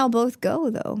 can't y'all both go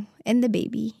though? And the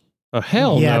baby.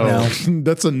 Hell Yeah, no. no.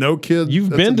 That's a no kid. You've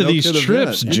that's been a to no these kid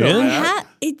trips, event. You know Jen. that.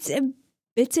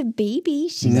 It's a baby.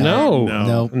 She's No,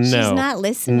 No. No. She's no, not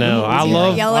listening. no. to I what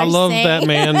love y'all I are love saying. that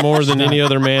man more than any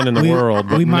other man in the world.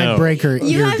 But We might no. break her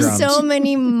You have eardrums. so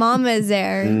many mamas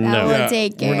there that No. will Yeah,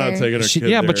 take care. we're not taking a She- kid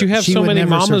Yeah, but there. you have She so would many never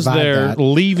mamas survive there that.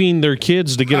 leaving their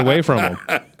kids to get away from them.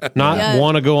 not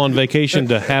want to go on vacation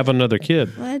to have another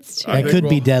kid. That's true. That could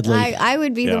be deadly. I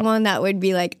would be the one that would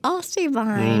be like, I'll stay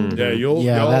behind.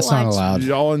 Yeah, that's not allowed.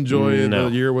 Y'all enjoy the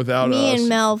year without us. Me and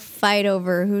Mel fight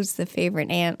over who's the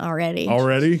favorite aunt already.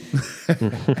 Already?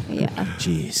 Yeah.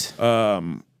 Jeez.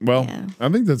 Well, I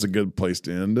think that's a good place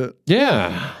to end it.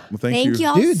 Yeah. Well, thank you.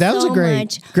 y'all Dude, that was so a great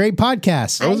much.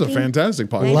 podcast. That was a fantastic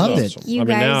podcast. Loved it. You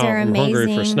guys now are I'm amazing.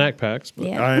 hungry for snack packs. But.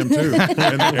 Yeah. I am too.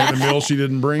 and the meal she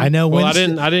didn't bring. I know. Well, I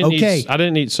Wednesday- didn't Okay. I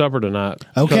didn't eat supper tonight.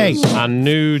 Okay. 'Cause I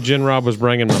knew Jenn Rob was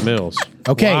bringing my meals.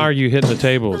 Okay. Why are you hitting the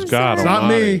tables? God It's not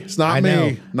almighty. me. It's not I know.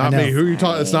 me. Not I know. me. Who are you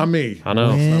talking? It's not me. I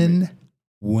know.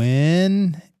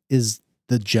 When is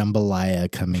the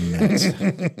jambalaya coming next?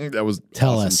 That was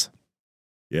Tell awesome. us.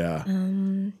 Yeah.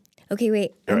 Okay,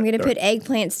 wait. I'm going to put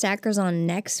eggplant stackers on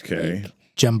next Okay. week.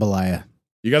 Jambalaya.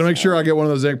 You got to make sure I get one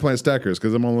of those eggplant stackers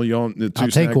because I'm only on the 2 I'll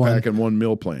take snack one. pack and 1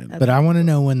 meal plan. But I want to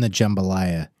know when the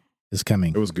jambalaya is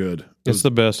coming. It was good. It's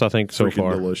the best I think so freaking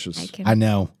far. delicious. I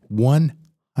know.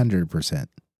 100%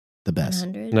 the best.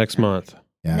 100. Next month.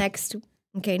 Yeah.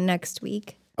 Next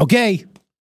week. Okay.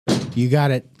 You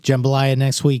got it. Jambalaya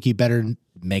next week. You better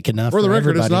make enough For the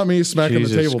record, everybody. it's not me smacking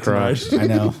Jesus the table Christ. tonight. I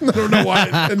know. I don't know why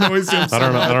it annoys him so I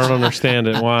don't know. much. I don't understand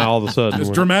it. Why all of a sudden? It's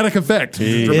dramatic effect.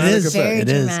 It Dramatic is. effect. Very It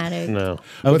is. dramatic. No.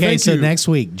 Well, Okay, thank so you. next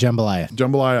week, jambalaya.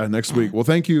 Jambalaya next week. Well,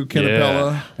 thank you,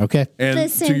 Kenepela. Okay. And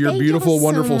Listen, to your thank beautiful, y'all so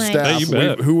wonderful much. staff, Hey, you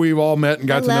bet. who we've all met and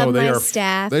got I to know. love They my are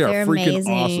staff. They are They're freaking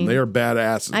amazing. awesome. They are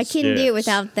badasses. I couldn't do it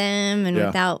without them and Yeah.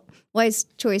 without Wise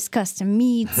Choice Custom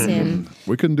Meats and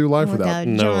We couldn't do life without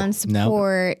without. John's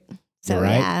support. So You're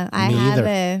right. yeah, I Me have either.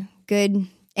 a good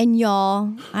and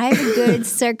y'all. I have a good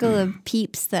circle of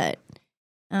peeps that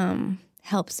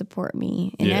help support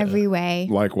me in Yeah. every way.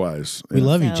 Likewise. We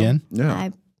love you, So, Jen. Yeah.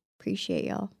 I appreciate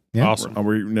y'all. Yeah. Awesome.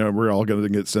 We're all going to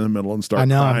get sentimental and start I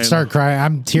know. crying. I'm start crying.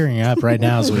 I'm tearing up right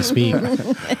now as we speak.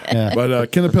 Yeah.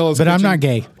 But Kenepela's But I'm Kitchen- not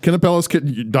gay. Kenepela's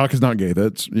Kitchen. Doc is not gay.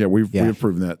 That's we've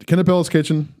proven that.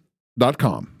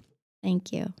 Kenepela'sKitchen.com.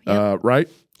 Thank you. Yep. Right?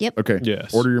 Yep. Okay.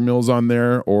 Yes. Order your meals on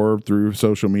there or through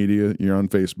social media. You're on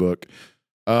Facebook.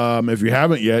 If you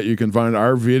haven't yet, you can find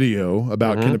our video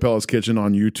about Kenepela's Kitchen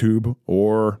on YouTube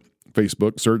or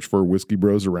Facebook. Search for Whiskey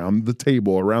Bros Around the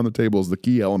Table. Around the Table is the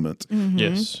key element.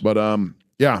 Yes. But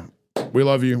yeah, we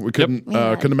love you. We couldn't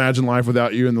imagine life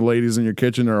without you, and the ladies in your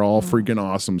kitchen are all freaking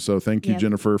awesome. So thank you, Yep.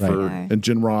 Jennifer, and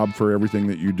Jenn Rob for everything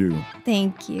that you do.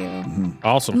 Thank you.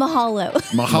 Awesome. Mahalo.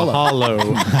 Mahalo.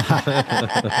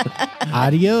 Mahalo.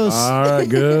 Adios. All right,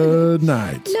 good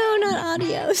night. No, not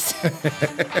adios.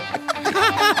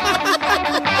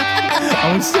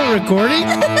 Are we still recording?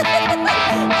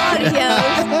 Adios.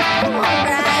 Come on,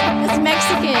 Brad. It's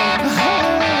Mexican.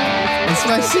 It's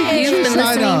my signature You've been sign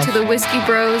listening off. to the Whiskey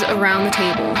Bros Around the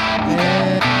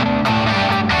Table.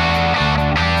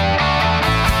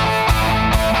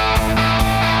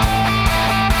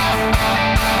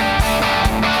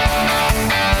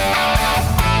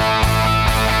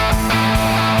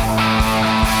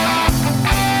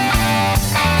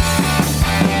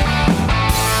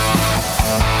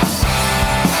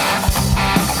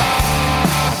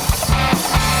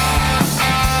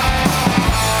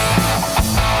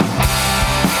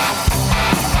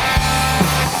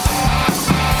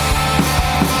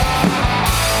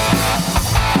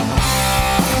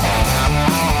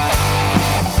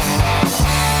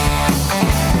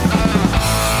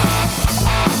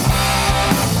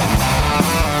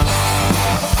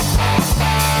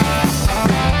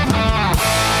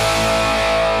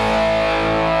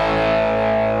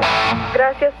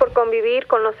 Gracias por convivir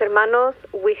con los hermanos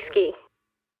Whisky.